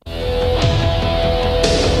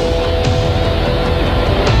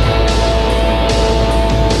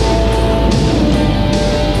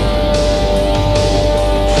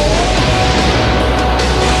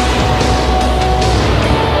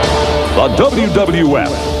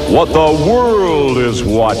WWF, what the world is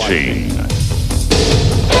watching.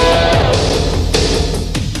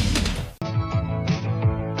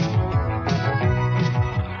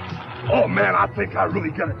 Oh man, I think I really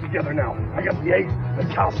got it together now. I got the eggs,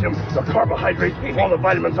 the calcium, the carbohydrates, all the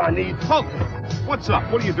vitamins I need. Hulk, what's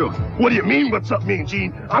up? What are you doing? What do you mean, what's up, Mean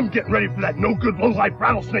Gene? I'm getting ready for that no-good low-life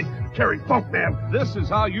rattlesnake, Terry Funk, man. This is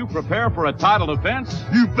how you prepare for a title defense?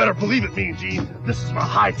 You better believe it, Mean Gene. This is my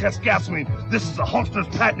high-test gasoline. This is a Hulkster's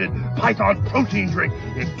patented Python protein drink.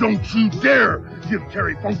 And don't you dare give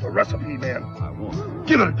Terry Funk the recipe, man. I won't.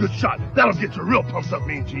 Give it a good shot. That'll get you real pumped up,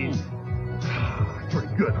 Mean Gene.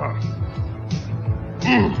 Pretty good, huh?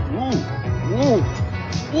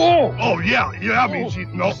 Whoa. Oh, yeah, Mean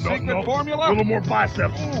Gene. No. Secret formula? A little more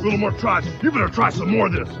biceps, a little more tries. You better try some more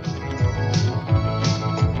of this.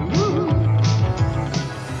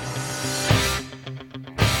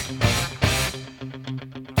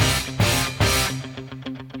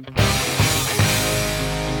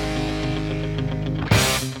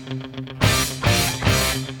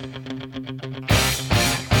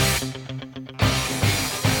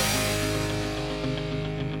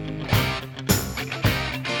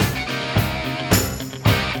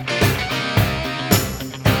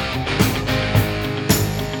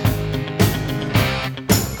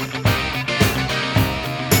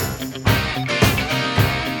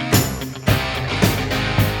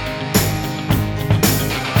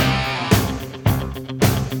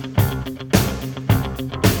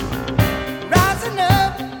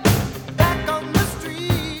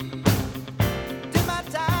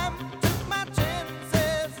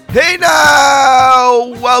 Hey now!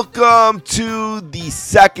 Welcome to the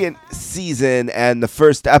second season and the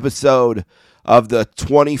first episode of the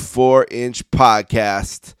 24-inch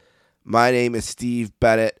podcast. My name is Steve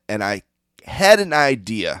Bennett, and I had an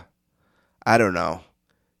idea,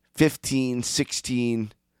 15,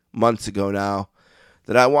 16 months ago now,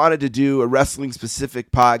 that I wanted to do a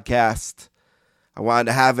wrestling-specific podcast. I wanted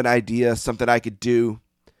to have an idea, something I could do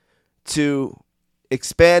to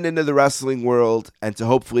expand into the wrestling world and to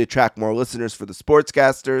hopefully attract more listeners for the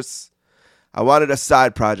sportscasters. I wanted a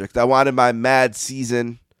side project. I wanted my mad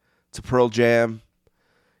season to Pearl Jam,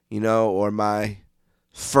 or my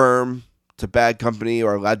Firm to Bad Company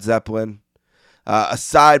or Led Zeppelin. A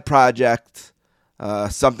side project,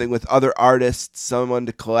 something with other artists, someone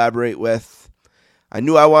to collaborate with. I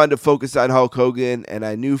knew I wanted to focus on Hulk Hogan, and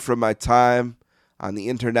I knew from my time on the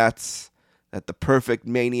internets that the perfect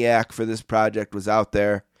maniac for this project was out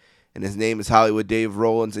there, and his name is Hollywood Dave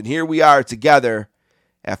Rollins. And here we are together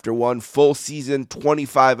after one full season,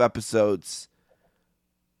 25 episodes,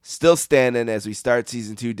 still standing as we start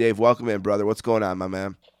season 2. Dave, welcome in, brother. What's going on, my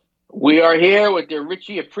man? We are here with the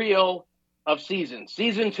Richie Aprile of season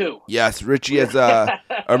 2. Yes, Richie has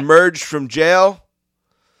emerged from jail,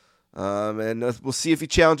 and we'll see if he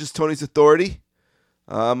challenges Tony's authority.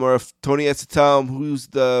 Or if Tony has to tell him who's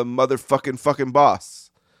the fucking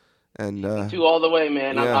boss. And two all the way,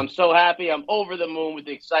 man. Yeah. I'm so happy. I'm over the moon with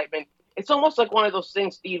the excitement. It's almost like one of those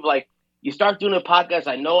things, Steve, like you start doing a podcast.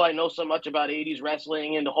 I know so much about 80s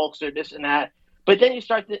wrestling and the Hulkster, this and that. But then you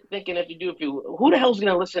start thinking, who the hell's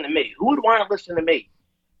going to listen to me? Who would want to listen to me?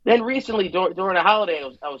 Then recently, during a holiday,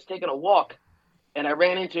 I was taking a walk, and I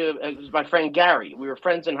ran into it was my friend Gary. We were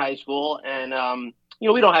friends in high school, and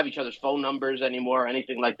we don't have each other's phone numbers anymore or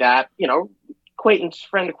anything like that.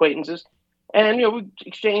 Friend acquaintances. And, we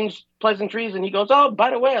exchanged pleasantries, and he goes, "Oh, by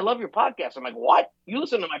the way, I love your podcast." I'm like, "What? You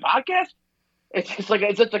listen to my podcast?" It's just like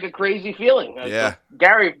a crazy feeling. Yeah.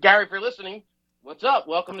 Gary, if you're listening, what's up?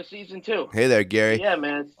 Welcome to season 2. Hey there, Gary. Yeah,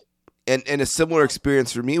 man. And a similar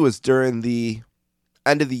experience for me was during the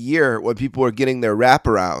end of the year when people were getting their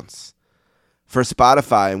wraparounds for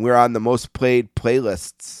Spotify, and we were on the most played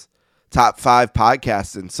playlists, top 5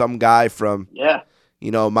 podcasts, and some guy from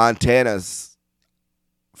Montana's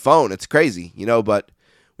phone. It's crazy, but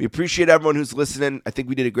we appreciate everyone who's listening. I think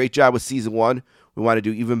we did a great job with season 1. We want to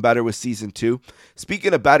do even better with season 2.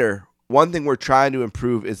 Speaking of better, one thing we're trying to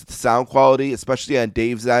improve is the sound quality, especially on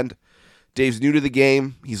Dave's end. Dave's new to the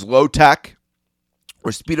game. He's low tech.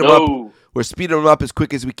 We're speeding him up. We're speeding him up as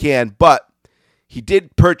quick as we can, but he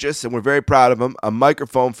did purchase, and we're very proud of him, a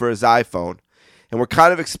microphone for his iPhone, and we're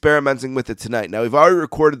kind of experimenting with it tonight. Now, we've already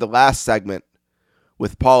recorded the last segment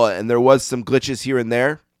with Paula, and there was some glitches here and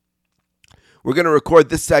there. We're going to record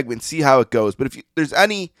this segment, see how it goes. But if there's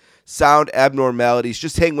any sound abnormalities,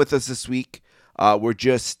 just hang with us this week. We're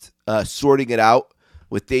just sorting it out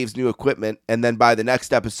with Dave's new equipment. And then by the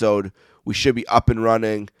next episode, we should be up and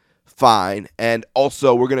running fine. And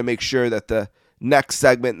also, we're going to make sure that the next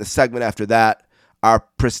segment and the segment after that are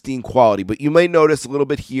pristine quality. But you may notice a little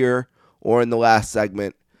bit here or in the last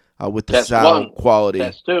segment with the Test sound 1. quality.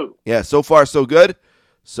 Test 2. Yeah, so far so good.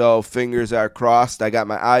 So fingers are crossed. I got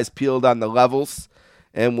my eyes peeled on the levels,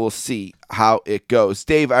 and we'll see how it goes.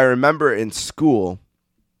 Dave, I remember in school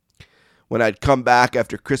when I'd come back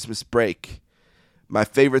after Christmas break, my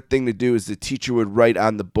favorite thing to do is the teacher would write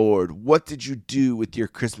on the board, "What did you do with your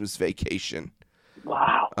Christmas vacation?"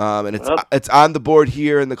 Wow. And it's on the board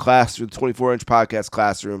here in the classroom, 24-inch podcast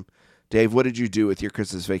classroom. Dave, what did you do with your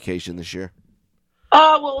Christmas vacation this year?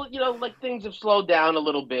 Well, like things have slowed down a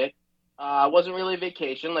little bit. It wasn't really a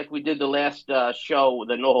vacation. Like we did the last show,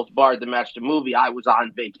 the No Holds Barred, the Match the Movie. I was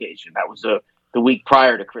on vacation. That was the week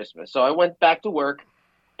prior to Christmas. So I went back to work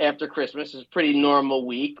after Christmas. It's a pretty normal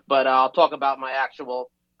week, but I'll talk about my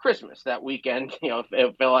actual Christmas that weekend.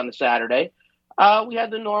 It fell on a Saturday. We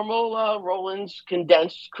had the normal Roland's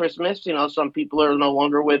condensed Christmas. Some people are no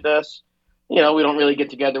longer with us. We don't really get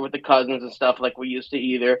together with the cousins and stuff like we used to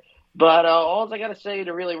either. But all I got to say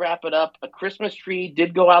to really wrap it up, a Christmas tree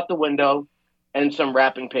did go out the window and some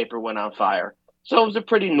wrapping paper went on fire. So it was a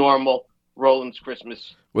pretty normal Roland's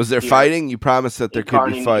Christmas. Was there fighting? You promised that there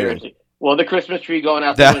could be fighting. Jersey. Well, the Christmas tree going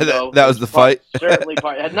out the window. That was the fight? Certainly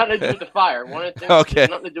part. It had nothing to do with the fire. One of the things Okay.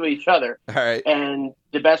 had nothing to do with each other. All right. And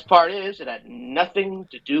the best part is it had nothing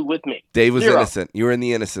to do with me. Dave was Zero. innocent. You were in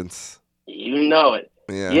the innocence. You know it.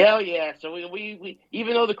 Yeah. Yeah. So we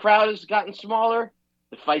even though the crowd has gotten smaller,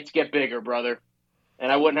 the fights get bigger, brother.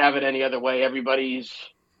 And I wouldn't have it any other way. Everybody's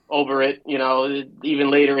over it.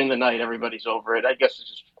 Even later in the night, everybody's over it. I guess it's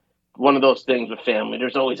just one of those things with family.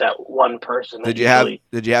 There's always that one person. Did you have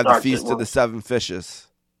the Feast of the Seven Fishes?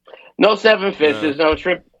 No 7 fishes. No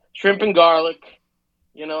shrimp and garlic.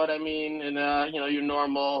 You know what I mean? And your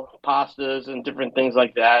normal pastas and different things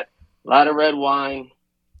like that. A lot of red wine.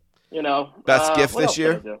 Best gift this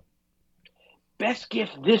year? Best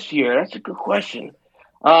gift this year? That's a good question.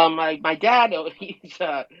 My dad,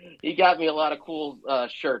 he got me a lot of cool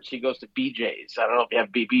shirts. He goes to BJ's. I don't know if you have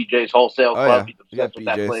BJ's Wholesale Club. Yeah. He's obsessed with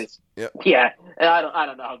that place. Yep. Yeah, and I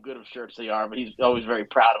don't know how good of shirts they are, but he's always very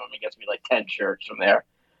proud of them. He gets me like 10 shirts from there,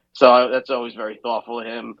 so that's always very thoughtful of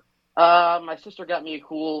him. My sister got me a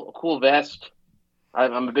cool vest.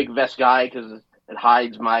 I'm a big vest guy because it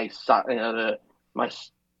hides my my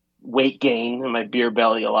weight gain and my beer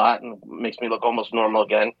belly a lot, and makes me look almost normal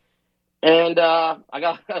again. And I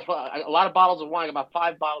got a lot of bottles of wine, about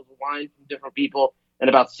 5 bottles of wine from different people, and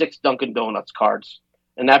about 6 Dunkin' Donuts cards.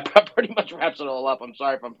 And that pretty much wraps it all up. I'm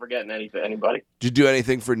sorry if I'm forgetting anybody. Did you do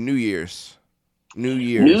anything for New Year's? New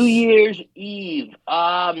Year's Eve.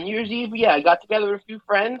 New Year's Eve, yeah. I got together with a few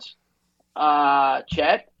friends.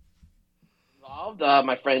 Chet involved,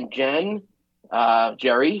 my friend Jen,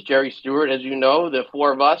 Jerry Stewart, as you know. The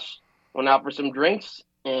 4 of us went out for some drinks,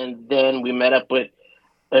 and then we met up with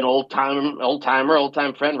an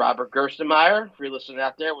old-time friend, Robert Gerstenmeyer. If you're listening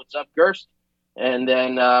out there, what's up, Gerst? And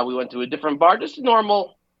then we went to a different bar, just a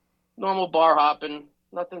normal bar hopping,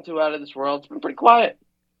 nothing too out of this world. It's been pretty quiet.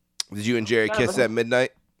 Did you and Jerry kiss at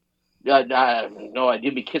midnight? No, I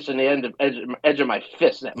did be kissing the edge of my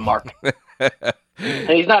fist at Mark. And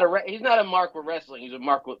he's not a Mark with wrestling. He's a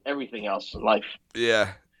Mark with everything else in life.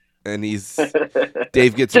 Yeah, and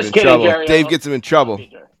Dave gets him in kidding, trouble. Jerry, Dave gets him in trouble.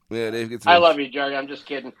 Yeah, Dave gets. I love you, Jerry. I'm just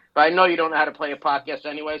kidding. But I know you don't know how to play a podcast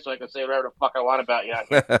anyway, so I can say whatever the fuck I want about you.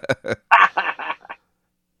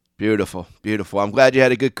 Beautiful. I'm glad you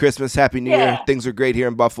had a good Christmas. Happy New Year. Things are great here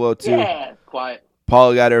in Buffalo, too. Yeah, quiet.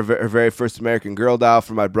 Paula got her very first American Girl doll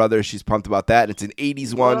from my brother. She's pumped about that. And it's an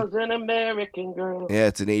 80s one. Was an American Girl. Yeah,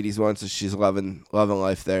 it's an 80s one, so she's loving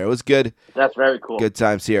life there. It was good. That's very cool. Good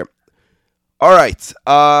times here. All right.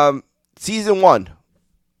 Season 1.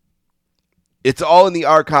 It's all in the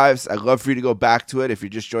archives. I'd love for you to go back to it if you're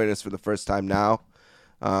just joining us for the first time now.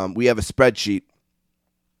 We have a spreadsheet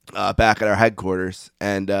back at our headquarters,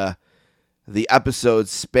 and the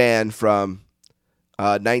episodes span from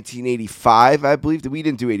 1985, I believe. We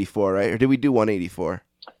didn't do 84, right? Or did we do 184?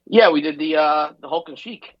 Yeah, we did the Hulk and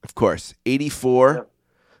Sheik. Of course. 84,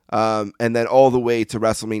 and then all the way to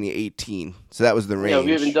WrestleMania 18. So that was the range. Yeah,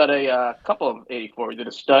 we even done a couple of 84. We did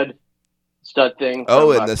a stud thing.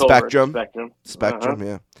 Oh, and the Spectrum. Spectrum,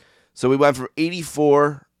 yeah. So we went from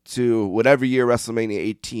 84 to whatever year WrestleMania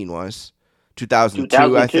 18 was.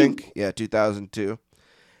 2002, I think. Yeah, 2002.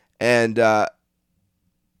 And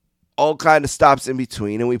all kind of stops in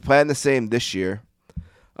between. And we plan the same this year.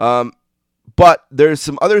 But there's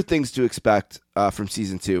some other things to expect from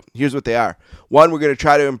Season 2. Here's what they are. 1, we're going to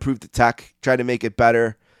try to improve the tech, try to make it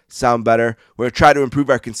better, sound better. We're going to try to improve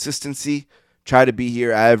our consistency. Try to be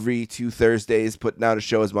here every 2 Thursdays, putting out a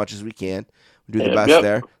show as much as we can. We do the best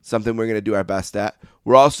there. Something we're going to do our best at.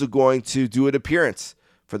 We're also going to do an appearance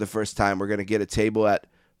for the first time. We're going to get a table at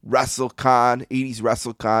WrestleCon, 80s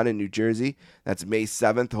WrestleCon in New Jersey. That's May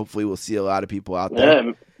 7th. Hopefully we'll see a lot of people out there.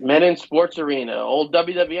 Yeah, Menin Sports Arena, old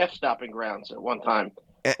WWF stopping grounds at one time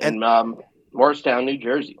in Morristown, New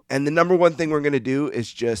Jersey. And the number one thing we're going to do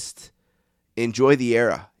is just enjoy the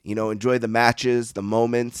era. Enjoy the matches, the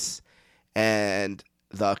moments, and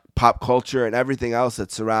the pop culture and everything else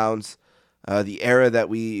that surrounds the era that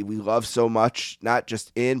we love so much, not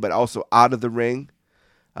just in, but also out of the ring.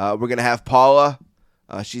 We're going to have Paula.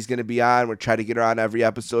 She's going to be on. We're trying to get her on every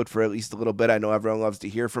episode for at least a little bit. I know everyone loves to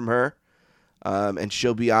hear from her. And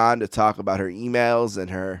she'll be on to talk about her emails and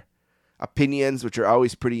her opinions, which are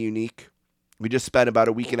always pretty unique. We just spent about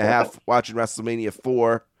a week and a half watching WrestleMania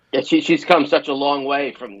 4. Yeah, she's come such a long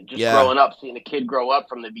way from just growing up, seeing a kid grow up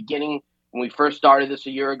from the beginning when we first started this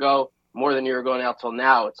a year ago, more than a year ago now till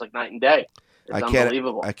now. It's like night and day. It's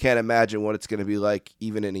unbelievable. I can't imagine what it's going to be like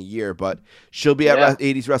even in a year, but she'll be at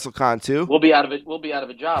 80s WrestleCon too. We'll be out of it. We'll be out of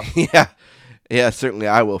a job. Yeah, certainly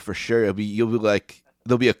I will for sure. You'll be like,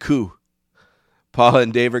 there'll be a coup. Paula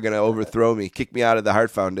and Dave are going to overthrow me, kick me out of the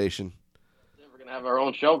Hart Foundation. We're going to have our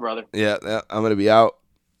own show, brother. Yeah, I'm going to be out.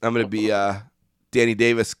 I'm going to be Danny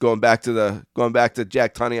Davis going back to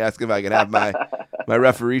Jack Tunney asking if I can have my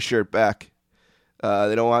referee shirt back.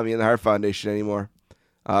 They don't want me in the Hart Foundation anymore.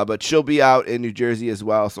 But she'll be out in New Jersey as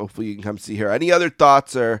well, so hopefully you can come see her. Any other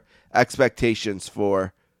thoughts or expectations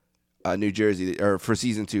for New Jersey or for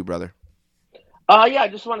season 2, brother? I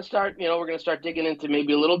just want to start. We're going to start digging into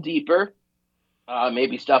maybe a little deeper.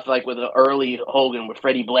 Maybe stuff like with the early Hogan with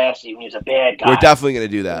Freddie Blassie when he was a bad guy. We're definitely going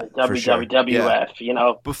to do that. For sure. WWF,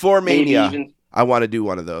 yeah. Before Mania, I want to do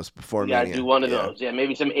one of those. Before Mania. Yeah, do one of those. Yeah,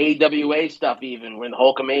 maybe some AWA stuff even when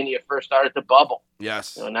Hulkamania first started to bubble.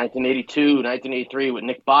 Yes. 1982, 1983 with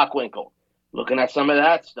Nick Bockwinkel. Looking at some of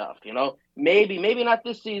that stuff, Maybe not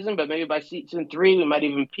this season, but maybe by season 3 we might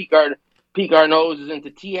even peek our noses into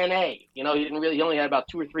TNA. He only had about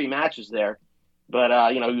 2 or 3 matches there.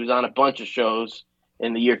 But, he was on a bunch of shows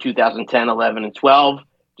in the year 2010, 11, and 12.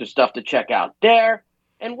 Just stuff to check out there.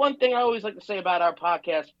 And one thing I always like to say about our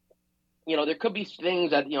podcast, there could be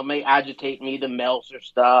things that, may agitate me, the Meltzer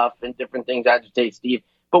stuff and different things agitate Steve.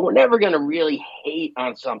 But we're never going to really hate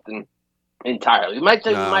on something entirely. We might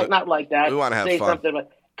say we might not like that. We want to have fun.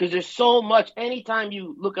 Because there's so much. Anytime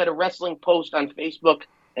you look at a wrestling post on Facebook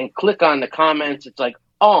and click on the comments, it's like,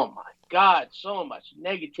 oh, my God, so much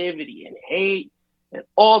negativity and hate. And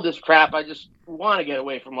all this crap, I just want to get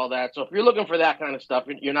away from all that. So if you're looking for that kind of stuff,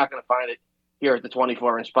 you're not going to find it here at the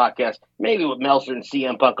 24-inch podcast. Maybe with Meltzer and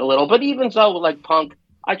CM Punk a little, but even so, with like Punk,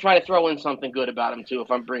 I try to throw in something good about him too if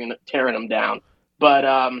I'm tearing him down. But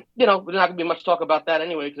there's not going to be much talk about that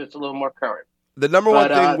anyway because it's a little more current. The number one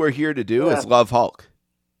thing we're here to do is love Hulk.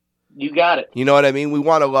 You got it. You know what I mean? We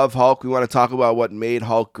want to love Hulk. We want to talk about what made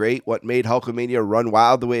Hulk great, what made Hulkamania run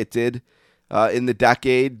wild the way it did in the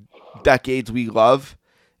decades we love.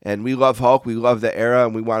 And we love Hulk. We love the era,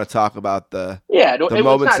 and we want to talk about the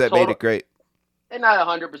moments that made it great. And not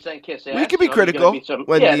 100% kiss ass. We can be critical when need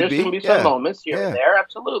be. There's going to be some moments here and there,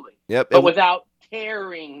 absolutely. Yep. But without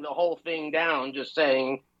tearing the whole thing down, just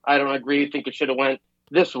saying, I don't agree, think it should have went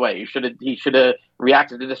this way. He should have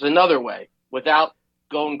reacted to this another way, without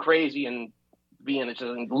going crazy and being a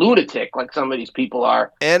lunatic like some of these people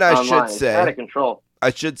are. And I online. should say, it's out of control. I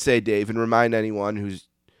should say, Dave, and remind anyone who's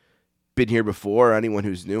been here before or anyone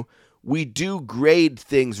who's new, we do grade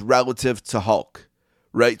things relative to Hulk,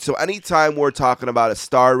 right? So anytime we're talking about a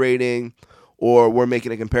star rating or we're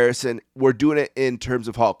making a comparison, we're doing it in terms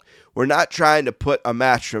of Hulk. We're not trying to put a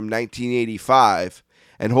match from 1985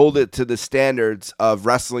 and hold it to the standards of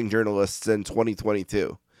wrestling journalists in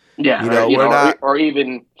 2022. Yeah, we're not, or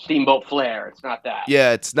even Steamboat Flair. It's not that.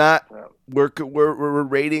 Yeah, it's not. We're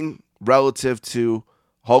rating relative to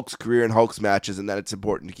Hulk's career and Hulk's matches, and that it's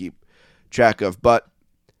important to keep track of. But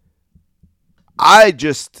I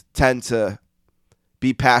just tend to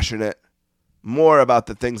be passionate more about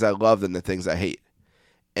the things I love than the things I hate.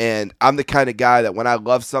 And I'm the kind of guy that when I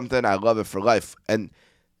love something, I love it for life. And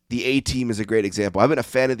the A-Team is a great example. I've been a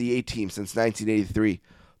fan of the A-Team since 1983.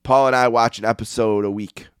 Paul and I watch an episode a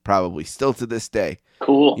week, probably, still to this day.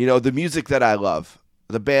 Cool. The music that I love,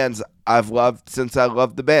 the bands I've loved since I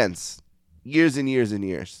loved the bands, years and years and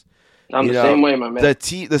years. I'm the same way, my man.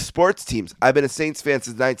 The sports teams. I've been a Saints fan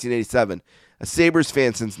since 1987, a Sabres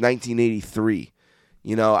fan since 1983.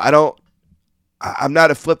 I'm not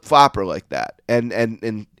a flip-flopper like that. And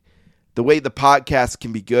the way the podcast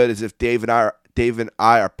can be good is if Dave and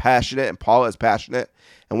I are passionate and Paul is passionate.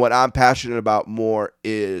 And what I'm passionate about more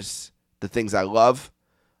is the things I love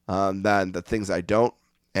than the things I don't.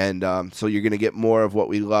 And so you're going to get more of what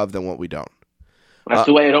we love than what we don't. That's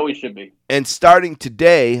the way it always should be. And starting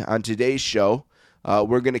today, on today's show,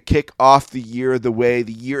 we're going to kick off the year the way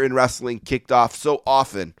the year in wrestling kicked off so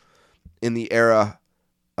often in the era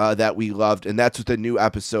that we loved, and that's with a new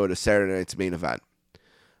episode of Saturday Night's Main Event.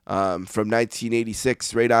 From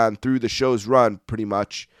 1986 right on through the show's run, pretty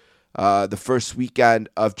much, the first weekend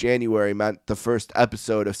of January meant the first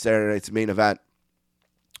episode of Saturday Night's Main Event.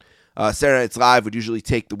 Saturday Night's Live would usually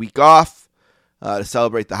take the week off to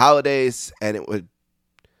celebrate the holidays, and it would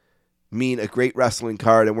mean a great wrestling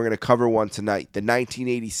card, and we're going to cover one tonight. The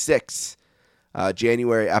 1986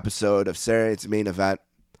 January episode of Saturday Night's Main Event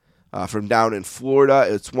from down in Florida.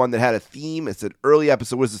 It's one that had a theme. It's an early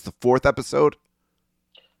episode. Was this the fourth episode?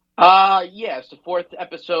 Yeah, it's the fourth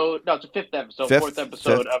episode. No, it's the fifth episode. Fourth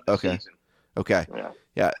episode of the season. Okay.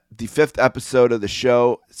 Yeah, the fifth episode of the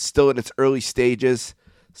show, still in its early stages,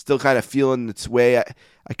 still kind of feeling its way.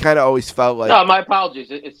 I kind of always felt like... No, my apologies.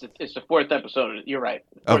 It's the fourth episode. You're right.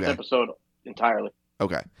 Fourth episode entirely.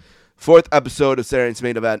 Okay. Fourth episode of Saturday Night's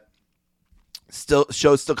Main Event.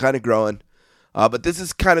 Show's still kind of growing. But this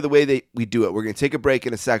is kind of the way we do it. We're going to take a break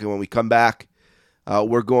in a second. When we come back,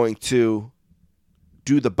 we're going to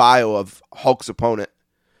do the bio of Hulk's opponent.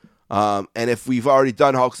 And if we've already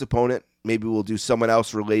done Hulk's opponent, maybe we'll do someone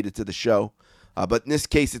else related to the show. But in this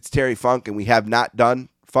case, it's Terry Funk, and we have not done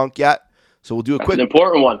Funk yet. So we'll do That's an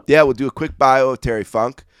important one. Yeah, we'll do a quick bio of Terry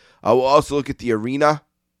Funk. We'll also look at the arena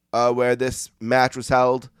where this match was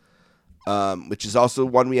held, which is also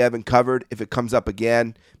one we haven't covered. If it comes up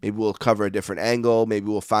again, maybe we'll cover a different angle. Maybe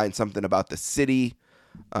we'll find something about the city.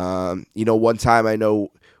 One time I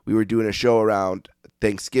know we were doing a show around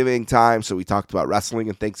Thanksgiving time, so we talked about wrestling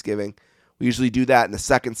and Thanksgiving. We usually do that in the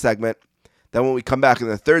second segment. Then when we come back in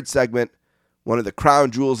the third segment, one of the crown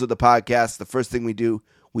jewels of the podcast, the first thing we do,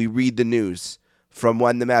 we read the news from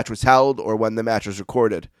when the match was held or when the match was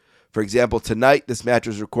recorded. For example, tonight, this match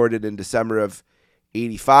was recorded in December of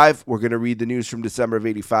 85. We're going to read the news from December of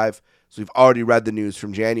 85. So we've already read the news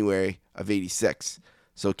from January of 86.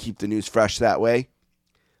 So keep the news fresh that way.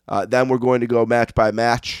 Then we're going to go match by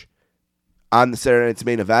match on the Saturday Night's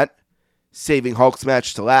Main Event, saving Hulk's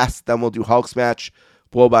match to last. Then we'll do Hulk's match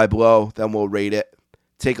blow by blow. Then we'll rate it.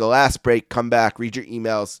 Take a last break, come back, read your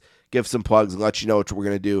emails, give some plugs, and let you know what we're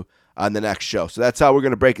going to do on the next show. So that's how we're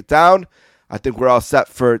going to break it down. I think we're all set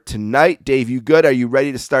for tonight. Dave, you good? Are you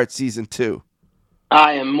ready to start season 2?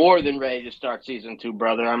 I am more than ready to start season 2,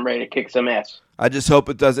 brother. I'm ready to kick some ass. I just hope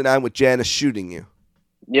it doesn't end with Janice shooting you.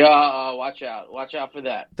 Yeah, watch out. Watch out for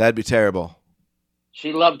that. That'd be terrible.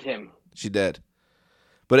 She loved him. She did.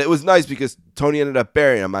 But it was nice because Tony ended up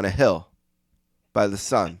burying him on a hill by the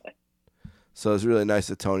sun. So it was really nice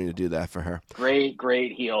of Tony to do that for her.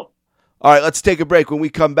 Great heel. All right, let's take a break. When we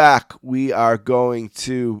come back, we are going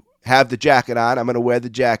to have the jacket on. I'm going to wear the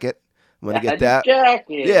jacket. I'm going to get that.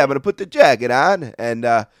 Jacket. Yeah, I'm going to put the jacket on, and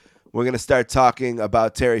we're going to start talking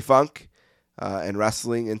about Terry Funk and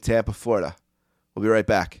wrestling in Tampa, Florida. We'll be right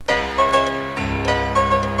back.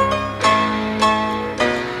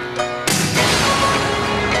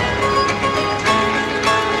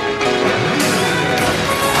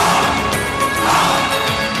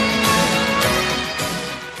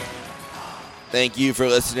 Thank you for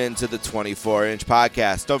listening to the 24-Inch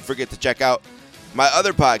Podcast. Don't forget to check out my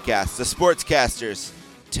other podcast, The Sportscasters,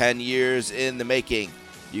 10 years in the making.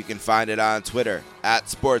 You can find it on Twitter,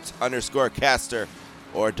 @sports_caster,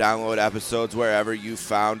 or download episodes wherever you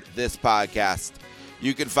found this podcast.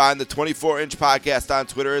 You can find the 24-Inch Podcast on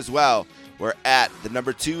Twitter as well. We're at the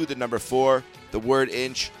number 2, the number 4, the word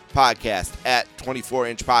inch podcast,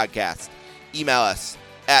 @24-Inch Podcast. Email us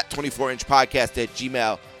at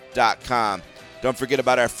 24inchpodcast@gmail.com. Don't forget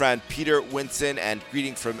about our friend Peter Winson and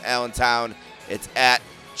Greeting from Allentown. It's at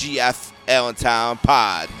GF Allentown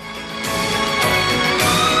Pod.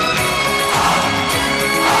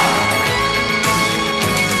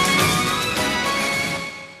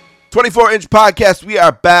 "24-Inch Podcast," we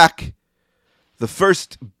are back. The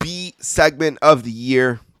first B segment of the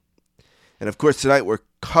year. And of course, tonight we're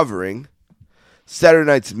covering Saturday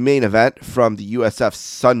night's main event from the USF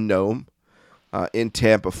Sundome in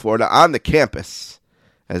Tampa, Florida, on the campus,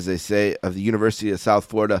 as they say, of the University of South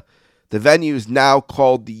Florida. The venue is now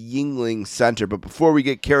called the Yuengling Center. But before we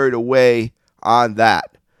get carried away on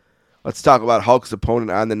that, let's talk about Hulk's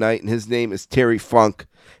opponent on the night, and his name is Terry Funk,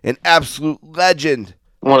 an absolute legend.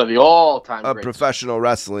 One of the all-time of greats. Professional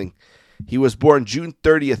wrestling. He was born June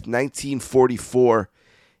 30th, 1944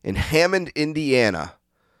 in Hammond, Indiana.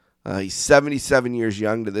 He's 77 years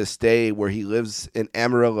young to this day, where he lives in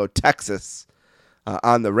Amarillo, Texas,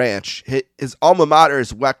 on the ranch. His alma mater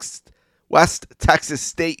is West Texas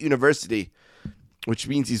State University. which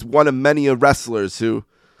means he's one of many wrestlers who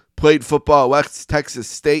played football at West Texas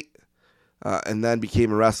State and then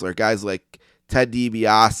became a wrestler. Guys like Ted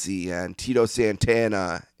DiBiase and Tito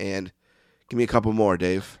Santana, and give me a couple more,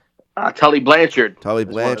 Dave. Tully Blanchard. Tully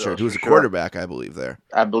Blanchard, who was a quarterback, I believe, there.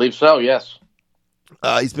 I believe so, yes.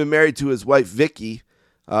 He's been married to his wife, Vicky,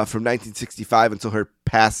 from 1965 until her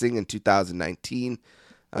passing in 2019.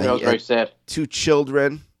 That was very sad. 2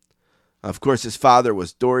 children. Of course, his father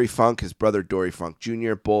was Dory Funk, his brother Dory Funk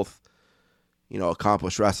Jr., both,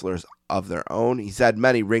 accomplished wrestlers of their own. He's had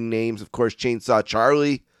many ring names, of course, Chainsaw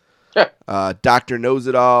Charlie, Dr.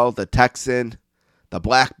 Knows-It-All, the Texan, the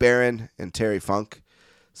Black Baron, and Terry Funk.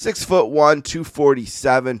 6'1",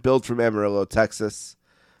 247, billed from Amarillo, Texas.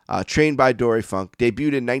 Trained by Dory Funk.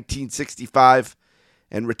 Debuted in 1965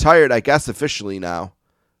 and retired, I guess, officially now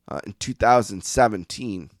in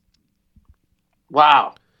 2017.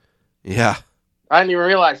 Wow. Yeah. I didn't even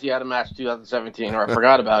realize he had a match in 2017, or I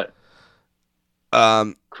forgot about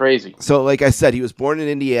it. Crazy. So, like I said, he was born in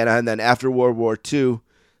Indiana, and then after World War II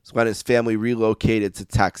is when his family relocated to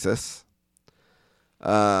Texas.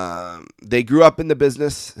 They grew up in the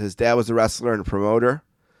business. His dad was a wrestler and a promoter.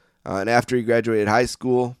 And after he graduated high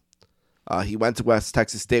school, he went to West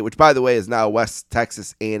Texas State, which, by the way, is now West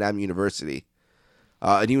Texas A&M University.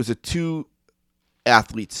 And he was a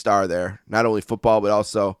 2-athlete star there, not only football, but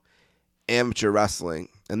also amateur wrestling.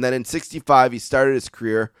 And then in 65, he started his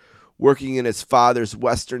career working in his father's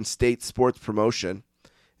Western State sports promotion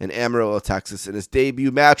in Amarillo, Texas. And his debut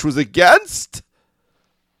match was against...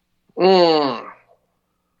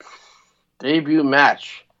 Debut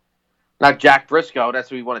match. Not Jack Briscoe. That's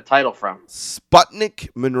who he won a title from. Sputnik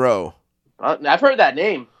Monroe. I've heard that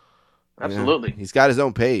name. Absolutely. Yeah, he's got his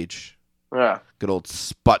own page. Yeah. Good old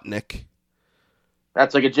Sputnik.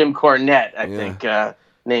 That's like a Jim Cornette, I think,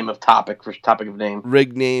 name of topic of name.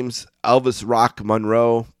 Rig names: Elvis Rock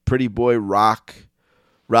Monroe, Pretty Boy Rock,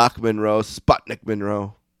 Rock Monroe, Sputnik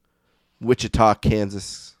Monroe, Wichita,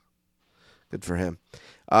 Kansas. Good for him.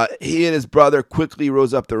 He and his brother quickly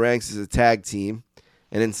rose up the ranks as a tag team,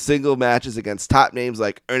 and in single matches against top names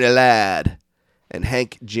like Ernie Ladd and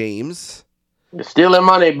Hank James. You're stealing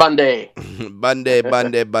money, Bundy. Bundy.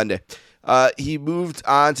 He moved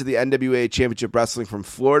on to the NWA Championship Wrestling from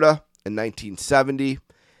Florida in 1970,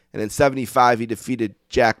 and in 75 he defeated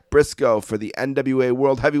Jack Briscoe for the NWA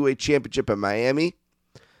World Heavyweight Championship in Miami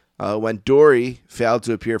when Dory failed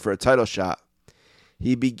to appear for a title shot.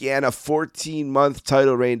 He began a 14-month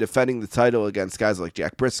title reign defending the title against guys like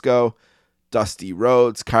Jack Briscoe, Dusty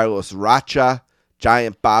Rhodes, Carlos Racha,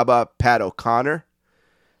 Giant Baba, Pat O'Connor.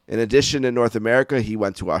 In addition to North America, he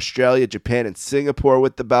went to Australia, Japan, and Singapore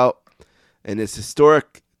with the belt. And his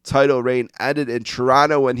historic title reign ended in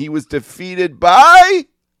Toronto when he was defeated by...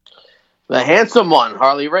 the handsome one,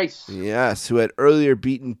 Harley Race. Yes, who had earlier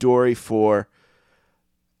beaten Dory for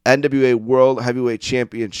NWA World Heavyweight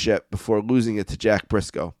Championship before losing it to Jack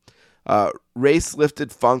Briscoe. Race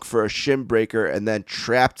lifted Funk for a shin breaker and then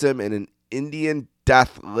trapped him in an Indian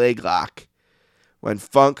death leg lock. When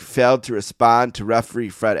Funk failed to respond to referee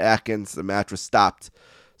Fred Atkins, the match was stopped.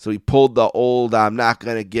 So he pulled the old "I'm not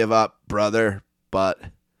going to give up, brother," but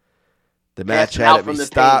the match had to be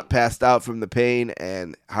stopped, passed out from the pain,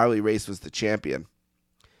 and Harley Race was the champion.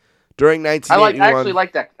 During 1981... I actually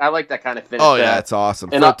like that. I like that kind of finish. Oh, yeah, it's awesome.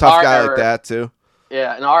 For a tough guy like that, too.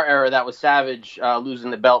 Yeah, in our era, that was Savage losing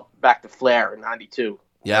the belt back to Flair in 92.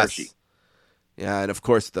 Yes. Hershey. Yeah, and of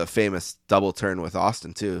course, the famous double turn with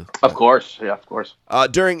Austin, too. Of course, yeah, of course.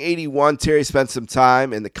 During 81, Terry spent some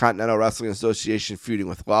time in the Continental Wrestling Association feuding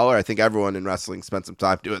with Lawler. I think everyone in wrestling spent some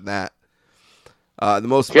time doing that. The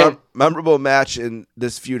most memorable match in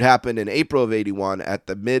this feud happened in April of 81 at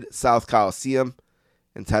the Mid-South Coliseum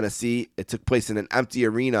in Tennessee. It took place in an empty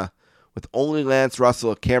arena with only Lance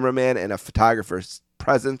Russell, a cameraman, and a photographer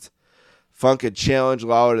present. Funk had challenged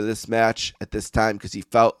Lawler to this match at this time because he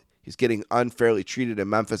felt he was getting unfairly treated in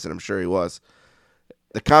Memphis, and I'm sure he was.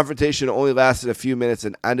 The confrontation only lasted a few minutes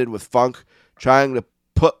and ended with Funk trying to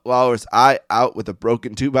put Lawler's eye out with a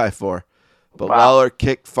broken 2x4. But Lawler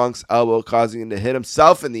kicked Funk's elbow, causing him to hit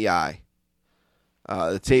himself in the eye.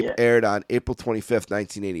 The tape aired on April 25th,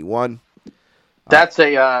 1981. That's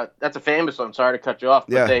a famous one. Sorry to cut you off,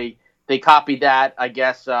 but they copied that, I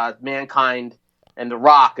guess, Mankind and The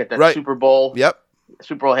Rock at that Super Bowl. Yep.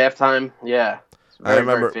 Super Bowl halftime. Yeah. I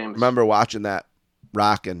remember watching that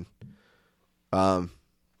Rock and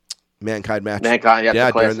Mankind match.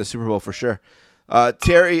 Yeah, during the Super Bowl for sure.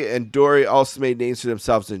 Terry and Dory also made names for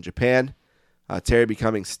themselves in Japan. Terry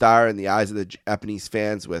becoming star in the eyes of the Japanese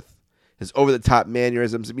fans with his over-the-top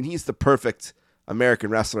mannerisms. I mean, he's the perfect American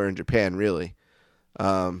wrestler in Japan, really.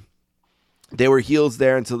 They were heels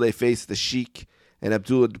there until they faced the Sheik and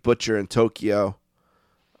Abdullah the Butcher in Tokyo.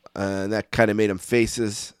 And that kind of made them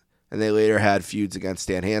faces. And they later had feuds against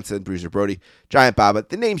Stan Hansen, Bruiser Brody, Giant Baba.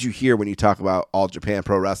 The names you hear when you talk about All Japan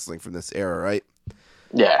Pro Wrestling from this era, right?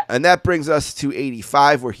 Yeah. And that brings us to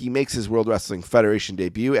 85, where he makes his World Wrestling Federation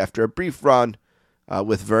debut after a brief run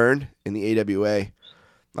with Vern in the AWA.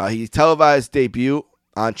 He televised debut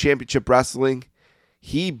on Championship Wrestling.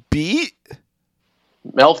 He beat...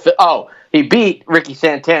 he beat Ricky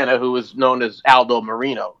Santana, who was known as Aldo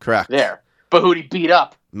Marino. Correct. There. But who'd he beat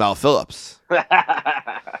up? Mel Phillips.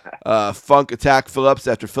 Funk attacked Phillips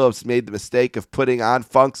after Phillips made the mistake of putting on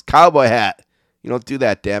Funk's cowboy hat. You don't do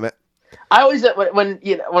that, damn it. I always, when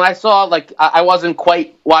I saw, like, I wasn't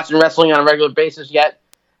quite watching wrestling on a regular basis yet,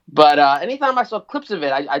 but anytime I saw clips of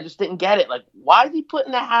it, I just didn't get it. Like, why is he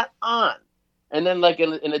putting the hat on? And then, like,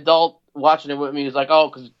 an adult watching it with me was like, oh,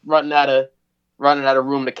 because running out of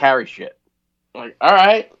room to carry shit. I'm like, all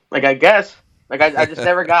right, like, I guess. Like, I just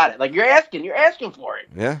never got it. Like, you're asking for it.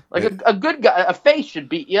 Yeah. Like, a good guy, a face should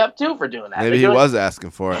beat you up, too, for doing that. Maybe he was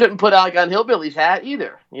asking for it. Shouldn't put on, like, on Hillbilly's hat,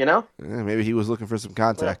 either, you know? Yeah, maybe he was looking for some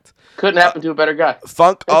contact. Couldn't happen to a better guy.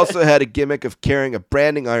 Funk also had a gimmick of carrying a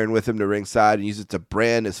branding iron with him to ringside and used it to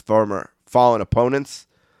brand his former fallen opponents.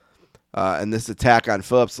 And this attack on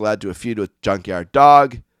Phillips led to a feud with Junkyard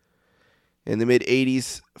Dog. In the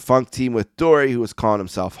mid-'80s, Funk teamed with Dory, who was calling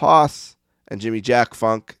himself Hoss, and Jimmy Jack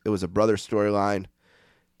Funk. It was a brother storyline.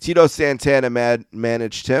 Tito Santana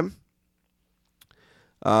managed him.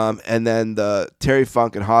 And then the Terry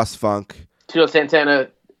Funk and Hoss Funk. Tito Santana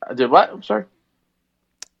did what? I'm sorry.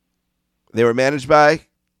 They were managed by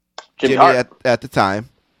Jimmy at the time.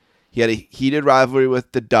 He had a heated rivalry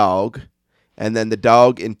with the Dog. And then the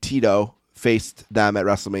Dog and Tito faced them at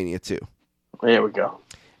WrestleMania 2. There we go.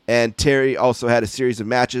 And Terry also had a series of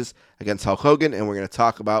matches against Hulk Hogan, and we're going to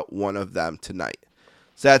talk about one of them tonight.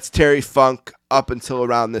 So that's Terry Funk up until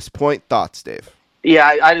around this point. Thoughts, Dave? Yeah,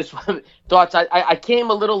 I just thoughts. I came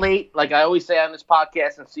a little late, like I always say on this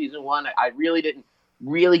podcast in season 1. I really didn't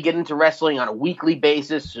get into wrestling on a weekly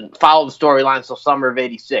basis and follow the storyline until summer of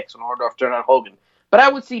 '86 when Orndorff turned on Hogan. But I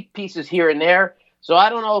would see pieces here and there. So I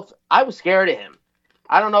don't know if I was scared of him.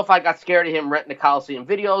 I don't know if I got scared of him renting the Coliseum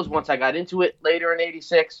videos once I got into it later in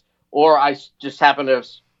 '86, or I just happened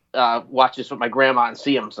to watch this with my grandma and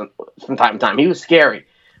see him from time to time. He was scary.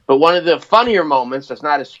 But one of the funnier moments that's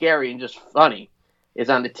not as scary and just funny is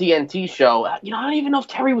on the TNT show. I don't even know if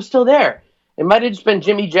Terry was still there. It might have just been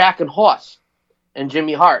Jimmy Jack and Hoss and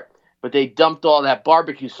Jimmy Hart. But they dumped all that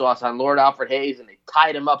barbecue sauce on Lord Alfred Hayes, and they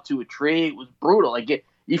tied him up to a tree. It was brutal. Like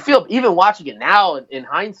you feel, even watching it now in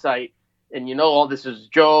hindsight, and all this is a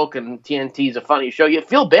joke, and TNT's a funny show, you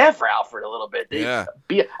feel bad for Alfred a little bit. Yeah.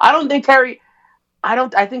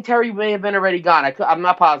 I think Terry may have been already gone. I'm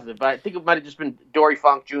not positive, but I think it might have just been Dory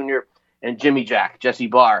Funk Jr. and Jimmy Jack, Jesse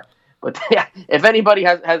Barr. But if anybody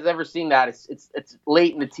has ever seen that, it's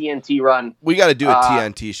late in the TNT run. We got to do a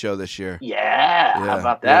TNT show this year. Yeah, how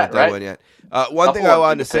about that, right? One yet. One thing I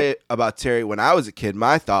wanted to say about Terry, when I was a kid,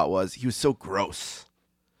 my thought was he was so gross.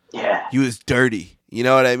 Yeah. He was dirty. You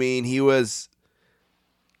know what I mean? He was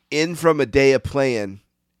in from a day of playing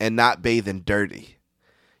and not bathing dirty.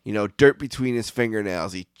 Dirt between his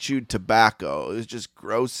fingernails. He chewed tobacco. It was just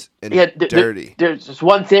gross and dirty. There's this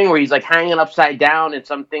one thing where he's like hanging upside down, and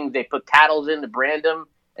some things they put tattles in to brand him,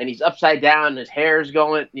 and he's upside down, and his hair's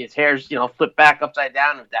flipped back upside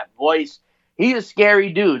down with that voice. He's a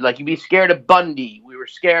scary dude. Like, you'd be scared of Bundy. We were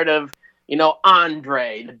scared of,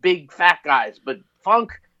 Andre, the big fat guys. But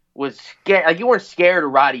Funk was scared. Like, you weren't scared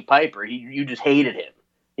of Roddy Piper. You just hated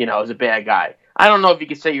him, as a bad guy. I don't know if you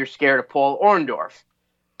could say you're scared of Paul Orndorff.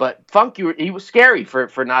 But Funk, he was scary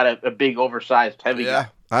for not a big, oversized, heavy guy. Yeah,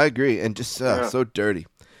 I agree. And just so dirty.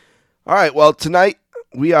 All right, well, tonight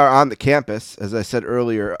we are on the campus, as I said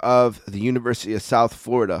earlier, of the University of South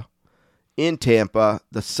Florida in Tampa,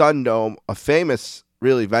 the Sun Dome, a famous,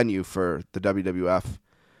 really, venue for the WWF.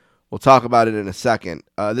 We'll talk about it in a second.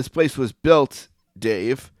 This place was built,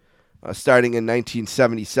 Dave, starting in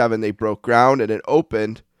 1977. They broke ground, and it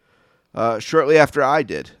opened shortly after I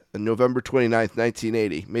did. On November 29th,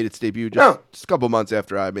 1980. Made its debut just a couple months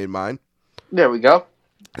after I made mine. There we go.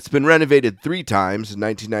 It's been renovated 3 times in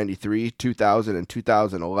 1993, 2000, and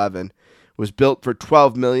 2011. It was built for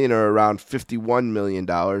 $12 million, or around $51 million in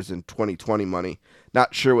 2020 money.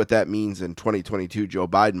 Not sure what that means in 2022 Joe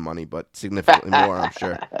Biden money, but significantly more, I'm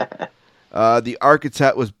sure. The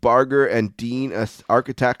architect was Barger and Dean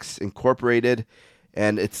Architects Incorporated,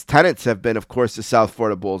 and its tenants have been, of course, the South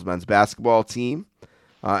Florida Bulls men's basketball team,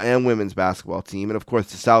 and women's basketball team, and of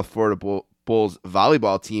course the South Florida Bulls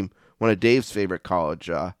volleyball team, one of Dave's favorite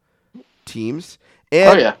college teams,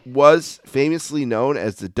 and yeah. was famously known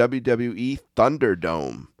as the WWE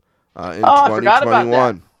Thunderdome in I forgot about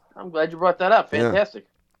 2021. that. I'm glad you brought that up. Fantastic.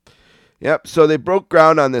 Yep. So they broke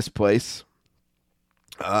ground on this place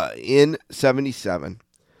in '77,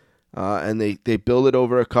 and they built it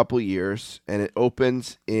over a couple years, and it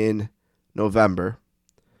opens in November.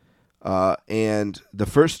 And the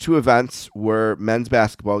first two events were men's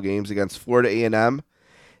basketball games against Florida A&M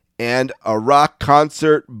and a rock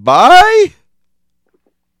concert by.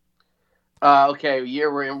 Okay,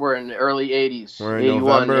 year we're in the early 80s. We're in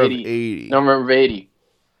 81, November 80. of 80. November of 80.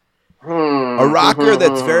 A rocker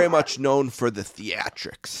that's very much known for the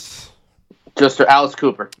theatrics. Mr. Alice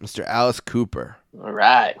Cooper. Mr. Alice Cooper. All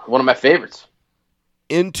right. One of my favorites.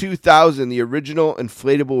 In 2000, the original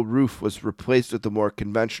inflatable roof was replaced with a more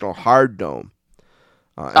conventional hard dome.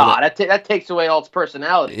 That takes away all its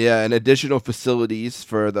personality. Yeah, and additional facilities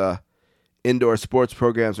for the indoor sports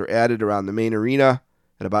programs were added around the main arena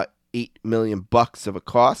at about $8 million of a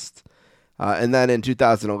cost. And then in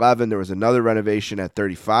 2011, there was another renovation at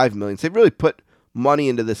 $35 million. So they really put money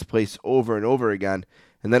into this place over and over again.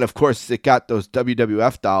 And then, of course, it got those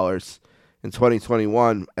WWF dollars in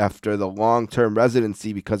 2021 after the long-term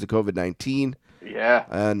residency because of COVID-19. Yeah.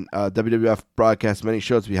 And WWF broadcast many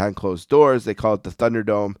shows behind closed doors. They call it the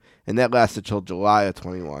Thunderdome, and that lasted till July of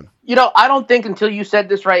 21. I don't think until you said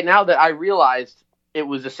this right now that I realized it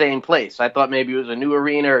was the same place. I thought maybe it was a new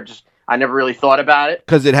arena or just I never really thought about it.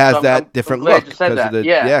 Because it has I'm different glad look. you said that.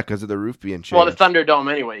 Because of the roof being changed. Well, the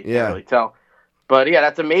Thunderdome anyway. You can't really tell. But, yeah,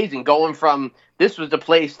 that's amazing. Going from this was the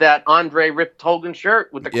place that Andre ripped Hogan's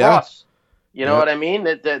shirt with the cross. You know what I mean?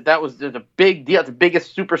 That was the big deal. The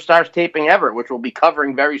biggest Superstars taping ever, which we'll be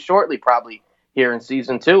covering very shortly, probably here in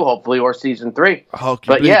season 2, hopefully, or season 3. Hulk,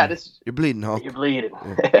 you're bleeding, Hulk. You're bleeding.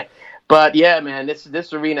 Yeah. But yeah, man,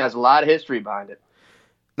 this arena has a lot of history behind it.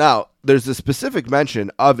 Now, there's a specific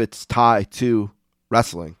mention of its tie to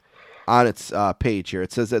wrestling on its page here.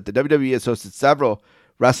 It says that the WWE has hosted several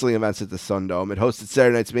wrestling events at the Thunderdome. It hosted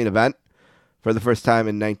Saturday Night's Main Event for the first time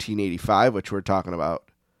in 1985, which we're talking about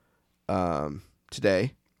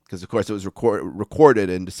today, because of course it was recorded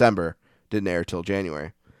in December, didn't air till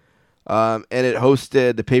January. And it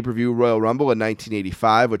hosted the pay-per-view Royal Rumble in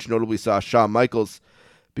 1985, which notably saw Shawn Michaels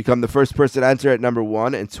become the first person to enter at number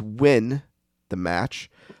 1 and to win the match.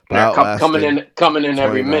 Coming in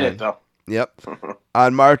every minute though. Yep.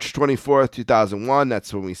 On March 24th, 2001,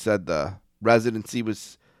 that's when we said the residency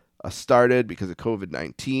was started because of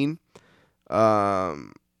COVID-19.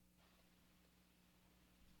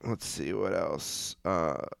 Let's see what else.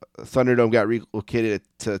 Thunderdome got relocated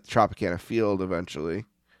to Tropicana Field eventually.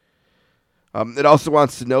 It also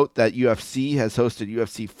wants to note that UFC has hosted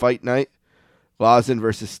UFC Fight Night, Lawson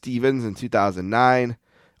versus Stevens in 2009.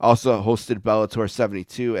 Also hosted Bellator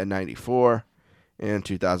 72 and 94 in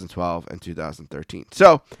 2012 and 2013.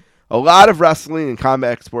 So a lot of wrestling and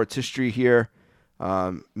combat sports history here.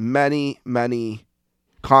 Many, many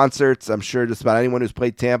concerts. I'm sure just about anyone who's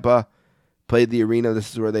played Tampa played the arena.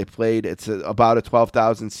 This is where they played. It's about a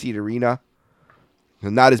 12,000 seat arena.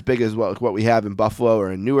 Not as big as what we have in Buffalo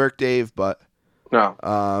or in Newark, Dave, but no.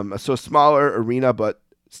 So a smaller arena, but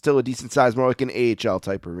still a decent size, more like an AHL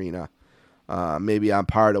type arena. Maybe on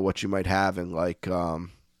par to what you might have in like a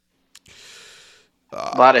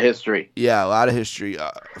lot of history. Yeah, a lot of history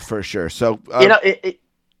for sure. So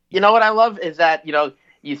you know what I love is that you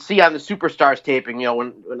see on the Superstars taping,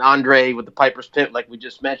 when Andre with the Piper's Pit, like we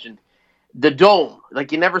just mentioned, the dome,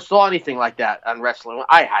 like you never saw anything like that on wrestling.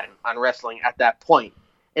 I hadn't on wrestling at that point.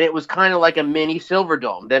 And it was kind of like a mini Silver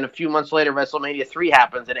Dome. Then a few months later, WrestleMania 3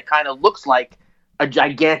 happens, and it kind of looks like a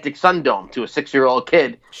gigantic Sun Dome to a 6-year-old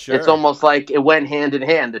kid. Sure. It's almost like it went hand in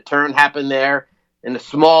hand. The turn happened there in the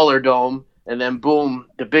smaller dome, and then boom,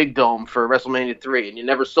 the big dome for WrestleMania 3. And you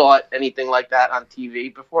never saw anything like that on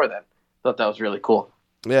TV before then. Thought that was really cool.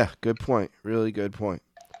 Yeah, good point. Really good point.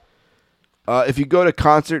 If you go to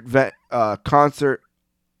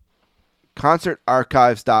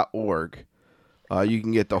concertarchives.org, you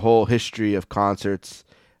can get the whole history of concerts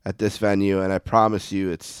at this venue, and I promise you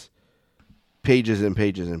it's pages and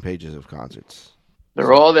pages and pages of concerts.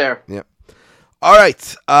 They're all there. Yep. All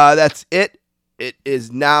right, that's it. It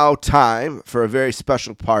is now time for a very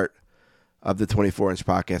special part of the 24-inch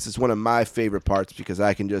podcast. It's one of my favorite parts because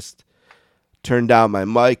I can just turn down my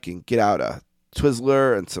mic and get out a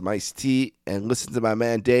Twizzler and some iced tea and listen to my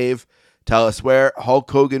man Dave tell us where Hulk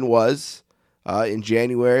Hogan was in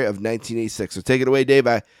January of 1986. So take it away, Dave.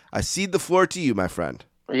 I cede the floor to you, my friend.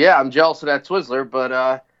 Yeah, I'm jealous of that Twizzler,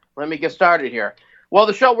 but let me get started here. Well,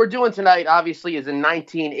 the show we're doing tonight, obviously, is in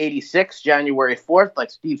 1986, January 4th, like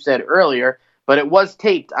Steve said earlier. but it was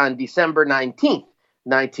taped on December 19th,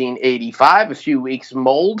 1985, a few weeks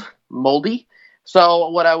moldy. So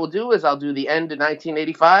what I will do is I'll do the end of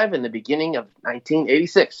 1985 and the beginning of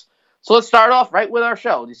 1986. So let's start off right with our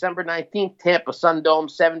show. December 19th, Tampa Sundome,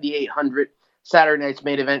 7,800, Saturday night's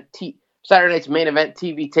main event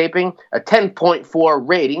TV taping, a 10.4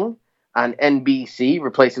 rating on NBC,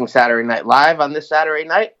 replacing Saturday Night Live on this Saturday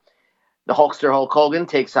night. The Hulkster Hulk Hogan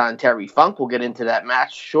takes on Terry Funk. We'll get into that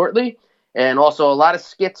match shortly. And also a lot of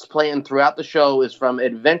skits playing throughout the show is from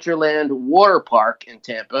Adventureland Water Park in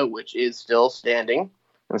Tampa, which is still standing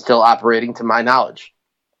and still operating to my knowledge.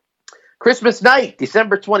 Christmas night,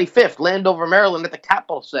 December 25th, Landover, Maryland at the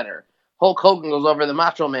Capitol Center. Hulk Hogan goes over the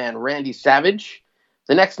Macho Man, Randy Savage.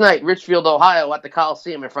 The next night, Richfield, Ohio at the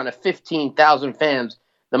Coliseum in front of 15,000 fans.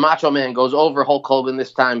 The Macho Man goes over Hulk Hogan,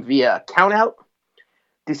 this time via countout.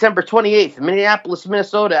 December 28th, Minneapolis,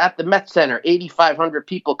 Minnesota at the Met Center. 8,500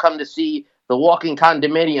 people come to see the walking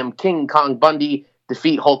condominium King Kong Bundy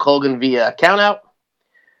defeat Hulk Hogan via countout.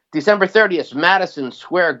 December 30th, Madison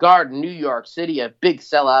Square Garden, New York City, a big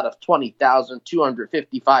sellout of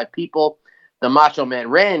 20,255 people. The Macho Man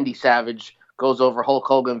Randy Savage goes over Hulk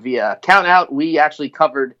Hogan via countout. We actually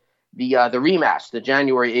covered the rematch, the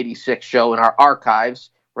January 86 show in our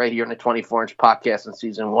archives right here in the 24-inch podcast in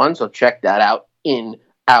season 1. So check that out in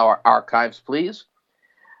our archives, please.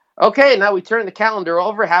 Okay, now we turn the calendar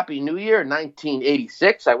over. Happy New Year,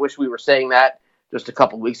 1986. I wish we were saying that just a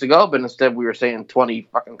couple weeks ago, but instead we were saying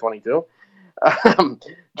 2022.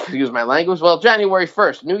 Excuse my language. Well, January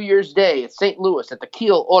 1st, New Year's Day at St. Louis at the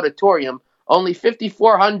Kiel Auditorium. Only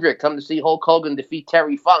 5,400 come to see Hulk Hogan defeat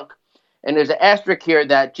Terry Funk. And there's an asterisk here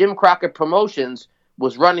that Jim Crockett Promotions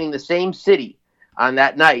was running the same city on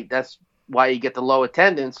that night. That's why you get the low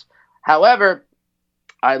attendance. However,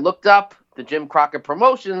 I looked up the Jim Crockett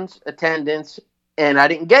Promotions attendance, and I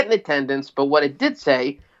didn't get an attendance, but what it did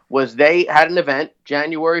say was they had an event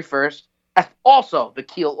January 1st at also the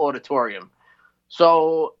Kiel Auditorium.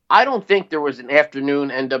 So I don't think there was an afternoon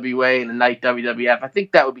NWA and a night WWF. I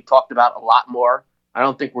think that would be talked about a lot more. I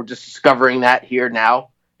don't think we're just discovering that here now.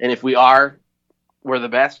 And if we are, we're the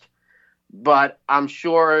best. But I'm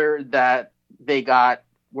sure that they got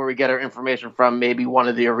where we get our information from. Maybe one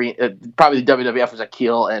of the arena, probably the WWF was at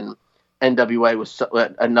Kiel and NWA was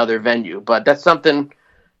another venue. But that's something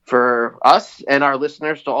for us and our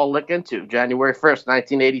listeners to all look into. January 1st,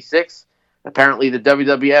 1986. Apparently the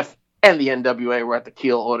WWF and the NWA were at the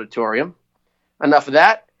Kiel Auditorium. Enough of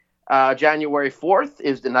that. January 4th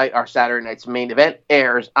is the night our Saturday night's main event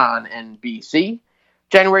airs on NBC.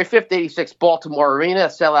 January 5th, 86, Baltimore Arena, a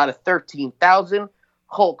sellout of 13,000.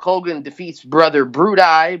 Hulk Hogan defeats brother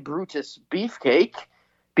Brutus Beefcake.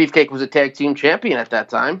 Beefcake was a tag team champion at that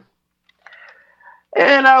time.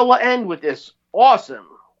 And I will end with this awesome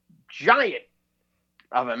giant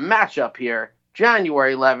of a matchup here.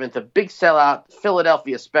 January 11th, a big sellout,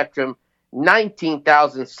 Philadelphia Spectrum,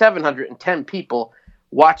 19,710 people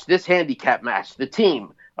watch this handicap match. The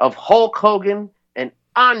team of Hulk Hogan and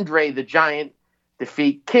Andre the Giant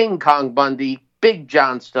defeat King Kong Bundy, Big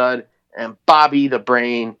John Studd, and Bobby the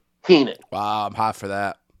Brain Heenan. Wow, I'm hot for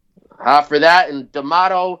that. Hot for that. And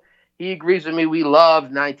D'Amato, he agrees with me. We love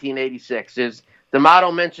 1986. Is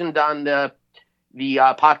D'Amato mentioned on the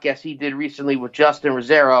podcast he did recently with Justin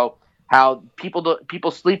Rosero how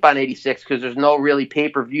people sleep on 86 because there's no really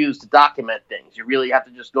pay-per-views to document things. You really have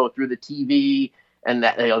to just go through the TV and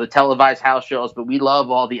that, the televised house shows. But we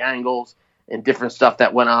love all the angles and different stuff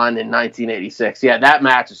that went on in 1986. Yeah, that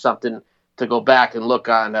match is something to go back and look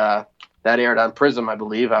on. That aired on Prism, I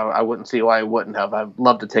believe. I wouldn't see why I wouldn't have. I'd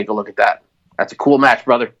love to take a look at that. That's a cool match,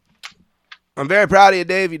 brother. I'm very proud of you,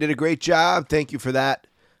 Dave. You did a great job. Thank you for that.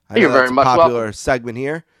 You're very much welcome. Popular segment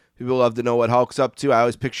here. People love to know what Hulk's up to. I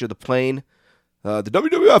always picture the plane, the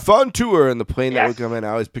WWF on tour, and the plane that would come in. I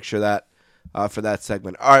always picture that for that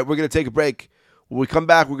segment. All right, we're going to take a break. When we come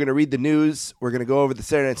back, we're going to read the news. We're going to go over the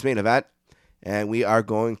Saturday night's main event, and we are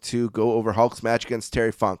going to go over Hulk's match against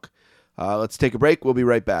Terry Funk. Let's take a break. We'll be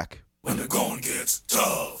right back. When the going gets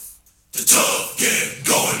tough, the tough get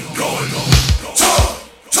going. Tough.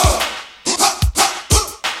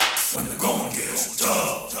 When the going gets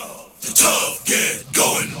tough, the tough get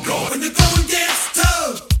going. When the going gets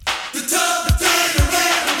tough, the tough get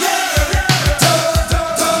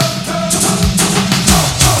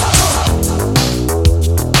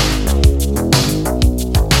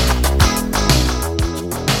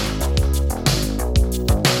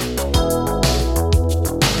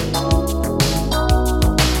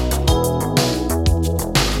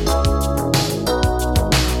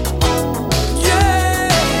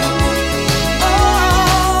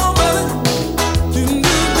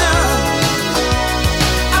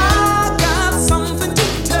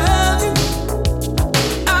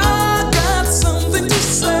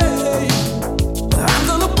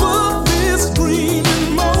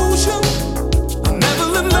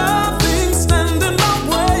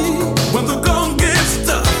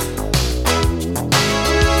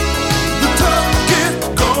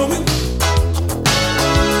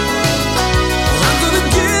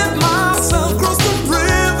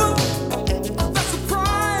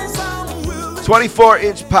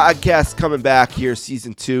 24-inch podcast coming back here,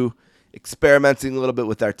 season 2, experimenting a little bit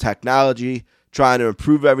with our technology, trying to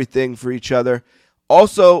improve everything for each other.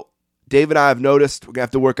 Also, Dave and I have noticed we're going to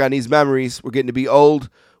have to work on these memories. We're getting to be old.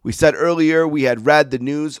 We said earlier we had read the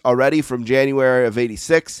news already from January of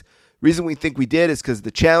 86. Reason we think we did is because the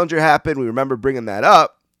Challenger happened. We remember bringing that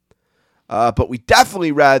up. But we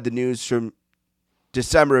definitely read the news from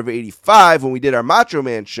December of 85 when we did our Macho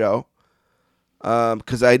Man show.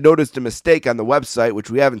 Because I noticed a mistake on the website, which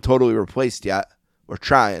we haven't totally replaced yet. We're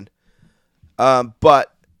trying.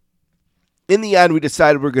 But in the end, we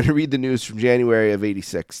decided we're going to read the news from January of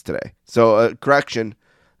 86 today. So a correction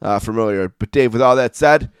from earlier. But Dave, with all that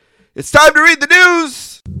said, it's time to read the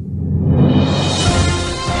news!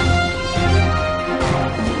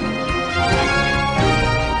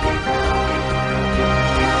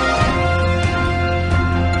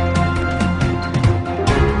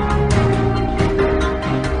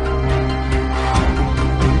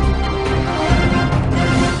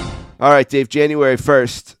 All right, Dave, January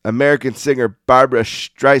 1st, American singer Barbra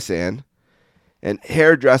Streisand and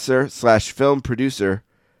hairdresser/film producer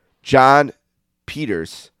John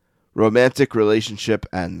Peters' romantic relationship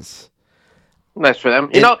ends. Nice for them.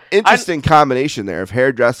 Interesting combination there of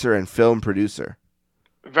hairdresser and film producer.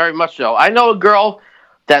 Very much so. I know a girl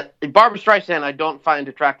that, Barbra Streisand, I don't find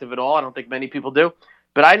attractive at all. I don't think many people do.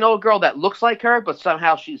 But I know a girl that looks like her, but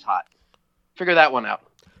somehow she's hot. Figure that one out.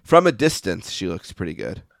 From a distance, she looks pretty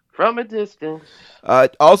good. From a distance.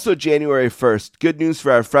 Also, January 1st, good news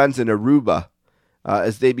for our friends in Aruba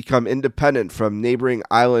as they become independent from neighboring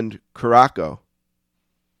island Curaçao.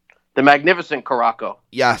 The magnificent Curaçao.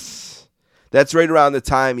 Yes. That's right around the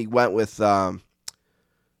time he went with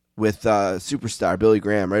Superstar, Billy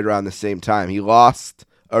Graham, right around the same time. He lost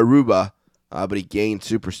Aruba, but he gained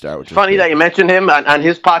Superstar. Which it's funny that you mentioned him. On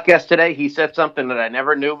his podcast today, he said something that I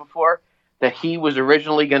never knew before, that he was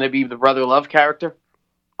originally going to be the Brother Love character.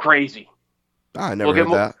 Crazy. I never heard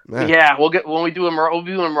that. Yeah, we'll be doing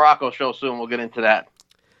a Morocco show soon. We'll get into that.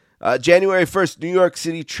 January 1st, New York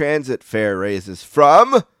City Transit fare raises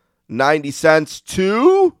from 90 cents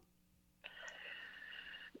to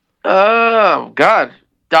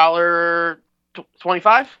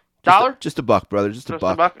 $1.25? $1? Just a buck, brother. Just a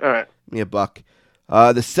buck. All right. Give me a buck.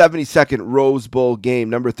 The 72nd Rose Bowl game,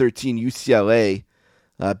 number 13 UCLA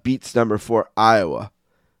beats number 4 Iowa.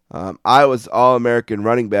 Iowa's All-American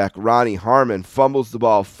running back Ronnie Harmon fumbles the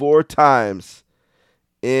ball 4 times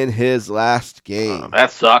in his last game.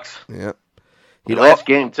 That sucks. Yeah. Last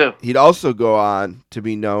game, too. He'd also go on to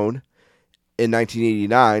be known in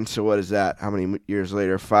 1989. So what is that? How many years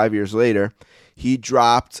later? 5 years later. He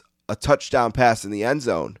dropped a touchdown pass in the end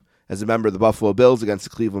zone as a member of the Buffalo Bills against the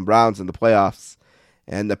Cleveland Browns in the playoffs.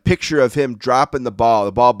 And the picture of him dropping the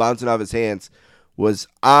ball bouncing off his hands, was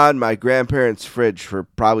on my grandparents' fridge for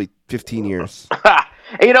probably 15 years.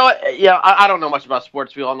 You know what? Yeah, I don't know much about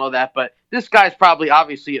sports. We all know that. But this guy's probably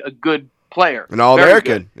obviously a good player. An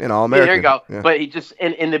All-American. An All-American. Yeah, there you go. Yeah. But he just,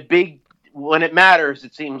 in the big, when it matters,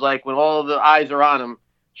 it seems like when all the eyes are on him,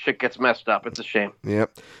 shit gets messed up. It's a shame.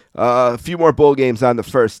 Yep. A few more bowl games on the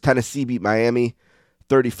first. Tennessee beat Miami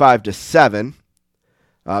 35-7.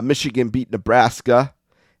 Michigan beat Nebraska.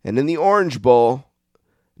 And in the Orange Bowl,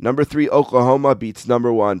 number 3 Oklahoma beats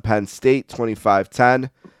number 1 Penn State 25-10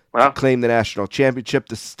 to claim the national championship.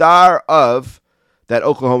 The star of that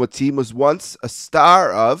Oklahoma team was once a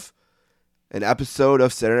star of an episode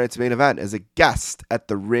of Saturday Night's Main Event as a guest at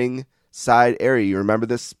the ringside area. You remember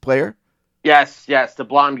this player? Yes, the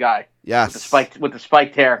blonde guy. Yes. With the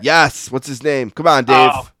spiked hair. Yes. What's his name? Come on,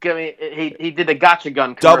 Dave. Oh, give me. He did the Gotcha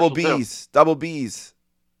Gun commercial. Double B's.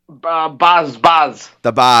 Boz.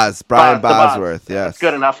 The Boz. Brian Bosworth. Yes. That's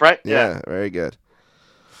good enough, right? Yeah, very good.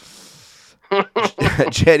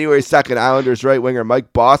 January 2nd, Islanders right winger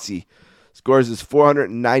Mike Bossy scores his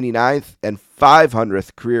 499th and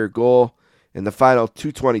 500th career goal in the final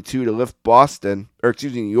 2:22 to lift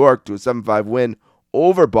New York to a 7-5 win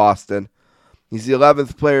over Boston. He's the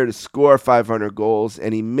 11th player to score 500 goals,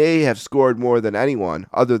 and he may have scored more than anyone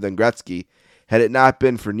other than Gretzky had it not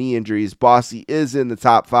been for knee injuries. Bossy is in the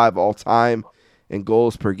top 5 all time in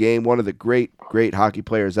goals per game. One of the great hockey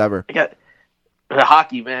players ever. The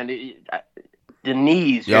hockey, man. The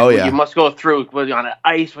knees. Oh, yeah. You must go through on the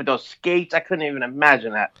ice with those skates. I couldn't even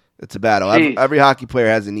imagine that. It's a battle. Every hockey player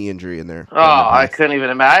has a knee injury in there. Oh, I couldn't even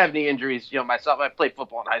imagine. I have knee injuries, myself. I played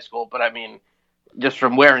football in high school, but I mean, just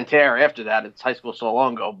from wear and tear after that. It's high school so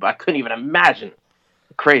long ago, but I couldn't even imagine.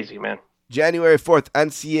 Crazy, man. January 4th,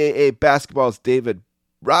 NCAA basketball's David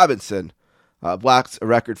Robinson blocks a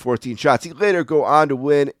record 14 shots. He later go on to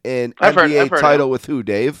win an NBA title with who,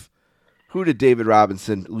 Dave? Who did David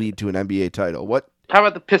Robinson lead to an NBA title? What? How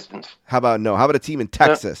about the Pistons? How about a team in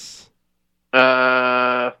Texas?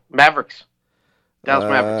 Mavericks. Dallas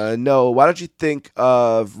Mavericks. No. Why don't you think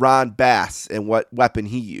of Ron Bass and what weapon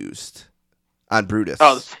he used on Brutus?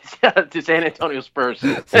 Oh, the San Antonio Spurs.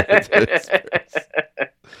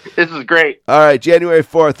 This is great. All right, January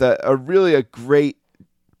 4th, a great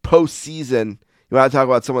postseason. You want to talk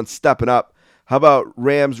about someone stepping up? How about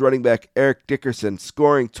Rams running back Eric Dickerson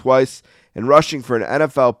scoring twice and rushing for an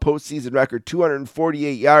NFL postseason record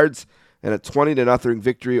 248 yards and a 20-0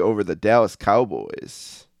 victory over the Dallas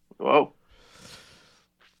Cowboys? Whoa.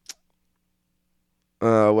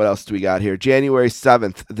 What else do we got here? January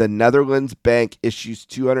 7th, the Netherlands Bank issues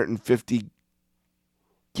 250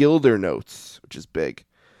 guilder notes, which is big.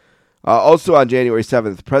 Also on January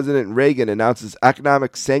 7th, President Reagan announces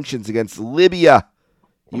economic sanctions against Libya.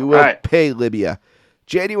 You will pay Libya.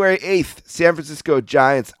 January 8th, San Francisco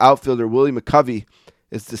Giants outfielder Willie McCovey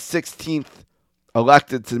is the 16th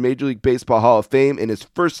elected to the Major League Baseball Hall of Fame in his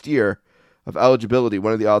first year of eligibility,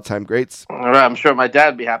 one of the all-time greats. I'm sure my dad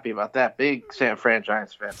would be happy about that. Big San Fran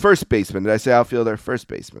Giants fan. First baseman. Did I say outfielder? First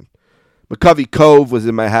baseman. McCovey Cove was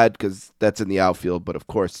in my head because that's in the outfield, but of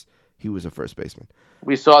course he was a first baseman.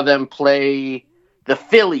 We saw them play the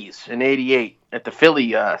Phillies in '88 at the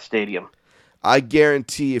Philly Stadium. I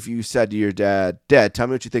guarantee if you said to your dad, Dad, tell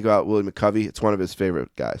me what you think about Willie McCovey, it's one of his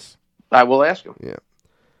favorite guys. I will ask him. Yeah.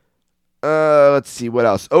 Let's see, what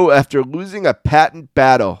else? Oh, after losing a patent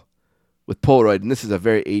battle with Polaroid, and this is a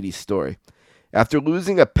very 80s story. After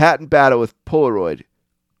losing a patent battle with Polaroid,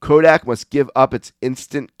 Kodak must give up its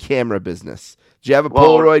instant camera business. Did you have a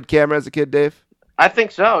Polaroid camera as a kid, Dave? I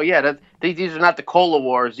think so, yeah. These are not the Cola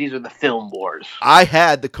Wars. These are the film wars. I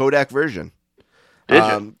had the Kodak version. Did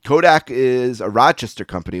you? Kodak is a Rochester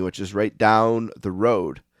company, which is right down the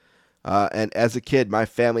road. And as a kid, my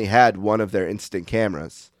family had one of their instant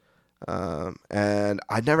cameras. And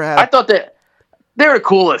I never had... I thought that they were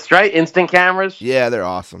coolest, right? Instant cameras? Yeah, they're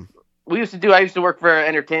awesome. I used to work for an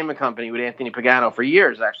entertainment company with Anthony Pagano for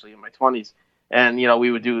years, actually, in my 20s. And,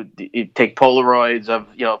 we would take Polaroids of,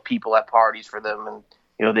 people at parties for them and,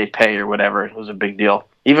 they'd pay or whatever. It was a big deal.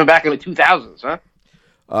 Even back in the 2000s, huh?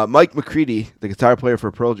 Mike McCready, the guitar player for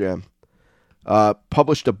Pearl Jam,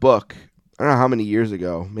 published a book, I don't know how many years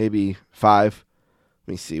ago, maybe 5.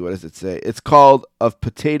 Let me see, what does it say? It's called Of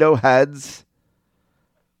Potato Heads.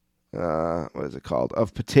 What is it called?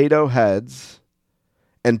 Of Potato Heads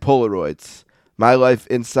and Polaroids. My Life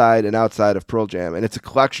Inside and Outside of Pearl Jam. And it's a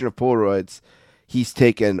collection of Polaroids he's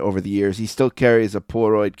taken over the years. He still carries a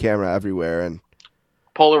Polaroid camera everywhere. And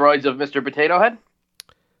Polaroids of Mr. Potato Head?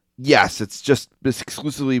 Yes, it's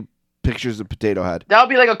exclusively pictures of Potato Head. That would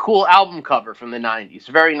be like a cool album cover from the 90s.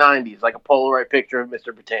 Very 90s, like a Polaroid picture of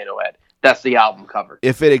Mr. Potato Head. That's the album cover.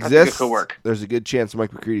 If it exists, it could work. There's a good chance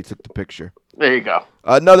Mike McCready took the picture. There you go.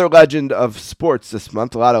 Another legend of sports this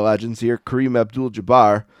month, a lot of legends here. Kareem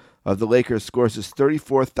Abdul-Jabbar of the Lakers scores his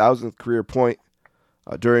 34,000th career point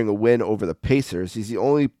during a win over the Pacers. He's the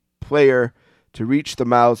only player to reach the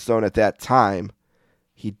milestone at that time.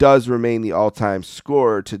 He does remain the all-time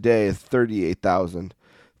scorer today at 38,387.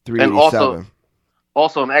 And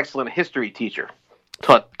also an excellent history teacher.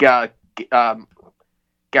 Taught Gary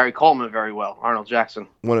Coleman very well. Arnold Jackson.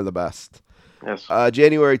 One of the best. Yes.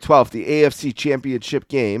 January 12th, the AFC Championship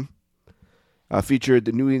game featured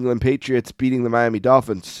the New England Patriots beating the Miami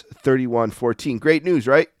Dolphins 31-14. Great news,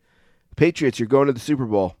 right? Patriots, you're going to the Super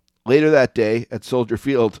Bowl. Later that day at Soldier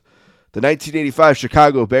Field, the 1985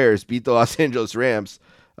 Chicago Bears beat the Los Angeles Rams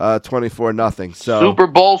 24-0. So Super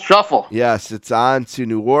Bowl shuffle. Yes, it's on to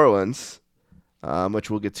New Orleans, which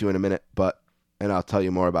we'll get to in a minute, and I'll tell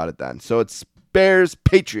you more about it then. So it's Bears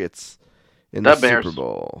Patriots in the Super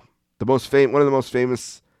Bowl. One of the most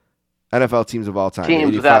famous NFL teams of all time.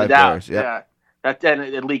 Teams without a doubt. Bears. Yep. Yeah.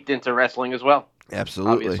 It leaked into wrestling as well.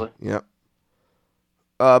 Absolutely. Obviously. Yep.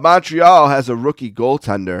 Montreal has a rookie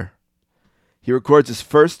goaltender. He records his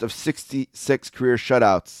first of 66 career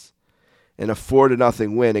shutouts in a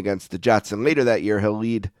 4-0 win against the Jets. And later that year, he'll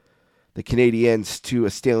lead the Canadiens to a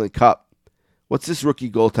Stanley Cup. What's this rookie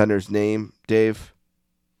goaltender's name, Dave?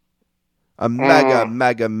 A mega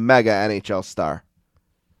NHL star.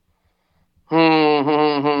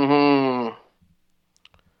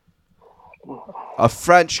 A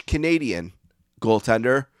French-Canadian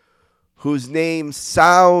goaltender whose name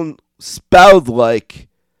spelled like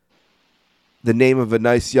the name of a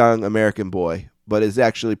nice young American boy, but is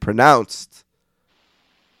actually pronounced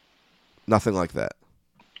nothing like that.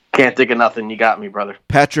 Can't think of nothing. You got me, brother.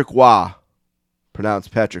 Patrick Roy.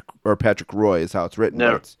 Pronounced Patrick Roy is how it's written.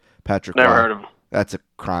 Never It's Patrick Never Roy. heard of him. That's a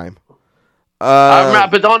crime.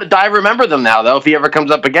 I remember them now, though. If he ever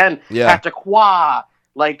comes up again, Patrick Hua,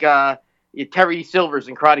 like Terry Silvers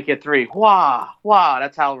in Karate Kid 3. Hua.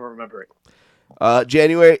 That's how I remember it.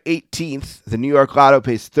 January 18th, the New York Lotto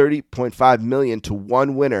pays $30.5 million to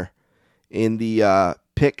one winner in the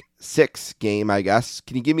Pick 6 game, I guess.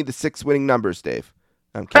 Can you give me the 6 winning numbers, Dave?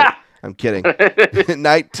 I'm kidding. I'm kidding.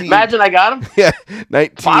 19. Imagine I got him. Yeah.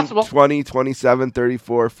 19, Possible. 20, 27,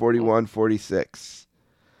 34, 41, 46.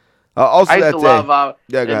 Also I used that to day. love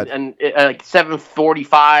Yeah, go ahead. and like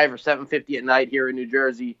 7:45 or 7:50 at night here in New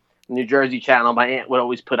Jersey channel. My aunt would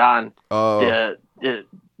always put on the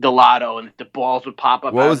lotto, and the balls would pop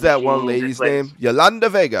up. What out was of the that one machines. lady's name? Yolanda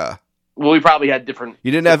Vega. Well, we probably had different.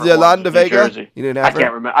 You didn't have different Yolanda ones in New Vega? Jersey. You didn't have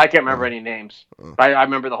her? I can't remember any names. I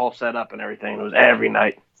remember the whole setup and everything. It was every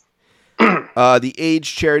night. The AIDS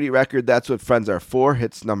charity record, That's What Friends Are For,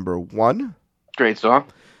 hits number 1. Great song.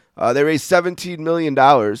 They raised $17 million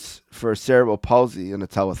for cerebral palsy in a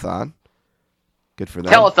telethon. Good for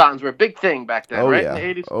them. Telethons were a big thing back then, right? Yeah.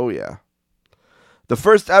 In the 80s. Oh, yeah. The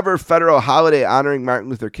first ever federal holiday honoring Martin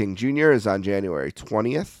Luther King Jr. is on January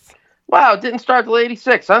 20th. Wow, it didn't start till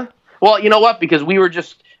 86, huh? Well, you know what? Because we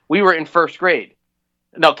were in first grade.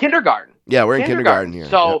 No, kindergarten. Yeah, we're in kindergarten here.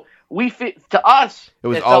 So to us, it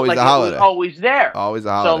was felt always like a holiday. It was always there. Always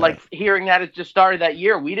a holiday. So, like, hearing that it just started that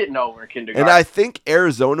year, we didn't know we were kindergarten. And I think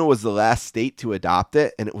Arizona was the last state to adopt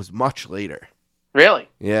it, and it was much later. Really?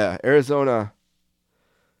 Yeah, Arizona.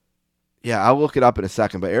 Yeah, I'll look it up in a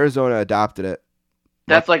second, but Arizona adopted it.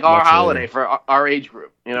 That's like our holiday for our age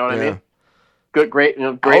group. You know what I mean? Good, great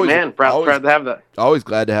man. Proud to have that. Always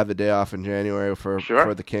glad to have the day off in January for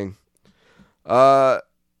the King.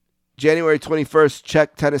 January 21st,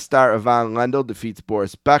 Czech tennis star Ivan Lendl defeats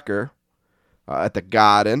Boris Becker at the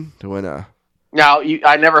Garden to win a... Now,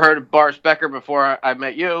 I never heard of Boris Becker before I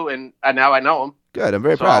met you, and now I know him. Good, I'm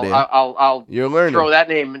very proud of you. I'll You're learning. Throw that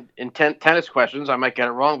name in tennis questions. I might get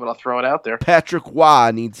it wrong, but I'll throw it out there. Patrick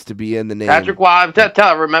Waugh needs to be in the name. Patrick Waugh.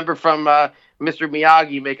 I remember from Mr.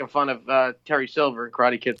 Miyagi making fun of Terry Silver in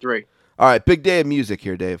Karate Kid 3. All right, big day of music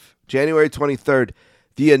here, Dave. January 23rd,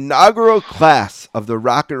 the inaugural class of the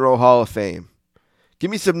Rock and Roll Hall of Fame.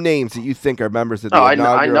 Give me some names that you think are members of the inaugural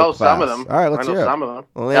I know class. some of them. All right, let's hear it. Some of them.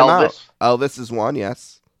 Well, Elvis. Elvis is one,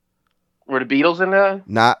 yes. Were the Beatles in there?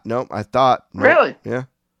 Nope, I thought. Nope. Really? Yeah.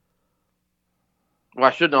 Well,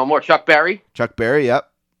 I should know more. Chuck Berry? Chuck Berry, yep.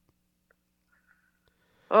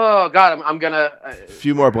 Oh, God, I'm going to... A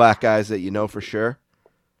few more black guys that you know for sure.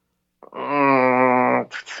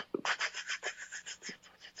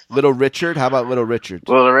 Little Richard? How about Little Richard?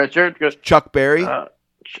 Little Richard? Chuck Berry?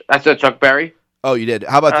 I said Chuck Berry. Oh, you did.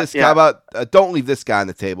 How about this? Yeah. How about don't leave this guy on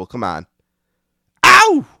the table. Come on.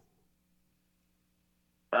 Ow!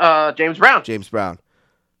 James Brown. James Brown.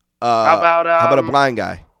 How about a blind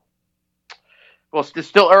guy? Well, it's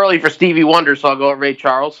still early for Stevie Wonder, so I'll go with Ray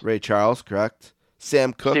Charles. Ray Charles, correct.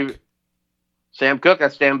 Sam Cooke. Sam Cooke,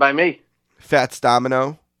 that's Stand By Me. Fats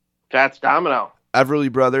Domino.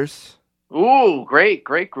 Everly Brothers. Ooh, great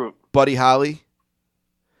group. Buddy Holly.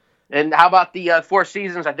 And how about the Four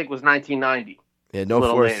Seasons? I think it was 1990. Yeah, no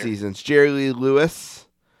Four Seasons. Jerry Lee Lewis.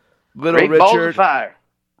 Little Great Balls of Richard. Fire.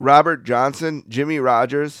 Robert Johnson. Jimmy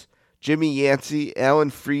Rogers. Jimmy Yancey. Alan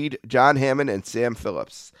Freed. John Hammond. And Sam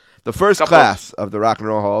Phillips. The first class of the Rock and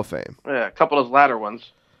Roll Hall of Fame. Yeah, a couple of those latter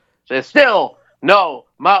ones. So still no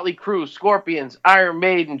Motley Crue, Scorpions, Iron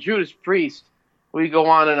Maiden, Judas Priest. We go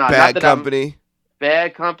on and on. Bad Company.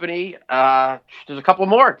 Bad Company. There's a couple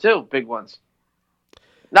more, too, big ones.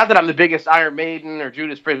 Not that I'm the biggest Iron Maiden or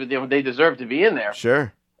Judas Priest, but they deserve to be in there.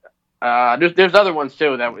 Sure. There's other ones,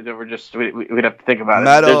 too, that were just, we'd have to think about.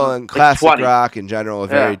 Metal and classic rock in general,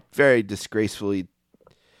 very, very disgracefully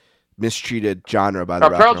mistreated genre by the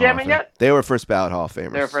Rock Pearl and Roll Jam yet? They were first ballot Hall of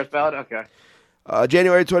Famers. They were first ballot? Okay.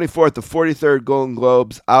 January 24th, the 43rd Golden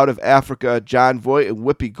Globes. Out of Africa, John Voight and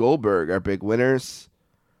Whoopi Goldberg are big winners.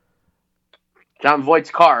 John Voight's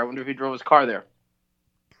car. I wonder if he drove his car there.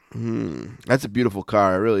 That's a beautiful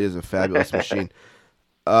car. It really is a fabulous machine.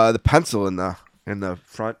 The pencil in the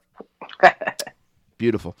front.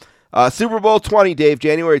 Beautiful. Super Bowl 20, Dave.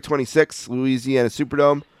 January 26th, Louisiana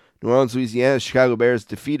Superdome. New Orleans, Louisiana. Chicago Bears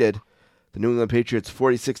defeated the New England Patriots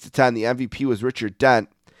 46-10. The MVP was Richard Dent.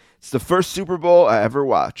 It's the first Super Bowl I ever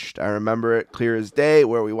watched. I remember it clear as day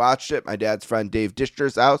where we watched it. My dad's friend Dave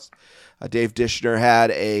Dishner's house. Dave Dishner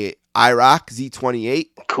had a IROC Z28.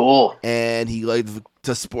 Cool. And he liked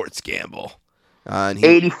to sports gamble.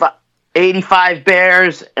 85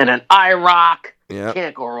 Bears and an IROC. Yep.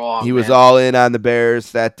 Can't go wrong. He was all in on the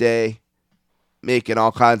Bears that day, making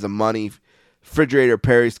all kinds of money. Refrigerator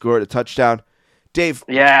Perry scored a touchdown. Dave,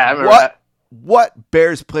 yeah, I remember that. what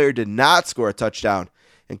Bears player did not score a touchdown?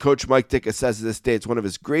 And Coach Mike Ditka says to this day it's one of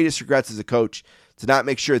his greatest regrets as a coach to not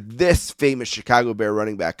make sure this famous Chicago Bear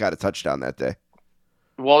running back got a touchdown that day.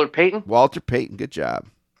 Walter Payton? Walter Payton, good job.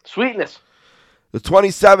 Sweetness. The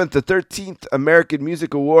 27th to 13th American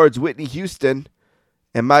Music Awards, Whitney Houston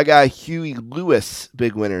and my guy Huey Lewis,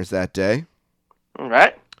 big winners that day. All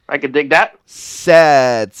right. I could dig that.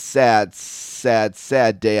 Sad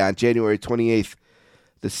day on January 28th.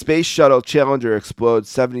 The Space Shuttle Challenger explodes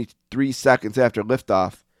 73 seconds after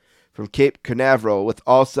liftoff from Cape Canaveral with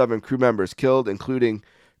all 7 crew members killed, including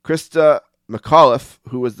Krista McAuliffe,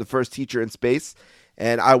 who was the first teacher in space.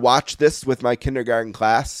 And I watched this with my kindergarten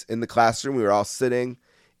class in the classroom. We were all sitting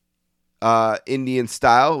Indian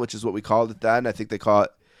style, which is what we called it then. I think they call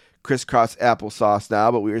it crisscross applesauce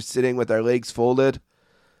now, but we were sitting with our legs folded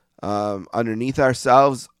underneath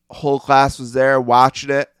ourselves. Whole class was there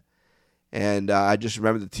watching it. And I just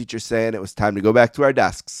remember the teacher saying it was time to go back to our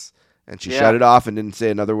desks. And she shut it off and didn't say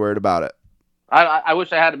another word about it. I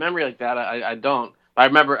wish I had a memory like that. I don't. I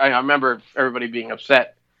remember everybody being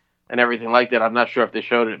upset and everything like that. I'm not sure if they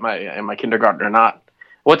showed it in my kindergarten or not.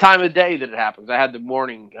 What time of the day did it happen? 'Cause I had the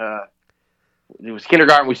morning. It was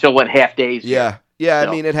kindergarten. We still went half days. Yeah. Yeah,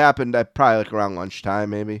 I mean, it happened probably like around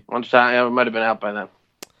lunchtime, maybe. Lunchtime, yeah, it might have been out by then.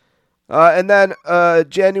 And then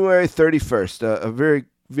January 31st, a very,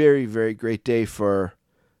 very, very great day for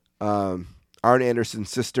Arn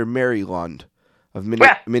Anderson's sister, Mary Lund of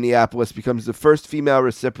Minneapolis, becomes the first female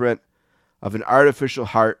recipient of an artificial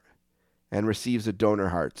heart and receives a donor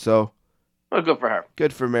heart. So, well, good for her.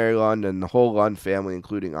 Good for Mary Lund and the whole Lund family,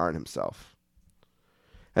 including Arn himself.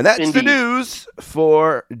 And that's Indeed. the news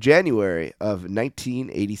for January of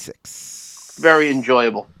 1986. Very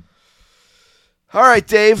enjoyable. All right,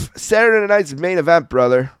 Dave. Saturday night's main event,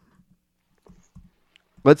 brother.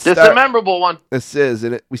 This is a memorable one. This is.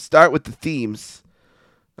 And we start with the themes.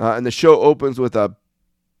 And the show opens with a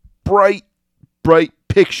bright, bright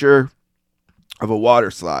picture of a water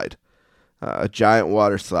slide. A giant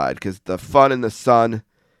water slide. Because the fun in the sun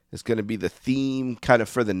is going to be the theme kind of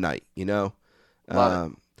for the night, you know?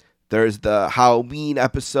 There's the Halloween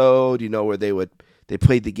episode, you know, where they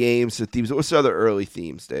played the games, the themes. What's the other early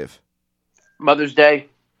themes, Dave? Mother's Day.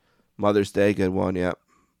 Mother's Day, good one, yep.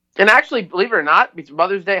 And actually, believe it or not, between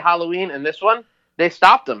Mother's Day, Halloween, and this one, they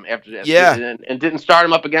stopped them after this. Yeah. And didn't start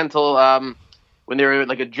them up again until when they were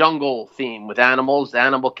like a jungle theme with animals, the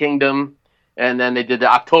Animal Kingdom, and then they did the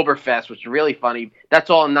Oktoberfest, which is really funny. That's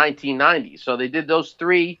all in 1990. So they did those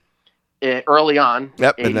 3 early on,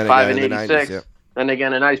 yep, 85 and 86. 90s, yep. And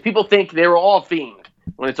again, in 90s. People think they were all themed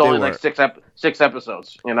when it's only like 6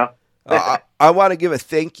 episodes, you know? I want to give a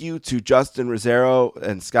thank you to Justin Rosero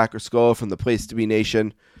and Scott Criscola from the Place to Be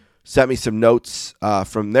Nation. Sent me some notes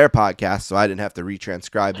from their podcast, so I didn't have to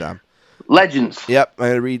retranscribe them. Legends. Yep, I'm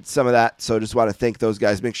going to read some of that, so just want to thank those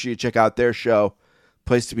guys. Make sure you check out their show,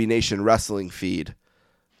 Place to Be Nation Wrestling Feed.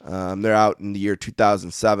 They're out in the year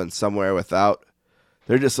 2007 somewhere without.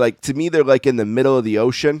 They're just like, to me, they're like in the middle of the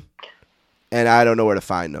ocean. And I don't know where to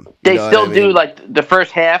find them. They still do, like, the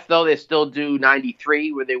first half, though, they still do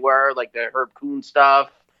 93, where they were, like, the Herb Kuhn stuff,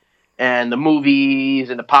 and the movies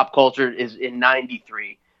and the pop culture is in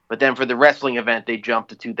 93. But then for the wrestling event, they jumped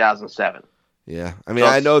to 2007. Yeah. I mean,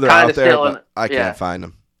 so I know they're out there, but I can't find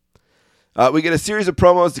them. We get a series of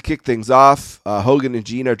promos to kick things off. Hogan and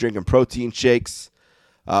Gene are drinking protein shakes.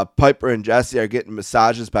 Piper and Jesse are getting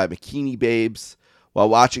massages by bikini babes while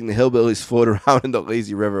watching the hillbillies float around in the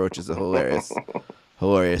lazy river, which is a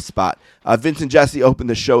hilarious spot. Vince and Jesse open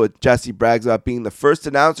the show with Jesse brags about being the first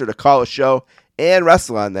announcer to call a show and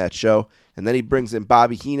wrestle on that show. And then he brings in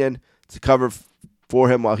Bobby Heenan to cover for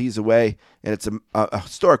him while he's away. And it's a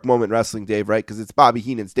historic moment in wrestling, Dave, right? Because it's Bobby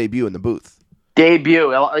Heenan's debut in the booth. Debut.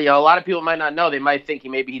 You know, a lot of people might not know. They might think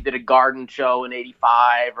he did a garden show in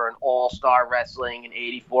 85 or an all-star wrestling in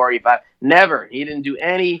 84, 85. Never. He didn't do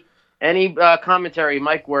any commentary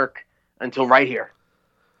mic work until right here.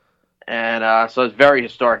 And so it's very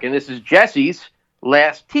historic. And this is Jesse's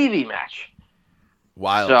last TV match.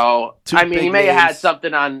 Wild. So, I mean, he may have had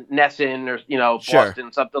something on Nesson or, you know,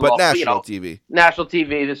 Boston, something but local, national TV. National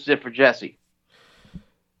TV, this is it for Jesse.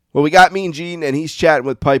 Well, we got Mean Gene, and he's chatting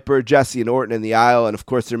with Piper, Jesse, and Orton in the aisle. And, of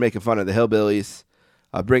course, they're making fun of the hillbillies,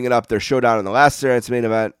 bringing up their showdown in the last Saturday night's main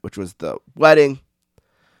event, which was the wedding.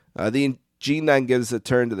 Gene then gives a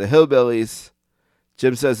turn to the hillbillies.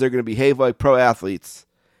 Jim says they're going to behave like pro athletes,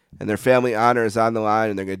 and their family honor is on the line,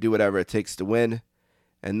 and they're going to do whatever it takes to win.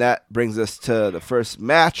 And that brings us to the first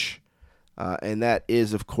match, and that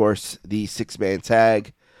is, of course, the 6-man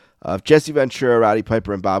tag of Jesse Ventura, Roddy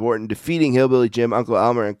Piper, and Bob Orton defeating Hillbilly Jim, Uncle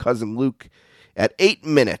Elmer, and Cousin Luke at 8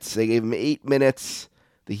 minutes. They gave him 8 minutes.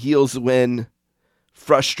 The heels win,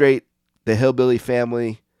 frustrate the Hillbilly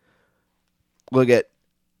family. Look at,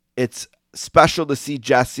 it's special to see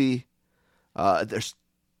Jesse. There's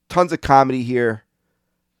tons of comedy here.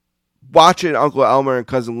 Watching Uncle Elmer and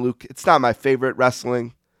Cousin Luke, it's not my favorite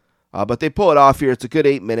wrestling, but they pull it off here. It's a good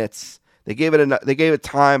 8 minutes. They gave it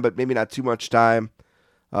time, but maybe not too much time.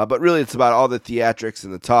 But really, it's about all the theatrics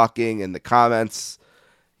and the talking and the comments.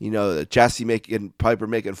 You know, the Jesse Piper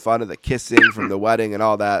making fun of the kissing from the wedding and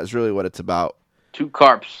all that is really what it's about. Two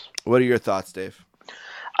carps. What are your thoughts, Dave?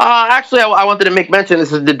 Actually, I wanted to make mention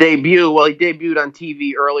this is the debut. Well, he debuted on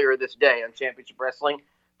TV earlier this day on Championship Wrestling,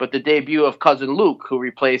 but the debut of Cousin Luke, who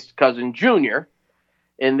replaced Cousin Junior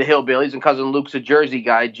in the Hillbillies, and Cousin Luke's a Jersey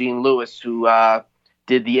guy, Gene Lewis, who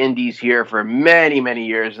did the Indies here for many, many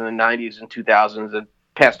years in the 90s and 2000s and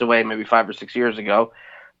passed away maybe 5 or 6 years ago.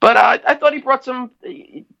 But I thought he brought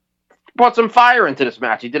some fire into this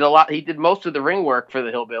match. He did a lot. He did most of the ring work for the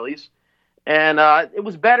Hillbillies, and it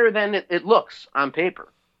was better than it looks on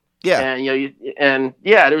paper. Yeah, and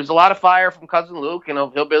there was a lot of fire from Cousin Luke.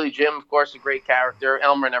 Hillbilly Jim, of course, a great character.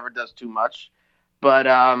 Elmer never does too much, but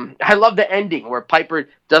I love the ending where Piper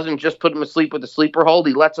doesn't just put him asleep with a sleeper hold;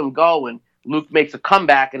 he lets him go, and Luke makes a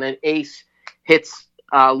comeback, and then Ace hits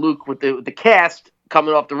Luke with the cast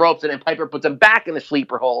coming off the ropes, and then Piper puts him back in the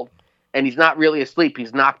sleeper hold, and he's not really asleep;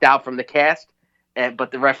 he's knocked out from the cast,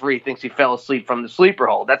 but the referee thinks he fell asleep from the sleeper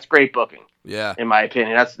hold. That's great booking. Yeah, in my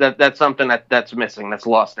opinion, that's something that's missing, that's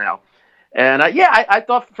lost now. And I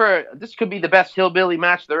thought this could be the best Hillbilly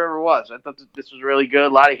match there ever was. I thought this was really good, a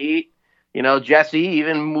lot of heat. Jesse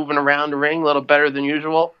even moving around the ring a little better than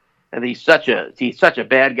usual, and he's such a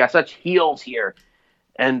bad guy, such heels here.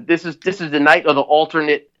 And this is the night of the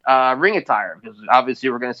alternate ring attire, because obviously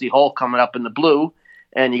we're going to see Hulk coming up in the blue,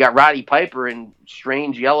 and you got Roddy Piper in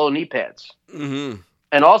strange yellow knee pads. Mm-hmm.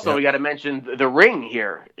 And also, we got to mention the ring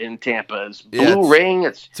here in Tampa. It's blue ring.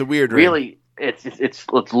 It's a weird really, ring. It's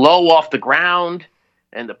low off the ground,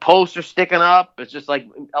 and the posts are sticking up. It's just like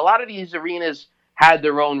a lot of these arenas had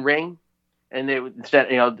their own ring, and they would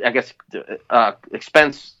instead, I guess,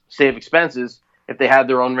 save expenses. If they had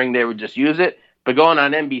their own ring, they would just use it. But going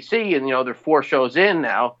on NBC, and they're 4 shows in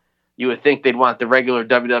now, you would think they'd want the regular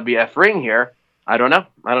WWF ring here. I don't know.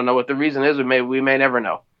 I don't know what the reason is. We may never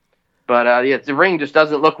know. But the ring just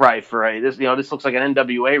doesn't look right for this. This looks like an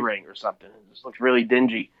NWA ring or something. It just looks really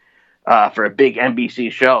dingy for a big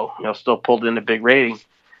NBC show. Still pulled in a big rating,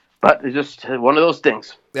 but it's just one of those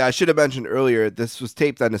things. Yeah, I should have mentioned earlier. This was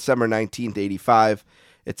taped on December 19th, 85.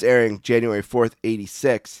 It's airing January 4th,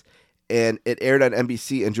 86, and it aired on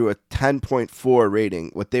NBC and drew a 10.4 rating.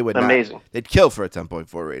 What they would amazing. They'd kill for a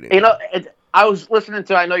 10.4 rating. I was listening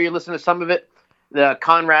to. I know you're listening to some of it. The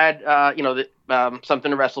Conrad,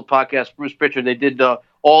 Something to Wrestle podcast, Bruce Pritchard, they did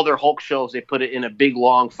all their Hulk shows. They put it in a big,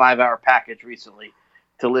 long 5-hour package recently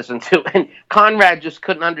to listen to. And Conrad just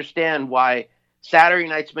couldn't understand why Saturday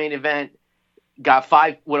night's main event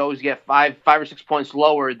would always get 5 or 6 points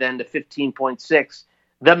lower than the 15.6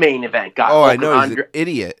 the main event got. Oh, I know. He's an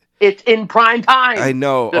idiot. It's in prime time. I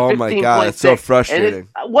know. Oh my God, it's so frustrating.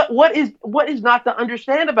 What is not to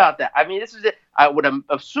understand about that? I mean, this is it. I would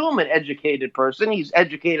assume an educated person. He's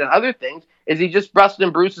educated on other things. Is he just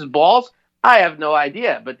busting Bruce's balls? I have no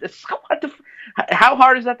idea. But how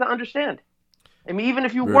hard is that to understand? I mean, even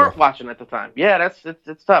if you weren't watching at the time,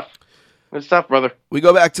 it's tough. It's tough, brother. We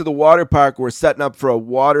go back to the water park. We're setting up for a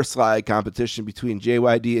water slide competition between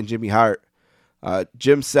JYD and Jimmy Hart.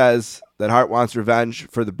 Jim says that Hart wants revenge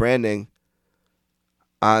for the branding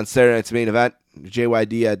on Saturday night's main event.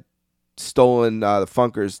 JYD had stolen the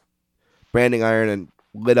Funkers branding iron and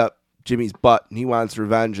lit up Jimmy's butt, and he wants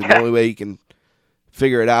revenge, and the only way he can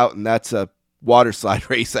figure it out, and that's a water slide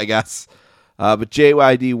race, I guess. But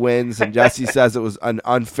JYD wins, and Jesse says it was an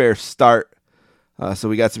unfair start, so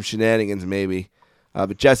we got some shenanigans maybe.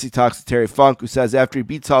 But Jesse talks to Terry Funk, who says after he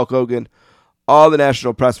beats Hulk Hogan, all the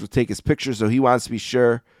national press will take his picture, so he wants to be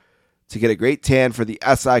sure to get a great tan for the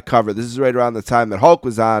SI cover. This is right around the time that Hulk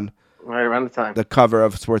was on. Right around the time. The cover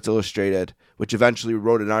of Sports Illustrated, which eventually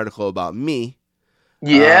wrote an article about me.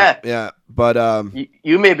 Yeah. But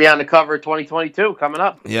you may be on the cover of 2022 coming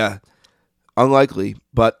up. Yeah. Unlikely,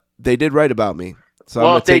 but they did write about me. So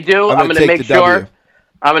well, if they do, I'm going to make sure.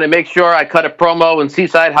 I'm going to make sure I cut a promo in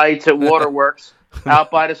Seaside Heights at Waterworks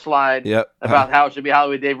out by the slide about how it should be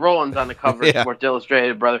Hollywood. Dave Rowland's on the cover of Sports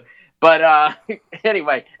Illustrated, brother. But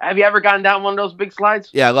anyway, have you ever gone down one of those big slides?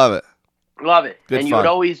 Yeah, I love it. Love it. Good and fun. You would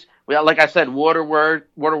always, like I said,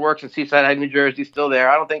 Waterworks in Seaside Heights, New Jersey, still there.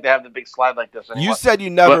 I don't think they have the big slide like this anymore. You said you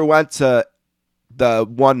never went to The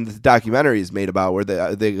one the documentary is made about where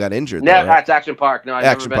they got injured. Yeah, though, right? that's Action Park. No, I've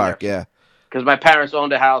Action never been Park, there. yeah. Because my parents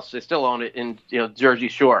owned a house. They still own it in Jersey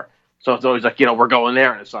Shore. So it's always like, we're going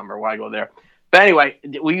there in the summer. Why go there? But anyway,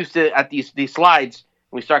 we used to, at these slides,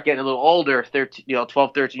 when we start getting a little older,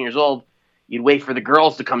 12, 13 years old, you'd wait for the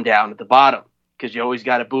girls to come down at the bottom because you always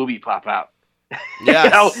got a boobie pop out.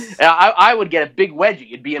 Yes. I would get a big wedgie.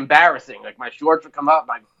 It'd be embarrassing. Like my shorts would come up,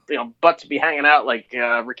 my butts would be hanging out like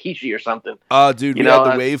Rikishi or something. Oh, dude, we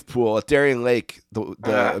had the wave pool at Darien Lake,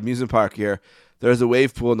 the amusement park here. There's a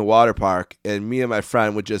wave pool in the water park, and me and my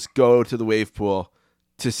friend would just go to the wave pool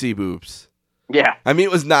to see boobs. Yeah. I mean,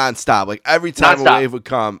 it was nonstop. Like every time a wave would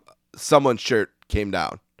come, someone's shirt came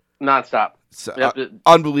down. Nonstop. So,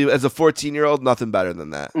 unbelievable. As a 14-year-old, nothing better than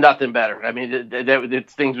that. Nothing better. I mean, the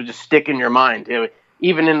things would just stick in your mind.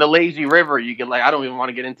 Even in the lazy river, you get I don't even want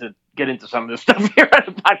to get into some of this stuff here on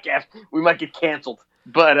the podcast. We might get canceled.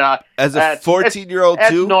 But as a 14-year-old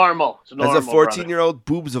too, it's normal. It's normal. As a 14-year-old,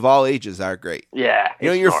 boobs of all ages are great. Yeah.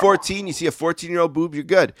 You're 14. You see a 14-year-old boob, you're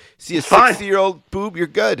good. See a 60-year-old boob, you're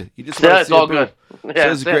good. You just want to see all a boob. good. So it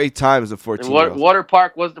was a great time as a 14-year-old. Water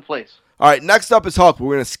park was the place. All right, next up is Hulk.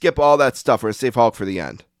 We're going to skip all that stuff. We're going to save Hulk for the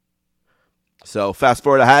end. So fast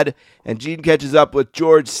forward ahead, and Gene catches up with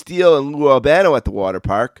George Steele and Lou Albano at the water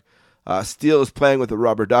park. Steele is playing with a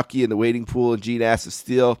rubber ducky in the waiting pool, and Gene asks if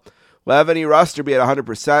Steele will have any rust or be at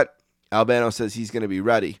 100%. Albano says he's going to be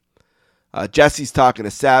ready. Jesse's talking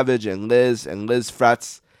to Savage and Liz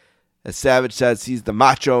frets as Savage says he's the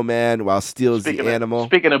macho man while Steele is the animal.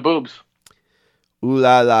 Speaking of boobs. Ooh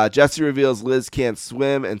la la. Jesse reveals Liz can't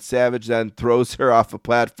swim, and Savage then throws her off a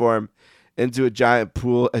platform into a giant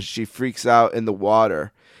pool as she freaks out in the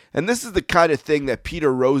water. And this is the kind of thing that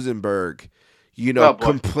Peter Rosenberg,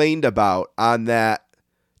 complained about on that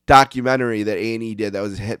documentary that A&E did that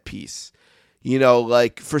was a hit piece.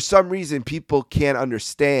 For some reason, people can't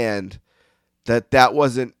understand that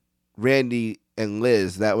wasn't Randy and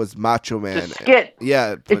Liz. That was Macho Man. It's a skit.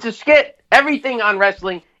 Yeah. It's a skit. Everything on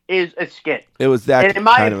wrestling is a skit. It was that. And in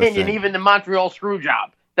my kind opinion, of a thing. even the Montreal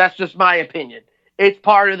Screwjob. That's just my opinion. It's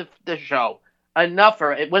part of the show. Enough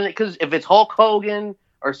for it. Because if it's Hulk Hogan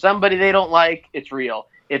or somebody they don't like, it's real.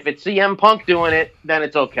 If it's CM Punk doing it, then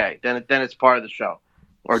it's okay. Then it's part of the show.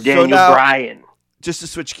 Or Daniel Bryan. Just to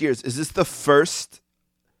switch gears, is this the first?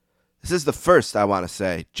 This is the first, I want to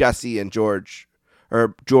say, Jesse and George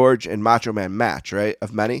and Macho Man match, right?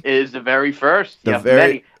 Of many? It is the very first.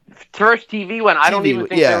 Many. First TV one. I don't even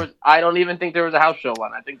think there was a house show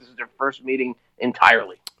one. I think this is their first meeting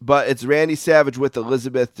entirely. But it's Randy Savage with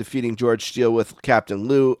Elizabeth defeating George Steele with Captain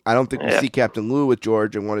Lou. I don't think we see Captain Lou with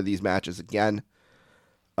George in one of these matches again.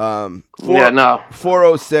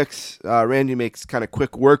 406. Randy makes kind of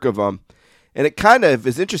quick work of him. And it kind of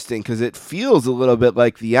is interesting because it feels a little bit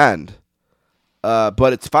like the end.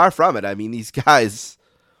 But it's far from it. I mean, these guys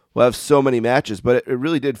will have so many matches, but it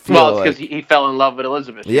really did feel Well, it's because he fell in love with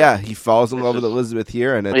Elizabeth. Yeah, he falls in love with Elizabeth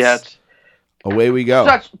here, and it's away we go.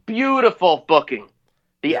 Such beautiful booking.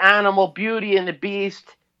 The Animal, Beauty, and the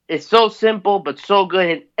Beast. It's so simple, but so good,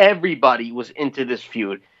 and everybody was into this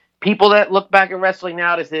feud. People that look back at wrestling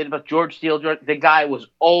now, they say about George Steele, the guy was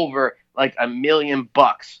over like $1 million.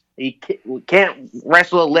 He can't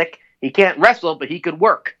wrestle a lick. He can't wrestle, but he could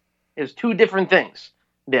work. There's two different things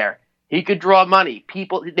there. He could draw money.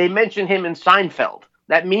 They mention him in Seinfeld.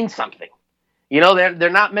 That means something. They're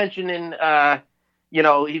not mentioning,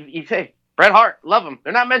 you say, Bret Hart, love him.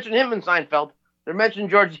 They're not mentioning him in Seinfeld. They're mentioning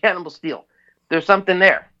George the Animal Steele. There's something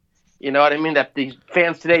there. You know what I mean? That these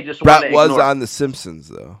fans today just want to ignore. Bret was on The Simpsons,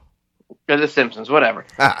 though. Or The Simpsons, whatever.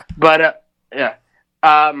 But, yeah.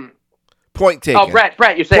 Point taken. Oh, Bret,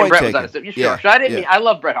 you're saying Bret was on The Simpsons. Sure. Yeah. I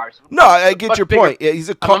love Bret Hart. No, I get your point. Yeah,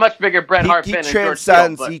 I'm a much bigger Bret Hart fan than George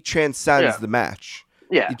Steele. He transcends the match.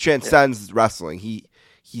 Yeah. He transcends wrestling.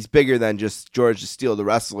 He's bigger than just George Steele, the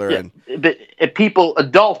wrestler. Yeah. But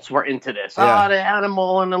adults were into this. Yeah. The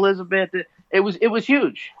Animal and Elizabeth. It was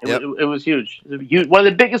huge. It was huge. One of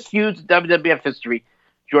the biggest feuds in WWF history,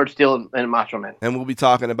 George Steele and Macho Man. And we'll be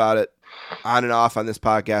talking about it on and off on this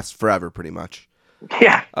podcast forever, pretty much.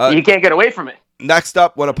 Yeah, you can't get away from it. Next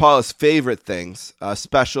up, one of Paula's favorite things, a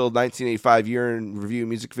special 1985 Year in Review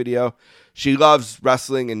music video. She loves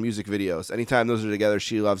wrestling and music videos. Anytime those are together,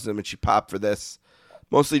 she loves them, and she popped for this.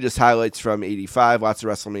 Mostly just highlights from 85, lots of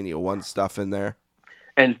WrestleMania 1 stuff in there.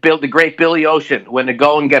 And the great Billy Ocean, when the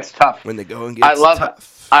going gets tough. When the going gets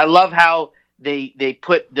tough. I love how they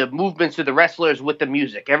put the movements of the wrestlers with the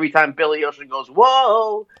music. Every time Billy Ocean goes,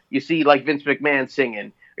 whoa, you see like Vince McMahon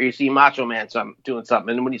singing. Or you see Macho Man doing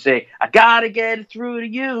something. And when you say, I gotta get it through to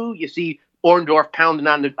you, you see Orndorff pounding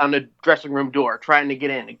on the dressing room door, trying to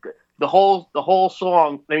get in. the whole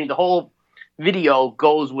song. I mean, the whole video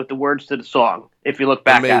goes with the words to the song. If you look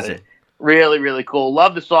back at Amazing. it, really, really cool.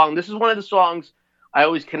 Love the song. This is one of the songs I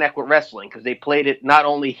always connect with wrestling because they played it not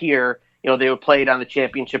only here. They would play it on the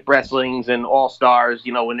Championship Wrestlings and All Stars.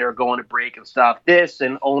 When they were going to break and stuff. This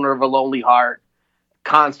and Owner of a Lonely Heart,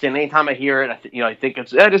 constant. Anytime I hear it, I think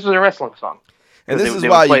it's this is a wrestling song. And this is They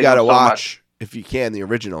why would play you got to them so watch, if you can, the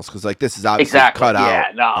originals, because this is obviously cut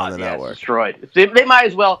out on the network. It's destroyed. They might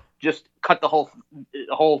as well just cut the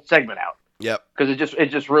whole segment out Yep. because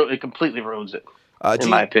it completely ruins it. In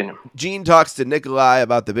my opinion. Gene talks to Nikolai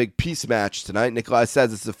about the big peace match tonight. Nikolai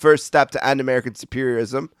says it's the first step to end American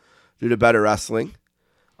superiorism due to better wrestling.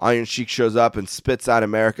 Iron Sheik shows up and spits on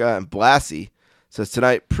America, and Blassie says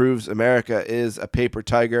tonight proves America is a paper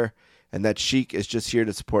tiger and that Sheik is just here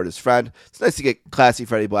to support his friend. It's nice to get classy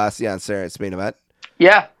Freddie Blassie on Saturday Night's Main Event.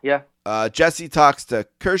 Yeah. Jesse talks to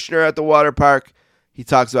Kirshner at the water park. He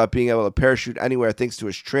talks about being able to parachute anywhere thanks to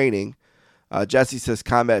his training. Jesse says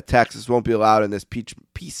combat taxes won't be allowed in this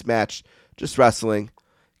peace match, just wrestling.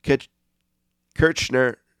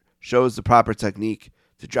 Kirchner shows the proper technique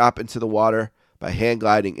to drop into the water by hand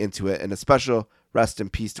gliding into it, and a special rest in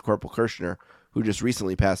peace to Corporal Kirchner, who just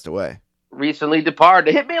recently passed away. Recently departed.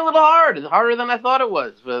 It hit me a little hard, harder than I thought it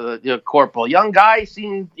was. Corporal, young guy,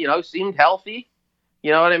 seemed healthy.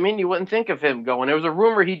 You know what I mean? You wouldn't think of him going. There was a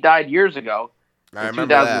rumor he died years ago. I In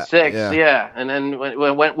remember 2006, that. Yeah. And then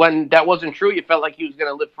when that wasn't true, you felt like he was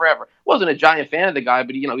going to live forever. Wasn't a giant fan of the guy,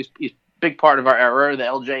 but he's a big part of our era, the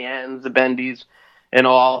LJNs, the Bendies, and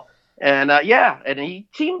all. And and he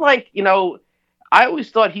seemed like I always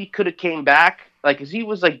thought he could have came back, because he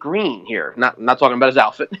was like green here, not talking about his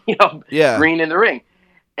outfit, green in the ring,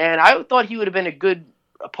 and I thought he would have been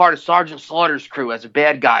a part of Sergeant Slaughter's crew as a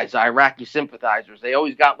bad guys, Iraqi sympathizers. They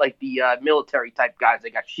always got like the military type guys. They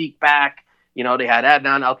got Sheik back. They had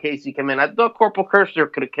Adnan Al-Kaisi come in. I thought Corporal Kirchner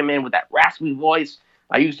could have come in with that raspy voice.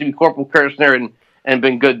 I used to be Corporal Kirchner and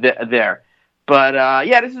been good there. But,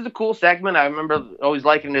 this is a cool segment. I remember always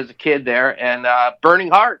liking it as a kid there. And Burning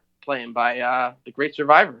Heart playing by the Great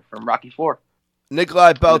Survivor from Rocky IV.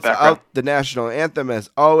 Nikolai belts out the national anthem as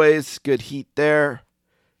always. Good heat there.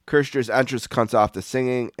 Kirchner's entrance cuts off the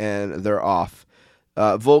singing, and they're off.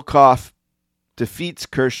 Volkov defeats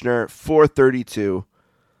Kirchner 4-32.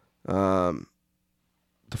 The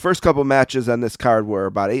first couple matches on this card were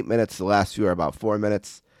about 8 minutes. The last few are about 4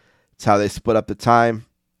 minutes. It's how they split up the time.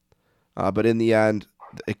 But in the end,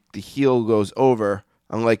 the heel goes over,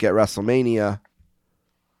 unlike at WrestleMania,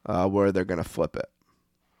 where they're going to flip it.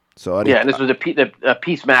 So and this was a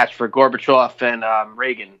peace match for Gorbachev and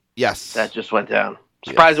Reagan. Yes. That just went down.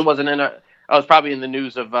 Surprised it wasn't I was probably in the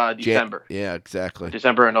news of December. Yeah, exactly.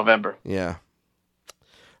 December and November. Yeah.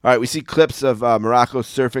 All right, we see clips of Morocco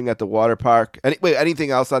surfing at the water park. Anything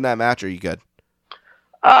else on that match, or are you good?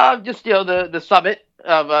 Just, the summit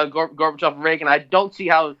of Gorbachev and Reagan. I don't see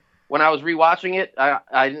how, when I was rewatching it,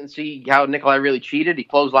 I didn't see how Nikolai really cheated. He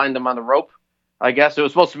clotheslined him on the rope. I guess it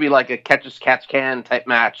was supposed to be like a catch-as-catch-can type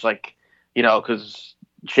match, because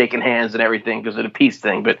shaking hands and everything because of the peace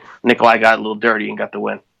thing. But Nikolai got a little dirty and got the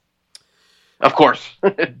win. Of course.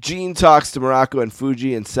 Gene talks to Morocco and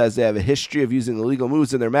Fuji and says they have a history of using illegal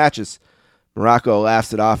moves in their matches. Morocco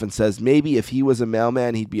laughs it off and says maybe if he was a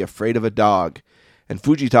mailman, he'd be afraid of a dog. And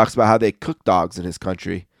Fuji talks about how they cook dogs in his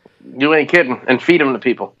country. You ain't kidding. And feed them to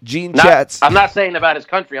people. Gene chats. I'm not saying about his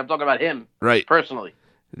country. I'm talking about him. Right. Personally.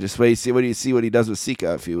 Just wait, see what he does with Sika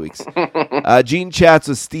in a few weeks. Gene chats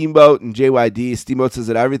with Steamboat and JYD. Steamboat says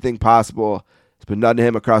that everything possible has been done to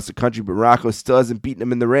him across the country, but Morocco still hasn't beaten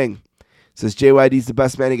him in the ring. Says JYD's the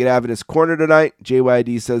best man he could have in his corner tonight.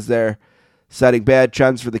 JYD says they're setting bad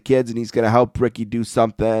trends for the kids, and he's going to help Ricky do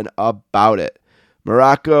something about it.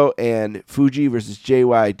 Morocco and Fuji versus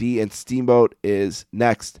JYD and Steamboat is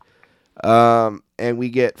next. And we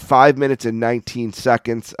get 5 minutes and 19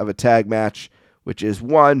 seconds of a tag match, which is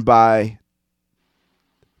won by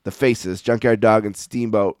the Faces, Junkyard Dog and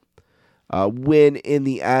Steamboat. Win in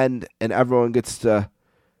the end, and everyone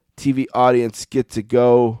TV audience get to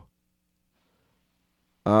go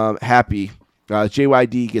happy.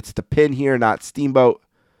 JYD gets the pin here, not Steamboat,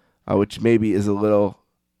 which maybe is a little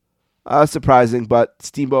surprising, but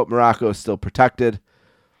Steamboat Morocco is still protected.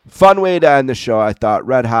 Fun way to end the show, I thought.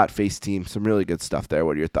 Red hot face team. Some really good stuff there.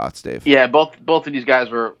 What are your thoughts, Dave? Yeah, both of these guys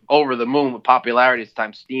were over the moon with popularity this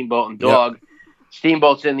time, Steamboat and Dog. Yep.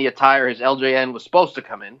 Steamboat's in the attire his LJN was supposed to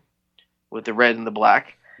come in, with the red and the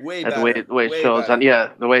black. Way That's better. the way it shows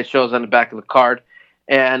the way it shows on the back of the card.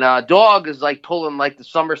 And Dog is pulling the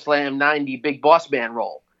SummerSlam 90 Big Boss Man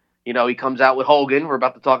role. He comes out with Hogan. We're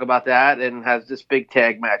about to talk about that, and has this big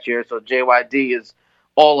tag match here. So JYD is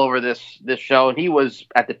all over this show, and he was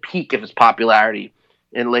at the peak of his popularity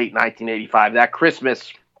in late 1985. That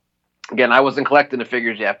Christmas, again, I wasn't collecting the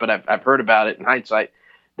figures yet, but I've heard about it in hindsight.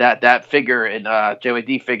 That figure in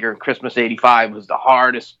JYD figure in Christmas '85 was the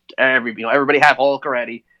hardest. Everybody had Hulk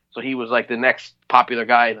already, so he was like the next popular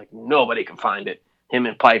guy. Like nobody could find it. Him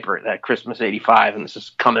and Piper, that Christmas '85, and this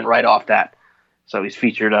is coming right off that. So he's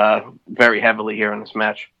featured very heavily here in this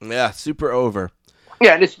match. Yeah, super over.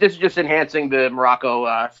 Yeah, this is just enhancing the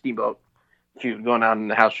Morocco Steamboat feud going on in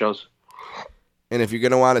the house shows. And if you're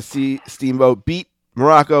going to want to see Steamboat beat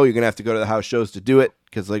Morocco, you're going to have to go to the house shows to do it.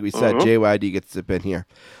 Because like we said, JYD gets to pin here.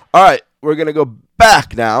 All right, we're going to go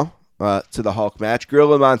back now to the Hulk match.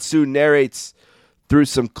 Gorilla Monsoon narrates through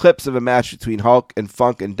some clips of a match between Hulk and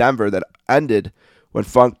Funk in Denver that ended when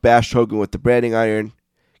Funk bashed Hogan with the branding iron,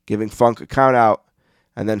 giving Funk a count out,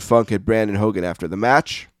 and then Funk had Brandon Hogan after the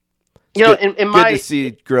match. Good to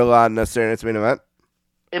see Gorilla on Saturday Night's Main Event.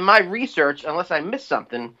 In my research, unless I missed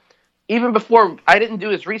something, even before, I didn't do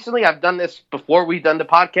this recently, I've done this before we've done the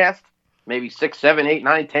podcast, maybe 6, 7, 8,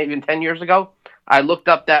 9, 10, even 10 years ago. I looked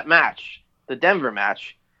up that match, the Denver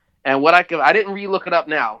match, and I didn't re-look it up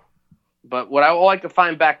now, but all I could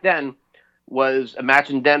find back then was a match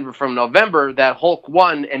in Denver from November that Hulk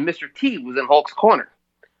won, and Mr. T was in Hulk's corner.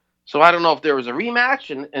 So I don't know if there was a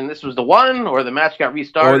rematch, and this was the one, or the match got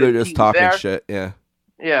restarted. Or they're just talking shit, yeah.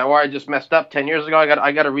 Yeah, or I just messed up 10 years ago.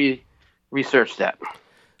 I got to research that.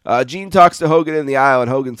 Gene talks to Hogan in the aisle, and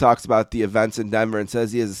Hogan talks about the events in Denver and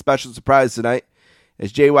says he has a special surprise tonight,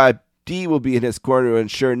 as JYD will be in his corner to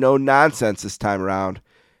ensure no nonsense this time around.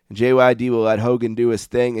 And JYD will let Hogan do his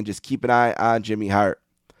thing and just keep an eye on Jimmy Hart.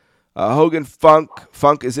 Hogan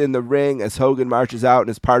Funk is in the ring as Hogan marches out in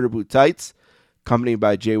his powder blue tights, accompanied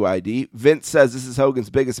by JYD. Vince says this is Hogan's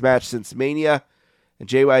biggest match since Mania, and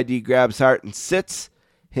JYD grabs Hart and sits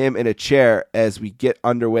him in a chair as we get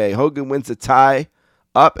underway. Hogan wins a tie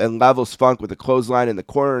up and levels Funk with a clothesline in the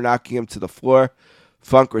corner, knocking him to the floor.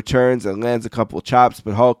 Funk returns and lands a couple chops,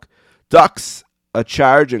 but Hulk ducks a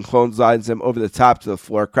charge and clotheslines him over the top to the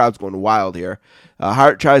floor. Crowd's going wild here.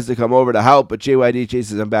 Hart tries to come over to help, but JYD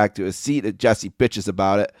chases him back to his seat, and Jesse bitches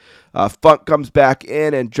about it. Funk comes back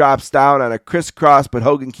in and drops down on a crisscross, but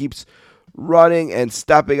Hogan keeps running and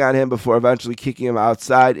stepping on him before eventually kicking him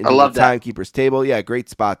outside into the timekeeper's table. Yeah, great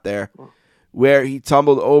spot there, where he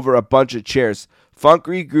tumbled over a bunch of chairs. Funk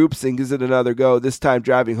regroups and gives it another go, this time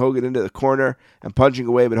driving Hogan into the corner and punching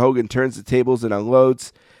away, but Hogan turns the tables and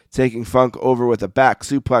unloads, taking Funk over with a back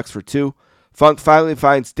suplex for 2. Funk finally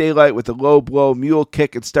finds daylight with a low blow mule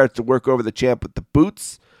kick and starts to work over the champ with the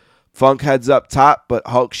boots. Funk heads up top, but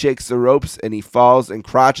Hulk shakes the ropes and he falls and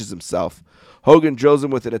crotches himself. Hogan drills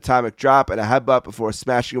him with an atomic drop and a headbutt before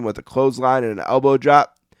smashing him with a clothesline and an elbow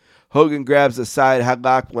drop. Hogan grabs a side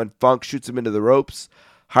headlock when Funk shoots him into the ropes.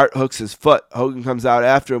 Hart hooks his foot. Hogan comes out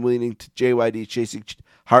after him, leading to JYD chasing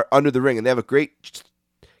Hart under the ring. And they have a great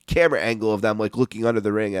camera angle of them like looking under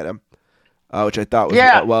the ring at him, which I thought was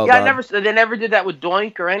well done. They never did that with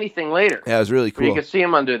Doink or anything later. Yeah, it was really cool. You could see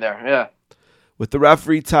him under there, yeah. With the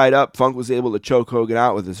referee tied up, Funk was able to choke Hogan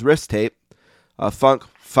out with his wrist tape. Funk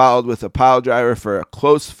followed with a pile driver for a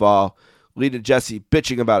close fall, leading to Jesse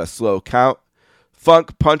bitching about a slow count.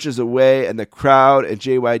 Funk punches away, and the crowd and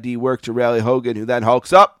JYD work to rally Hogan, who then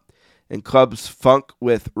hulks up and clubs Funk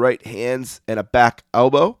with right hands and a back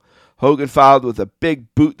elbow. Hogan followed with a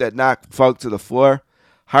big boot that knocked Funk to the floor.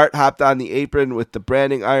 Hart hopped on the apron with the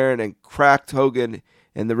branding iron and cracked Hogan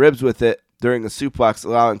in the ribs with it during a suplex,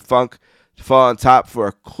 allowing Funk to fall on top for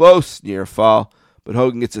a close near fall. But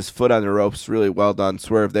Hogan gets his foot on the ropes. Really well done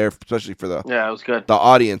swerve there, especially for it was good. The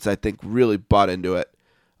audience, I think, really bought into it.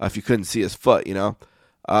 If you couldn't see his foot,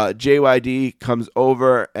 JYD comes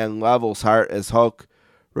over and levels Hart as Hulk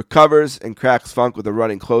recovers and cracks Funk with a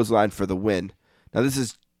running clothesline for the win. Now, this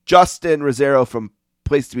is Justin Rosero from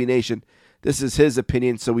Place to Be Nation. This is his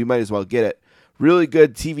opinion, so we might as well get it. Really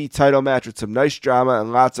good TV title match with some nice drama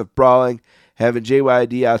and lots of brawling. Having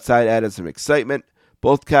JYD outside added some excitement.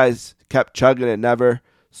 Both guys kept chugging and never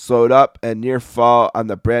slowed up, and near fall on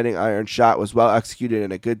the branding iron shot was well executed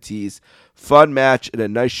and a good tease. Fun match and a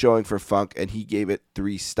nice showing for Funk, and he gave it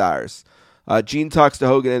 3 stars. Gene talks to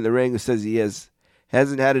Hogan in the ring, who says he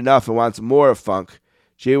hasn't had enough and wants more of Funk.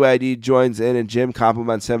 JYD joins in, and Jim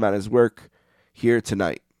compliments him on his work here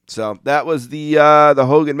tonight. So that was the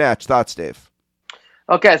Hogan match. Thoughts, Dave?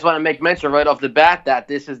 Okay, I just want to make mention right off the bat that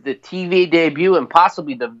this is the TV debut and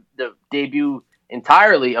possibly the debut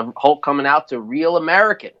entirely of Hulk coming out to Real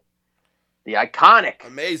American. The iconic,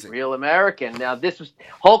 amazing Real American. Now,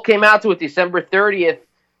 Hulk came out to it December 30th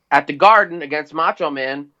at the Garden against Macho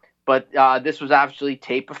Man. but this was actually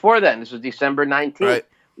taped before then. This was December 19th. Right.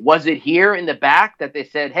 Was it here in the back that they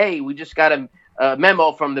said, hey, we just got a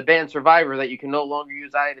memo from the band Survivor that you can no longer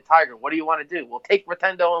use Eye of the Tiger? What do you want to do? Well, take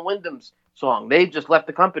Rotendo and Wyndham's song. They just left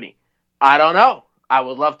the company. I don't know. I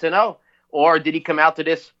would love to know. Or did he come out to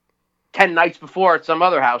this 10 nights before at some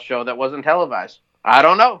other house show that wasn't televised? I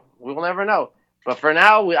don't know. We'll never know. But for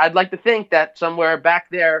now, I'd like to think that somewhere back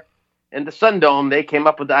there in the Sun Dome, they came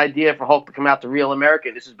up with the idea for Hulk to come out to Real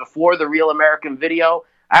American. This is before the Real American video.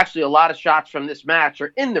 Actually, a lot of shots from this match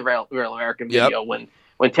are in the Real American video.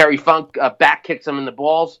 When Terry Funk back kicks him in the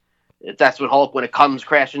balls, that's what Hulk, when it comes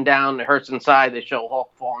crashing down, it hurts inside, they show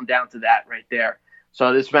Hulk falling down to that right there.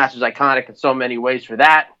 So this match is iconic in so many ways for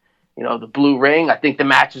that. You know, the blue ring, I think the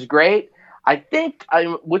match is great. I think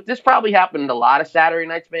this probably happened in a lot of Saturday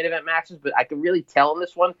night's main event matches, but I could really tell in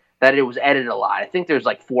this one that it was edited a lot. I think there's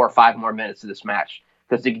like 4 or 5 more minutes of this match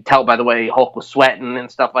because you can tell by the way Hulk was sweating and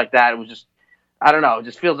stuff like that. It was just, I don't know, it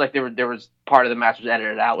just feels like there was part of the match was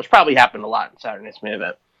edited out, which probably happened a lot in Saturday night's main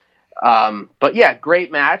event. But yeah,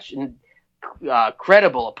 great match and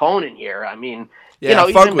credible opponent here. I mean,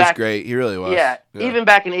 Funk was great. He really was. Yeah, even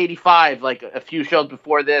back in '85, like a few shows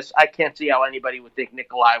before this, I can't see how anybody would think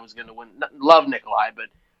Nikolai was going to win. Love Nikolai, but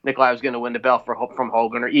Nikolai was going to win the belt from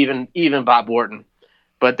Hogan, or even Bob Orton.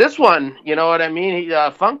 But this one, you know what I mean?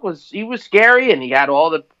 Funk was scary, and he had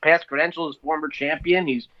all the past credentials as former champion.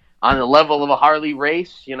 He's on the level of a Harley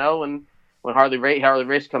Race, and when Harley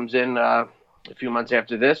Race comes in a few months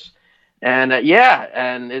after this. And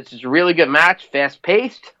and it's just a really good match, fast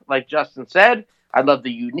paced, like Justin said. I love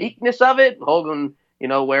the uniqueness of it. Hogan,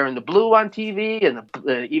 wearing the blue on TV,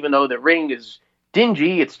 and even though the ring is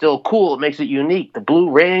dingy, it's still cool. It makes it unique. The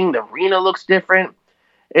blue ring, the arena looks different.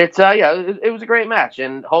 It's it was a great match,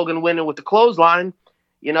 and Hogan winning with the clothesline.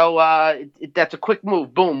 That's a quick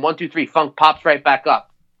move. Boom, 1, 2, 3. Funk pops right back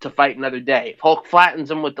up to fight another day. If Hulk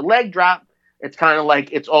flattens him with the leg drop, it's kind of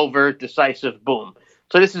like it's over, decisive, boom.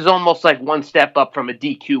 So this is almost like one step up from a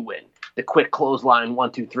DQ win. The quick clothesline,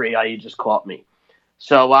 1, 2, 3. You just caught me.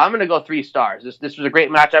 So I'm going to go 3 stars. This was a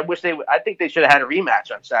great match. I think they should have had a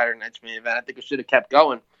rematch on Saturday night's main event. I think it should have kept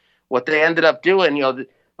going. What they ended up doing,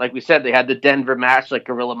 like we said, they had the Denver match, like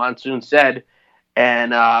Gorilla Monsoon said,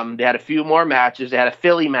 and they had a few more matches. They had a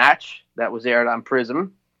Philly match that was aired on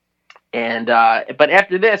Prism, and but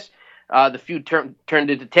after this, the feud turned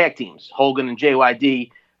into tag teams. Hogan and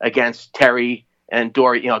JYD against Terry and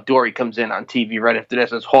Dory. Dory comes in on TV right after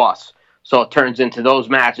this as Hoss. So it turns into those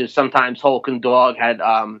matches. Sometimes Hulk and Dog had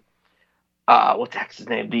what the heck's his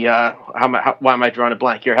name? Why am I drawing a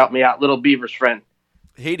blank here? Help me out. Little Beaver's friend,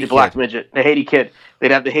 Haiti the black Kid. midget, the Haiti Kid.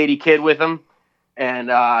 They'd have the Haiti Kid with them, and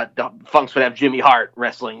the Funks would have Jimmy Hart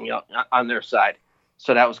wrestling on their side.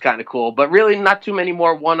 So that was kind of cool. But really, not too many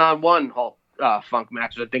more one-on-one Hulk Funk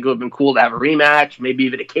matches. I think it would have been cool to have a rematch, maybe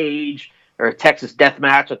even a cage or a Texas death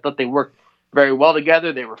match. I thought they worked very well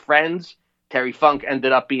together. They were friends. Terry Funk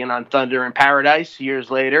ended up being on Thunder in Paradise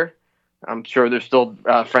years later. I'm sure they're still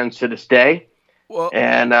friends to this day. Well,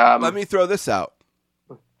 and let me throw this out.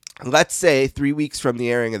 Let's say 3 weeks from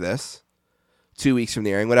the airing of this, 2 weeks from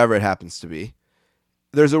the airing, whatever it happens to be,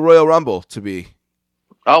 there's a Royal Rumble to be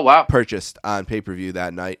purchased on pay-per-view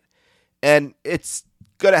that night. And it's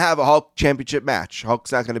going to have a Hulk championship match.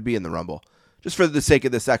 Hulk's not going to be in the Rumble. Just for the sake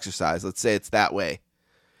of this exercise, let's say it's that way.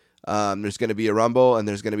 There's going to be a Rumble, and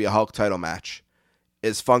there's going to be a Hulk title match.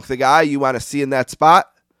 Is Funk the guy you want to see in that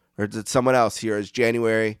spot? Or is it someone else here? Is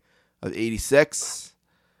January of 86?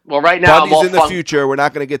 Well, right now, Bundy's in the future. We're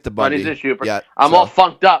not going to get to Bundy. Bundy's a super. Yet, I'm all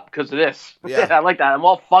funked up because of this. Yeah. I like that. I'm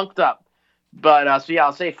all funked up. But,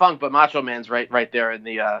 I'll say Funk, but Macho Man's right there in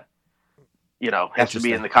the, has to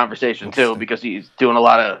be in the conversation, too, because he's doing a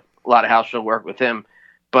lot of house show work with him.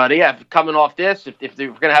 But, coming off this, if they're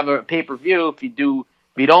going to have a pay-per-view, if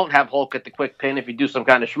you don't have Hulk at the quick pin, if you do some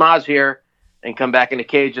kind of schmaz here and come back in the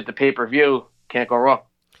cage at the pay-per-view, can't go wrong.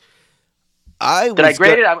 Did I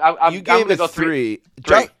grade it? You gave it 3.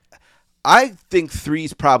 I think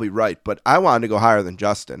 3's probably right, but I wanted to go higher than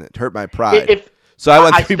Justin. It hurt my pride. So I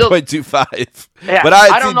went 3.25. Yeah, but I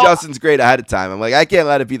had seen Justin's grade ahead of time. I'm like, I can't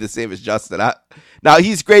let it be the same as Justin. Now,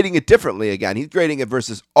 he's grading it differently again. He's grading it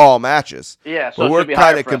versus all matches. Yeah, so but we're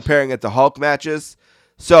kind of comparing it to Hulk matches.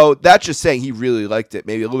 So that's just saying he really liked it,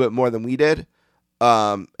 maybe a little bit more than we did.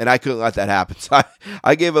 And I couldn't let that happen. So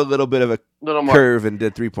I gave a little bit of a curve and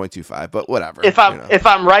did 3.25, but whatever. If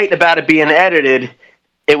I'm right about it being edited,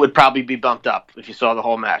 it would probably be bumped up if you saw the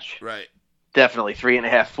whole match. Right. Definitely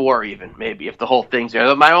 3.5, 4 even, maybe, if the whole thing's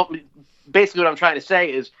there. Basically what I'm trying to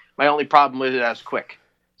say is my only problem with it is quick.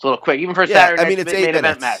 It's a little quick, even for a Yeah, Saturday I mean, night it's main 8 event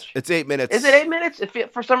minutes. match. It's 8 minutes. Is it 8 minutes?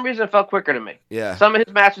 For some reason, it felt quicker to me. Yeah. Some of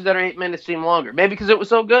his matches that are 8 minutes seem longer. Maybe because it was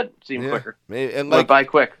so good, it seemed quicker. Maybe, and Went by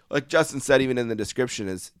quick. like Justin said, even in the description,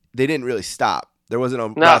 is they didn't really stop. There wasn't a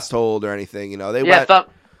rest hold or anything. They went. The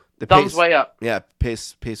thumbs pace, way up. Yeah,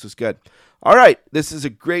 pace was good. All right, this is a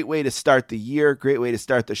great way to start the year. Great way to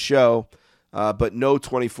start the show. But no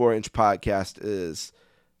 24-inch podcast is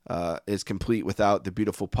complete without the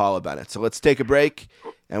beautiful Paula Bennett. So let's take a break,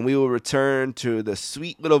 and we will return to the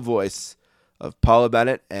sweet little voice of Paula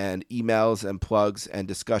Bennett and emails and plugs and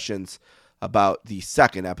discussions about the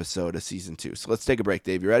second episode of season 2. So let's take a break,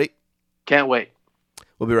 Dave. You ready? Can't wait.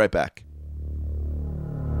 We'll be right back.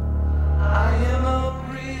 I am a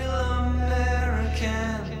real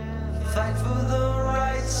American. Fight for the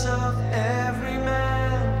rights of every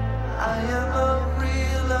man. I am a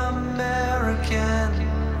real American.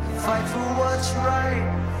 Fight for what's right.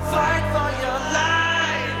 Fight for your life.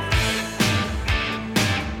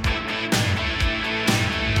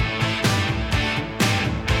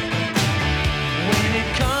 When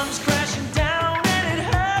it comes crashing down and it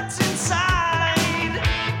hurts inside,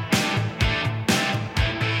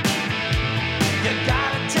 you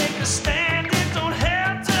gotta take a stand, it don't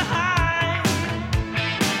have to hide.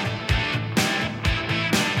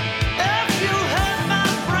 If you hurt my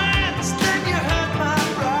friends, then you hurt my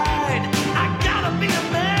pride. I gotta be a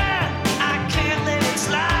man, I can't let it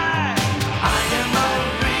slide. I am a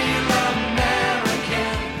real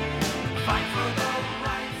American. Fight for the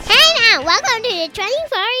rights. Hey now, welcome to the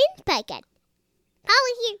 24-inch podcast.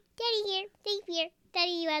 Paula here, Daddy here, Dave here.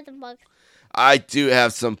 Daddy, you have some books. I do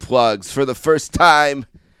have some plugs. For the first time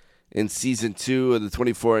in season 2 of the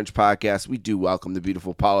 24-inch podcast, we do welcome the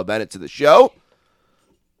beautiful Paula Bennett to the show.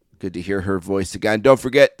 Good to hear her voice again. Don't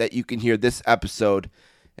forget that you can hear this episode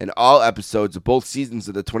and all episodes of both seasons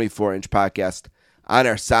of the 24-inch podcast on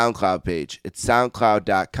our SoundCloud page. It's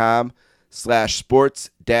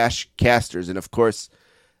soundcloud.com/sports-casters. And, of course,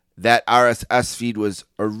 that RSS feed was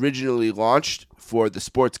originally launched for the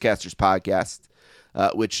Sportscasters podcast,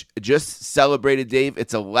 which just celebrated, Dave,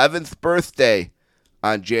 its 11th birthday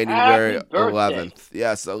on January Happy birthday. 11th.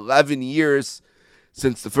 Yes, 11 years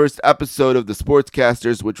since the first episode of the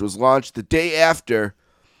Sportscasters, which was launched the day after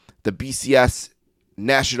the BCS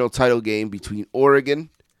national title game between Oregon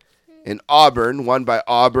and Auburn, won by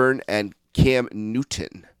Auburn and Cam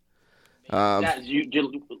Newton.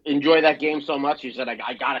 You enjoy that game so much, you said,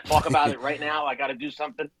 I got to talk about it right now. I got to do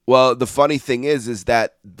something. Well, the funny thing is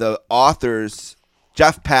that the authors,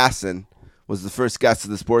 Jeff Passan, was the first guest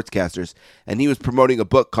of the Sportscasters, and he was promoting a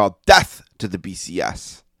book called Death to the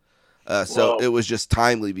BCS. So it was just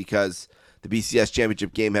timely because the BCS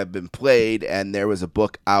championship game had been played, and there was a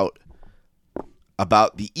book out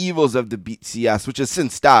about the evils of the BCS, which has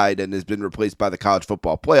since died and has been replaced by the College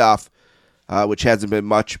Football Playoff, which hasn't been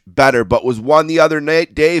much better, but was won the other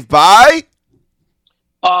night, Dave, by...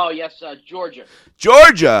 Oh, yes, Georgia.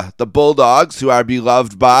 Georgia, the Bulldogs, who are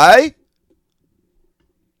beloved by...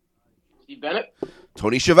 Steve Bennett?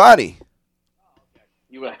 Tony Schiavone.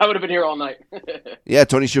 I would have been here all night. Yeah,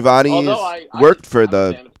 Tony Schiavone worked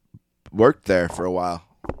there for a while.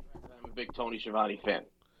 I'm a big Tony Schiavone fan.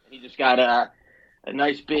 He just got a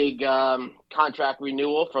nice big contract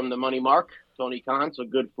renewal from the money mark, Tony Khan, so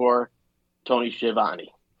good for Tony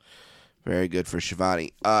Schiavone. Very good for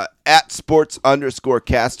Schiavone. At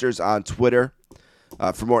sports_casters on Twitter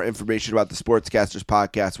for more information about the Sportscasters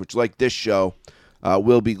podcast, which, like this show,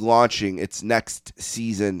 will be launching its next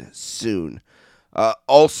season soon.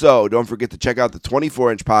 Also, don't forget to check out the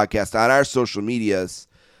 24-inch podcast on our social medias,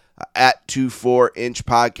 at 24-inch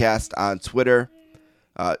podcast on Twitter,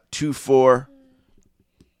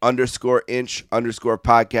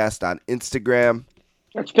 24_inch_podcast on Instagram.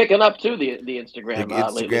 It's picking up, too, the Instagram. The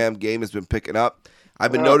Instagram lately. game has been picking up.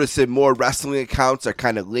 I've been noticing more wrestling accounts are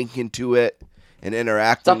kind of linking to it and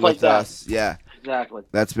interacting Stuff like with that. us. Yeah, Exactly.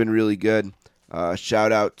 that's been really good.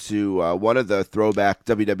 Shout out to one of the throwback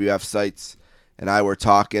WWF sites, and I were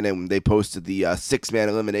talking, and they posted the 6-man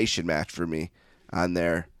elimination match for me on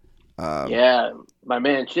there. Yeah, my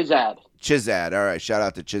man Chizad. Chizad. All right, shout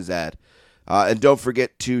out to Chizad. And don't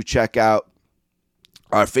forget to check out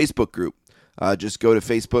our Facebook group. Just go to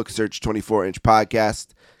Facebook, search 24-inch podcast,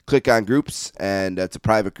 click on groups, and it's a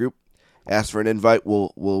private group. Ask for an invite.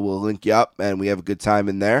 We'll link you up, and we have a good time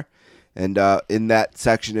in there. And in that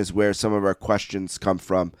section is where some of our questions come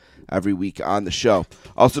from every week on the show.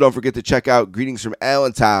 Also, don't forget to check out Greetings from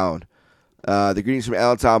Allentown. The Greetings from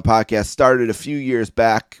Allentown podcast started a few years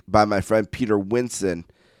back by my friend Peter Winson,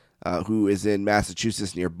 who is in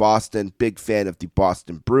Massachusetts near Boston. Big fan of the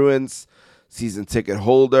Boston Bruins, season ticket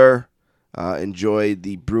holder. Enjoyed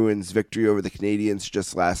the Bruins' victory over the Canadians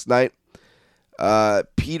just last night.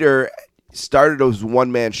 Peter started his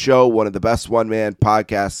one-man show, one of the best one-man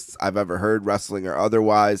podcasts I've ever heard, wrestling or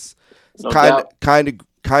otherwise. No doubt.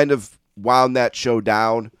 Kind of wound that show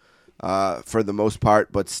down for the most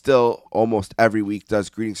part, but still almost every week does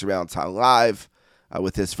Greetings from Allentown Live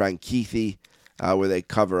with his friend Keithy, where they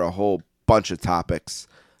cover a whole bunch of topics.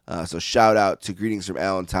 So shout out to Greetings from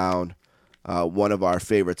Allentown, one of our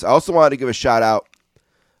favorites. I also wanted to give a shout out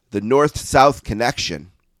the North-South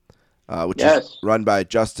Connection, which is run by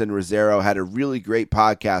Justin Rosero, had a really great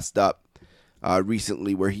podcast up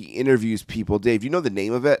recently where he interviews people. Dave, you know the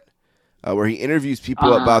name of it? Where he interviews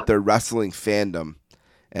people about their wrestling fandom.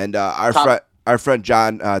 And our friend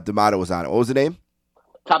John D'Amato was on it. What was the name?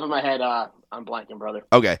 Top of my head, I'm blanking, brother.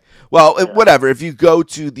 Okay. Well, whatever. If you go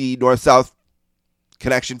to the North-South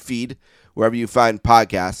Connection feed, wherever you find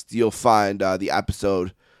podcasts, you'll find the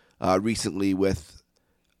episode recently with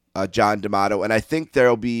John D'Amato. And I think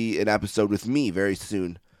there'll be an episode with me very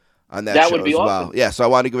soon on that show would be as awesome. well. Yeah, so I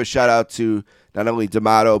want to give a shout out to not only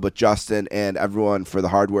D'Amato, but Justin and everyone for the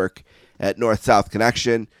hard work at North-South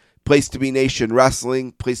Connection, Place to Be Nation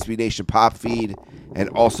Wrestling, Place to Be Nation Pop Feed, and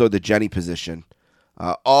also the Jenny Position.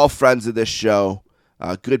 All friends of this show,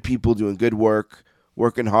 good people doing good work,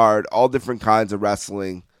 working hard, all different kinds of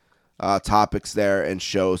wrestling topics there and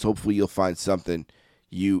shows. Hopefully you'll find something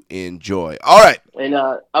you enjoy. All right. And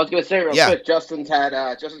I was going to say real quick, Justin's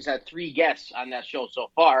had 3 guests on that show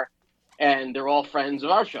so far, and they're all friends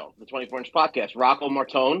of our show, the 24-Inch Podcast. Rocco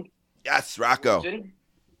Martone. Yes, Rocco.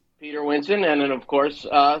 Peter Winson, and then, of course,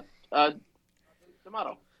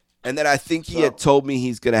 D'Amato. And then I think he had told me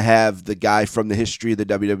he's going to have the guy from the History of the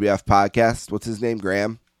WWF podcast. What's his name?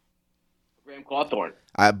 Graham Cawthorn.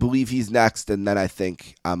 I believe he's next, and then I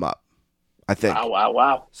think I'm up. I think.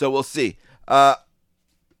 Wow. So we'll see.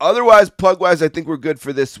 Otherwise, plug-wise, I think we're good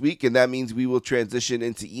for this week, and that means we will transition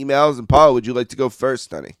into emails. And Paul, would you like to go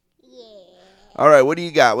first, honey? Yeah. All right, what do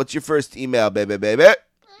you got? What's your first email, baby? I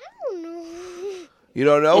don't know. You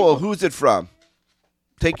don't know? Well, who's it from?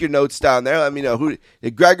 Take your notes down there. Let me know. Who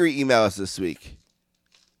did Gregory email us this week?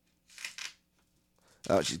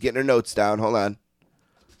 Oh, she's getting her notes down. Hold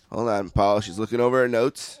on, Paul. She's looking over her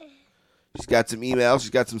notes. She's got some emails. She's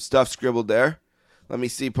got some stuff scribbled there. Let me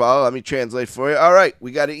see, Paul. Let me translate for you. All right.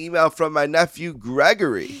 We got an email from my nephew,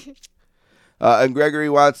 Gregory. And Gregory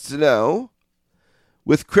wants to know,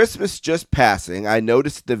 with Christmas just passing, I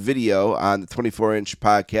noticed the video on the 24-Inch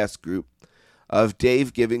Podcast group of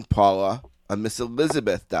Dave giving Paula a Miss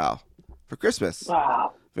Elizabeth doll for Christmas.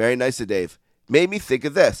 Wow. Very nice of Dave. Made me think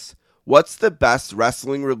of this. What's the best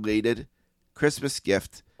wrestling-related Christmas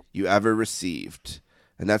gift you ever received?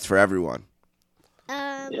 And that's for everyone.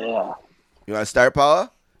 Yeah. You want to start,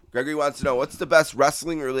 Paula? Gregory wants to know, what's the best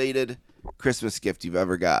wrestling-related Christmas gift you've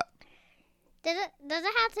ever got? Does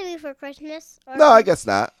it have to be for Christmas? Or No, I guess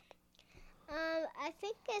not. I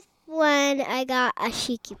think it's when I got a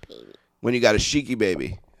Shiki baby. When you got a Shiki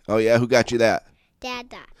baby. Oh, yeah? Who got you that?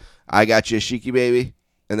 Dada. I got you a Shiki baby,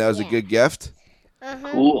 and that was a Yeah. good gift?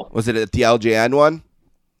 Uh-huh. Cool. Was it at the LJN one?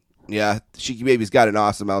 Yeah, Shiki baby's got an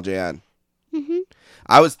awesome LJN. Mm-hmm.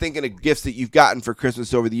 I was thinking of gifts that you've gotten for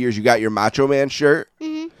Christmas over the years. You got your Macho Man shirt.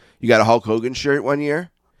 Mm-hmm. You got a Hulk Hogan shirt one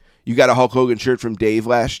year. You got a Hulk Hogan shirt from Dave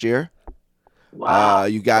last year. Wow.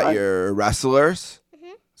 You got Right. your wrestlers.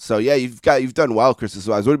 Mhm. So yeah, you've done well Christmas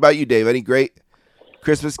wise. What about you, Dave? Any great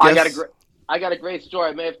Christmas gifts? I got a great story.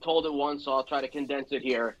 I may have told it once, so I'll try to condense it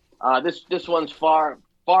here. This one's far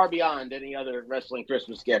beyond any other wrestling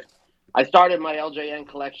Christmas gift. I started my LJN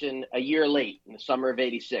collection a year late in the summer of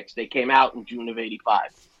 '86. They came out in June of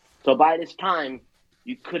 '85. So by this time,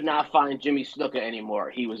 you could not find Jimmy Snuka anymore.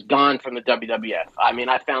 He was gone from the WWF. I mean,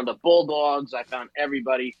 I found the Bulldogs. I found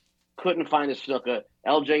everybody. Couldn't find the Snuka.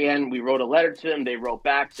 LJN, we wrote a letter to them. They wrote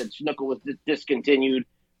back, said Snuka was discontinued.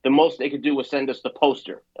 The most they could do was send us the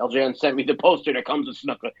poster. LJN sent me the poster that comes with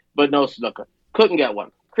Snuka, but no Snuka. Couldn't get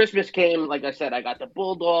one. Christmas came, like I said, I got the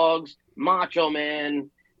Bulldogs, Macho Man,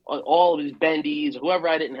 all of his bendies, whoever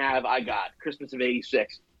I didn't have, I got. Christmas of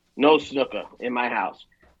 '86. No Snuka in my house.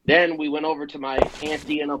 Then we went over to my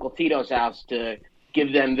auntie and Uncle Tito's house to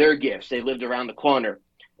give them their gifts. They lived around the corner,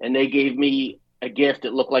 and they gave me a gift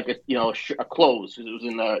that looked like a clothes. It was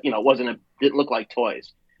in the, didn't look like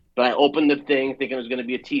toys. But I opened the thing thinking it was going to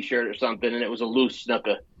be a T-shirt or something, and it was a loose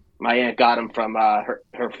Snuka. My aunt got him from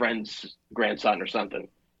her friend's grandson or something.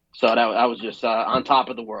 So I was just on top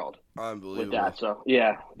of the world Unbelievable. with that. So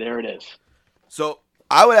yeah, there it is. So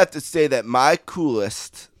I would have to say that my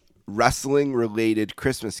coolest wrestling-related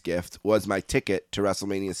Christmas gift was my ticket to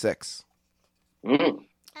WrestleMania 6. Mm.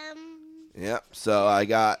 Yep. So I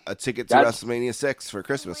got a ticket to That's- WrestleMania 6 for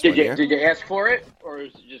Christmas Did one you year. did you ask for it, or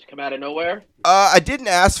did it just come out of nowhere? I didn't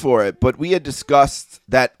ask for it, but we had discussed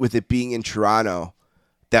that with it being in Toronto,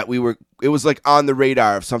 that it was like on the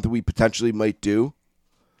radar of something we potentially might do.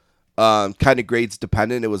 Kind of grades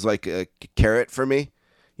dependent. It was like a carrot for me.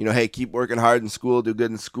 You know, hey, keep working hard in school, do good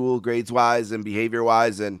in school, grades wise and behavior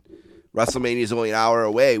wise, and WrestleMania is only an hour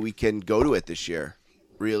away. We can go to it this year,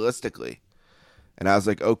 realistically. And I was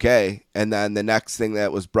like, okay. And then the next thing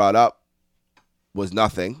that was brought up was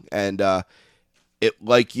nothing. And it,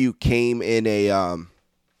 like you, came in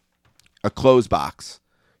a closed box,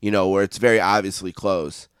 you know, where it's very obviously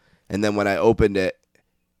closed. And then when I opened it,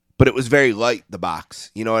 but it was very light, the box.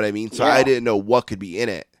 You know what I mean? So Yeah. I didn't know what could be in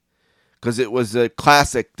it. Because it was a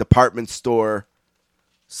classic department store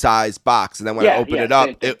size box. And then when I opened it up,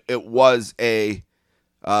 it was a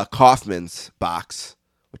Kaufman's box,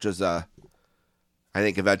 which was I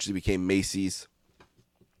think eventually became Macy's.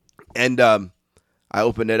 And I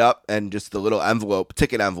opened it up, and just the little envelope,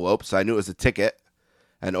 ticket envelope, so I knew it was a ticket,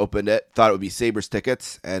 and opened it, thought it would be Sabres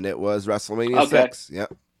tickets, and it was WrestleMania 6.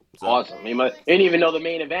 Yep. So. Awesome. You didn't even know the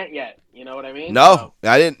main event yet. You know what I mean? No,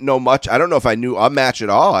 I didn't know much. I don't know if I knew a match at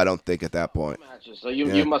all, I don't think, at that point. So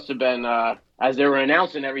you must have been, as they were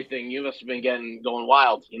announcing everything, you must have been going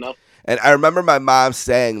wild, you know? And I remember my mom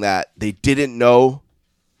saying that they didn't know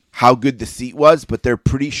how good the seat was, but they're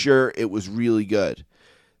pretty sure it was really good.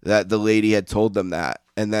 That the lady had told them that.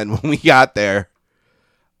 And then when we got there,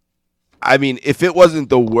 I mean, if it wasn't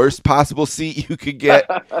the worst possible seat you could get,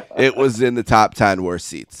 it was in the top 10 worst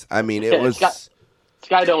seats. I mean, it was...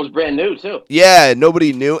 Skydome was brand new, too. Yeah,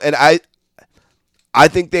 nobody knew. And I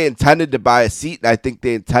think they intended to buy a seat, and I think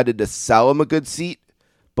they intended to sell them a good seat,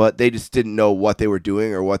 but they just didn't know what they were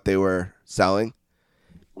doing or what they were selling.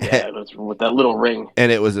 Yeah, with that little ring.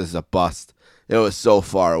 And it was just a bust. It was so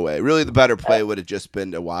far away. Really, the better play would have just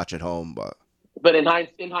been to watch at home. But in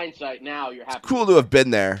hindsight, now you're happy. It's cool to have been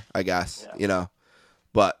there, I guess, you know.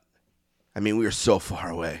 But, I mean, we were so far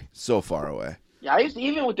away. So far away. Yeah, I used to,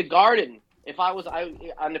 even with the Garden, if I was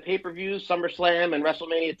on the pay-per-views, SummerSlam and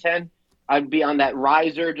WrestleMania 10, I'd be on that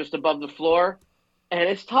riser just above the floor. And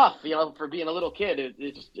it's tough, you know, for being a little kid.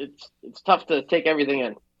 It's tough to take everything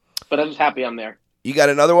in. But I'm just happy I'm there. You got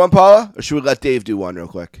another one, Paula? Or should we let Dave do one real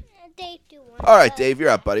quick? Dave do one. All right, Dave, you're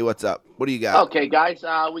up, buddy. What's up? What do you got? Okay, guys,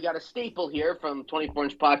 we got a staple here from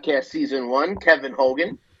 24-Inch Podcast Season 1, Kevin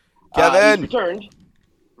Hogan. Kevin! He's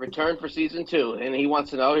returned for Season 2, and he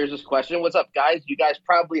wants to know, here's his question. What's up, guys? You guys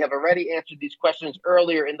probably have already answered these questions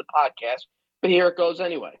earlier in the podcast, but here it goes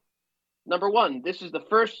anyway. Number 1, this is the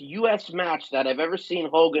first U.S. match that I've ever seen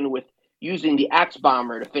Hogan with using the Axe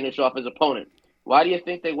Bomber to finish off his opponent. Why do you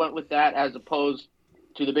think they went with that as opposed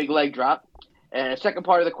to the big leg drop? And the second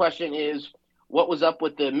part of the question is, what was up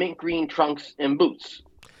with the mint green trunks and boots?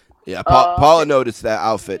 Yeah, Paula noticed that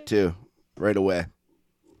outfit, too, right away. I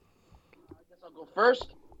guess I'll go first.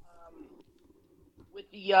 With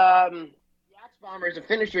the Axe Bomber as a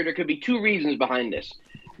finisher, there could be two reasons behind this.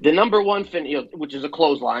 The number one which is a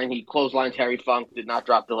clothesline. He clotheslined Terry Funk, did not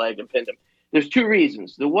drop the leg, and pinned him. There's two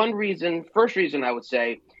reasons. The first reason I would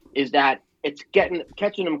say, is that it's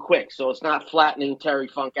catching him quick, so it's not flattening Terry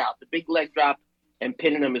Funk out. The big leg drop and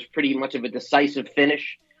pinning him is pretty much of a decisive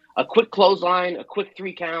finish. A quick clothesline, a quick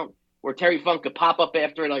 3 count, where Terry Funk could pop up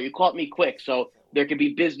after it. Oh, you caught me quick, so there could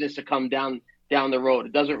be business to come down the road.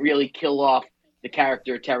 It doesn't really kill off the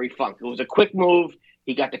character of Terry Funk. It was a quick move.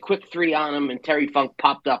 He got the quick 3 on him, and Terry Funk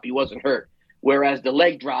popped up. He wasn't hurt. Whereas the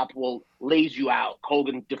leg drop will lays you out.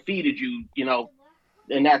 Hogan defeated you, you know,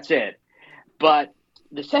 and that's it. But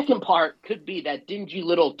the second part could be that dingy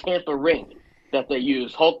little Tampa ring that they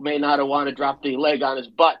use. Hulk may not have wanted to drop the leg on his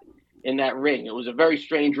butt in that ring. It was a very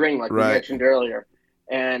strange ring, like we mentioned earlier.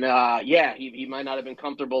 And, he might not have been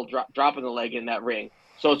comfortable dropping the leg in that ring.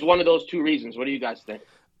 So it's one of those two reasons. What do you guys think?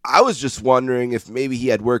 I was just wondering if maybe he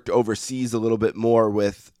had worked overseas a little bit more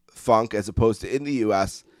with Funk as opposed to in the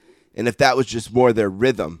U.S., and if that was just more their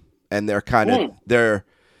rhythm and their kind of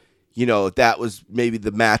that was maybe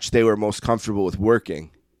the match they were most comfortable with working.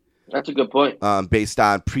 That's a good point. Based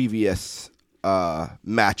on previous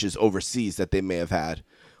matches overseas that they may have had,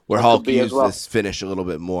 where Hulk used this finish a little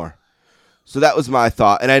bit more. So that was my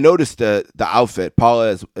thought. And I noticed the outfit.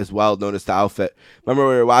 Paula as well noticed the outfit. Remember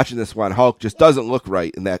we were watching this one, Hulk just doesn't look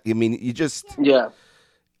right in that. I mean,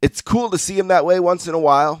 it's cool to see him that way once in a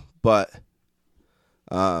while, but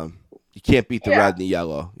you can't beat the red and the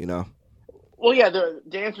yellow, you know? Well, yeah, to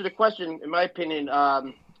answer the question, in my opinion,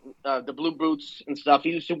 the blue boots and stuff, he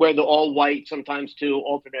used to wear the all white sometimes too,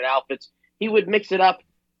 alternate outfits. He would mix it up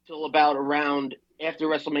till about around after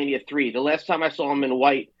WrestleMania 3. The last time I saw him in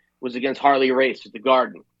white was against Harley Race at the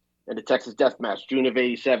Garden in the Texas Death Match, June of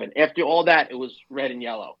 '87. After all that, it was red and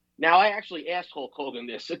yellow. Now, I actually asked Hulk Hogan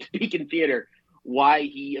this at the Beacon Theater, why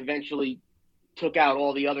he eventually took out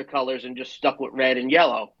all the other colors and just stuck with red and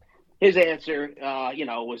yellow. His answer,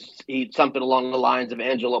 was something along the lines of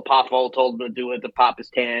Angelo Poffo told him to do it to pop his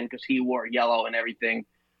tan because he wore yellow and everything.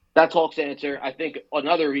 That's Hulk's answer. I think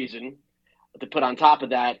another reason to put on top of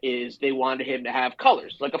that is they wanted him to have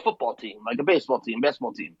colors, like a football team, like a baseball team,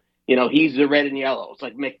 basketball team. He's the red and yellow. It's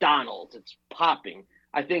like McDonald's. It's popping.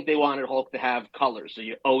 I think they wanted Hulk to have colors, so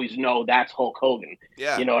you always know that's Hulk Hogan.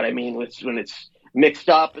 Yeah. You know what I mean? When it's mixed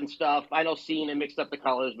up and stuff. I know Cena mixed up the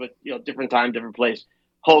colors, but different time, different place.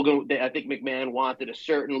 Hogan, I think McMahon wanted a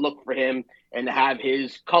certain look for him and to have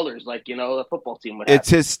his colors, like the football team would have. It's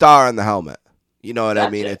his star on the helmet. You know what I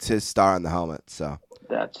mean? It. It's his star on the helmet. So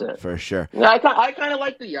that's it for sure. Yeah, I kind of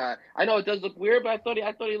like the. I know it does look weird, but I thought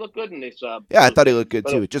he looked good in this. Yeah, I thought he looked good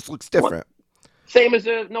too. It just looks different. Same as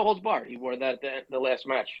No Holds Barred. He wore that the last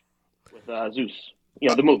match with Zeus.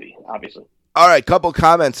 The movie, obviously. All right, couple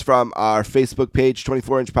comments from our Facebook page,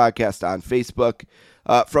 24-Inch Podcast on Facebook.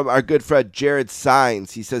 From our good friend Jared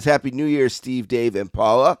Sines. He says, Happy New Year, Steve, Dave, and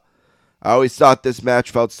Paula. I always thought this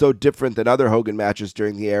match felt so different than other Hogan matches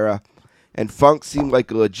during the era, and Funk seemed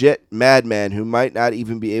like a legit madman who might not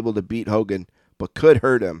even be able to beat Hogan, but could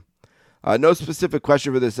hurt him. No specific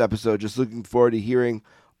question for this episode, just looking forward to hearing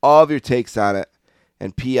all of your takes on it.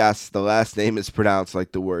 And P.S., the last name is pronounced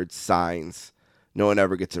like the word signs. No one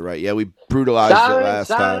ever gets it right. Yeah, we brutalized it last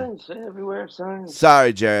time. Signs everywhere, signs.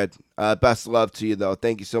 Sorry, Jared. Best of love to you, though.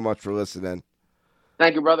 Thank you so much for listening.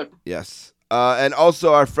 Thank you, brother. Yes. And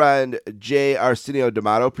also our friend Jay Arsenio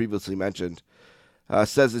D'Amato, previously mentioned,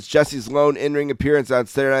 says it's Jesse's lone in-ring appearance on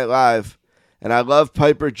Saturday Night Live, and I love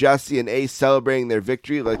Piper, Jesse, and Ace celebrating their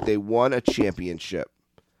victory like they won a championship.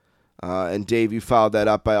 And Dave, you followed that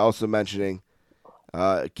up by also mentioning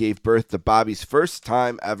gave birth to Bobby's first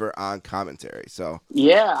time ever on commentary. So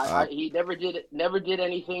yeah, he never did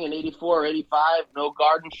anything in '84 or '85. No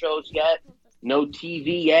Garden shows yet, no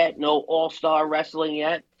TV yet, no All-Star Wrestling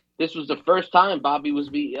yet. This was the first time Bobby was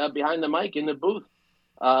behind the mic in the booth,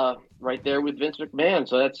 right there with Vince McMahon.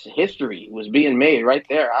 So that's history was being made right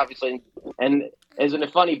there, obviously. And isn't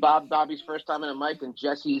it funny? Bobby's first time in a mic and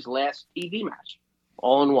Jesse's last TV match,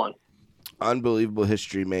 all in one. Unbelievable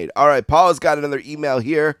history made. All right, Paula's got another email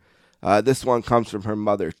here. This one comes from her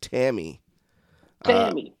mother, Tammy.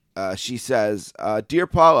 Tammy. She says, Dear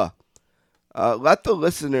Paula, let the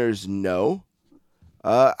listeners know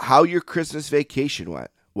how your Christmas vacation went.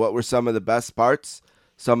 What were some of the best parts,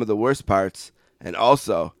 some of the worst parts, and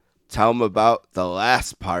also tell them about the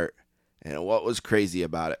last part and what was crazy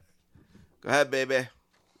about it. Go ahead, baby.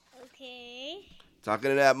 Okay.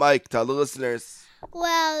 Talking to that mic. Tell the listeners.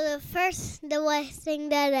 Well, the worst thing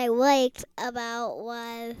that I liked about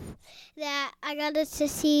was that I got to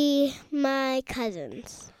see my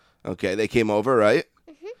cousins. Okay, they came over, right?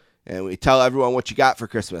 Mm-hmm. And we tell everyone what you got for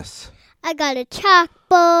Christmas. I got a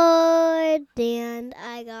chalkboard, and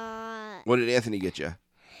I got... What did Anthony get you?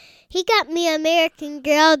 He got me an American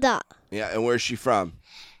Girl doll. Yeah, and where's she from?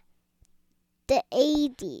 The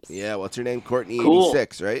 80s. Yeah, what's her name? Courtney, Cool.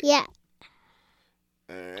 86, right? Yeah.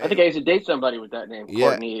 Right. I think I used to date somebody with that name, Yeah.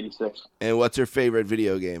 Courtney 86. And what's her favorite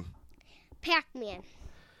video game? Pac-Man.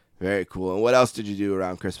 Very cool. And what else did you do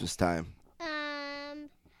around Christmas time? A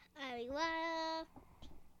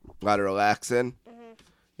lot of relaxing? Mm-hmm.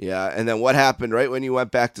 Yeah, and then what happened right when you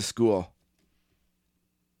went back to school?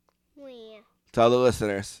 Yeah. Tell the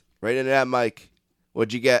listeners. Right into that mic.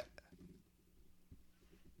 What'd you get?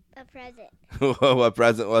 A present. What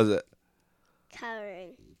present was it?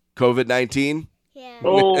 Covering. COVID-19? Yeah.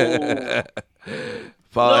 Oh,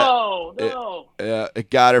 Paula, no. Yeah, it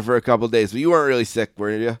got her for a couple days. But you weren't really sick,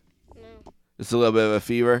 were you? No. Just a little bit of a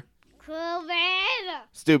fever? COVID.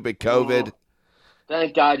 Stupid COVID. Oh.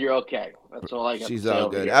 Thank God you're okay. That's all I got She's to say all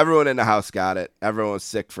over good. here. Everyone in the house got it. Everyone was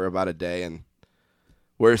sick for about a day, and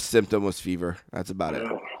worst symptom was fever. That's about it.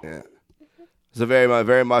 Yeah. So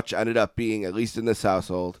very much ended up being, at least in this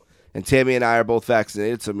household. And Tammy and I are both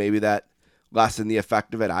vaccinated, so maybe that lessened the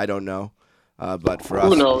effect of it. I don't know. But for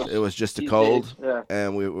Who us, knows? it was just a These cold, days, yeah.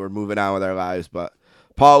 and we were moving on with our lives. But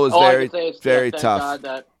Paul was All I very, can say is, very thank tough. God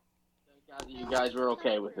that you guys were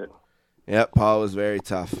okay with it. Yep, Paul was very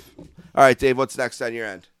tough. All right, Dave, what's next on your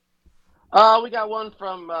end? We got one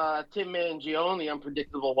from Tim Mangione, the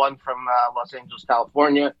unpredictable one from Los Angeles,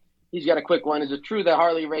 California. He's got a quick one. Is it true that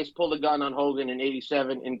Harley Race pulled a gun on Hogan in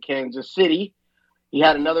 '87 in Kansas City? He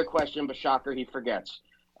had another question, but shocker, he forgets.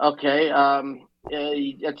 Okay,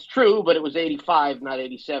 it's true, but it was '85, not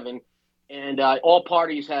 '87. And all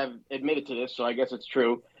parties have admitted to this, so I guess it's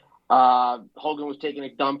true. Hogan was taking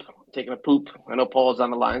a poop. I know Paul's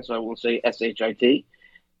on the line, so I won't say SHIT.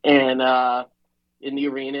 And in the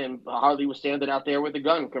arena, and Harley was standing out there with a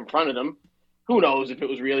gun, confronted him. Who knows if it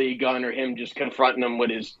was really a gun or him just confronting him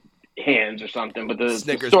with his hands or something. But the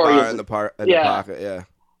Snickers story bar is, in the pocket, yeah.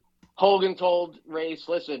 Hogan told Race,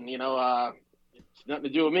 listen, it's nothing to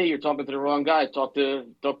do with me. You're talking to the wrong guy. Talk to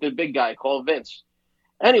the big guy. Call Vince.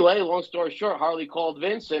 Anyway, long story short, Harley called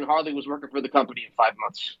Vince, and Harley was working for the company in 5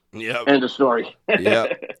 months. Yep. End of story. Yeah,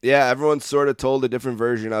 everyone sort of told a different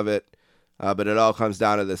version of it, but it all comes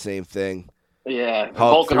down to the same thing. Yeah,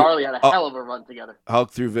 Hulk and Harley had a hell of a run together.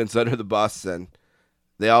 Hulk threw Vince under the bus, and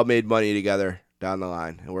they all made money together down the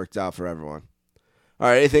line. It worked out for everyone. All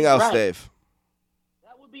right, anything else, Right. Dave?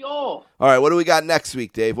 That would be all. All right, what do we got next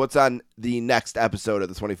week, Dave? What's on the next episode of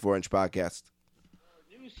the 24-inch podcast?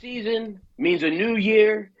 New season means a new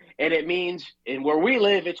year, and it means, and where we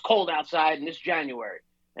live, it's cold outside, and it's January.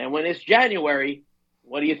 And when it's January,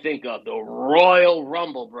 what do you think of? The Royal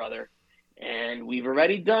Rumble, brother. And we've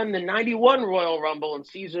already done the 91 Royal Rumble in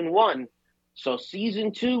season 1. So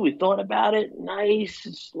season 2, we thought about it nice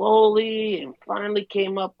and slowly and finally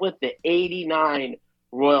came up with the 89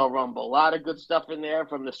 Royal Rumble. A lot of good stuff in there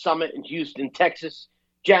from the Summit in Houston, Texas,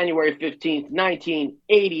 January 15th,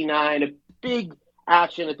 1989. A big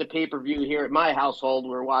action at the pay-per-view here at my household. We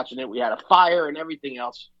were watching it. We had a fire and everything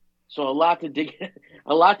else. So a lot to dig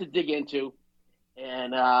into.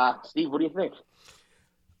 And Steve, what do you think?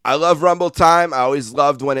 I love Rumble time. I always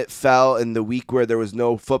loved when it fell in the week where there was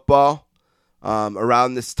no football.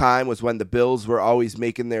 Around this time was when the Bills were always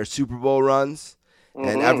making their Super Bowl runs,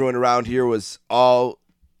 and everyone around here was all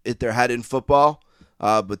at their head in football.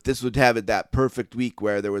 But this would have it that perfect week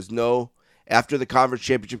where there was no after the conference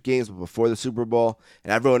championship games, but before the Super Bowl,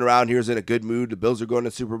 and everyone around here is in a good mood. The Bills are going to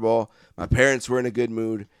the Super Bowl. My parents were in a good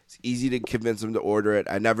mood. It's easy to convince them to order it.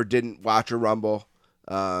 I never didn't watch a Rumble.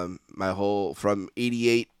 From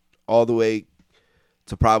 88 all the way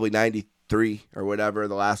to probably 93 or whatever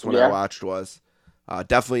the last one I watched was.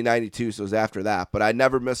 Definitely 92, so it was after that. But I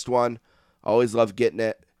never missed one. Always loved getting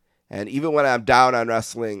it. And even when I'm down on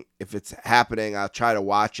wrestling, if it's happening, I'll try to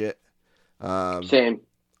watch it. Same.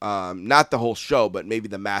 Not the whole show, but maybe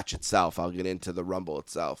the match itself. I'll get into the Rumble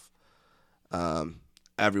itself.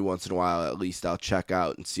 Every once in a while, at least, I'll check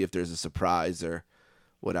out and see if there's a surprise or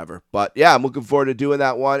whatever. But yeah, I'm looking forward to doing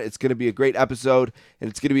that one. It's going to be a great episode, and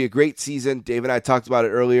it's going to be a great season. Dave and I talked about it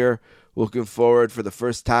earlier. Looking forward for the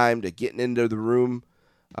first time to getting into the room,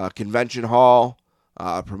 convention hall,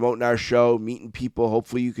 promoting our show, meeting people.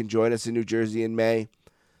 Hopefully you can join us in New Jersey in May.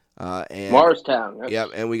 And Morristown. Yep,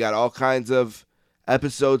 and we got all kinds of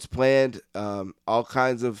episodes planned, all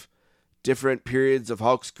kinds of different periods of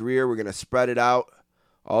Hulk's career. We're going to spread it out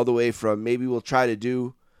all the way from maybe we'll try to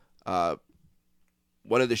do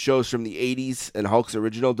one of the shows from the 80s and Hulk's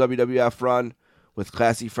original WWF run with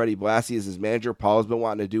Classy Freddie Blassie as his manager. Paul's been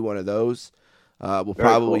wanting to do one of those. We'll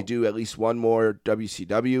probably do at least one more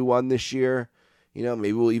WCW one this year.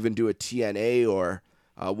 Maybe we'll even do a TNA or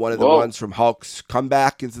one of the ones from Hulk's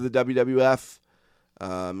comeback into the WWF.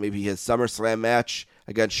 Maybe his SummerSlam match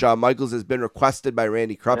against Shawn Michaels has been requested by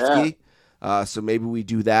Randy Krupski. So maybe we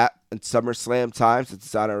do that in SummerSlam time since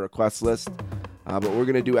it's on our request list. But we're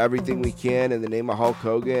going to do everything we can in the name of Hulk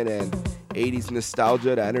Hogan and 80s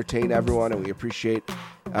nostalgia to entertain everyone, and we appreciate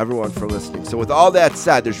everyone for listening. So with all that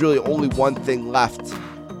said, there's really only one thing left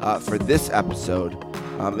for this episode,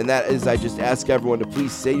 and that is I just ask everyone to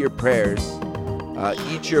please say your prayers,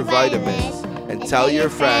 eat your vitamins, and tell your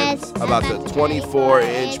friends about the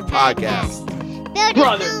 24-inch podcast.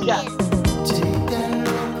 Brother, yes.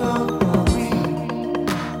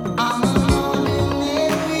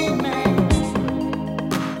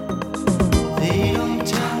 They don't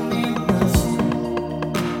tell me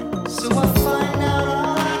nothing, so I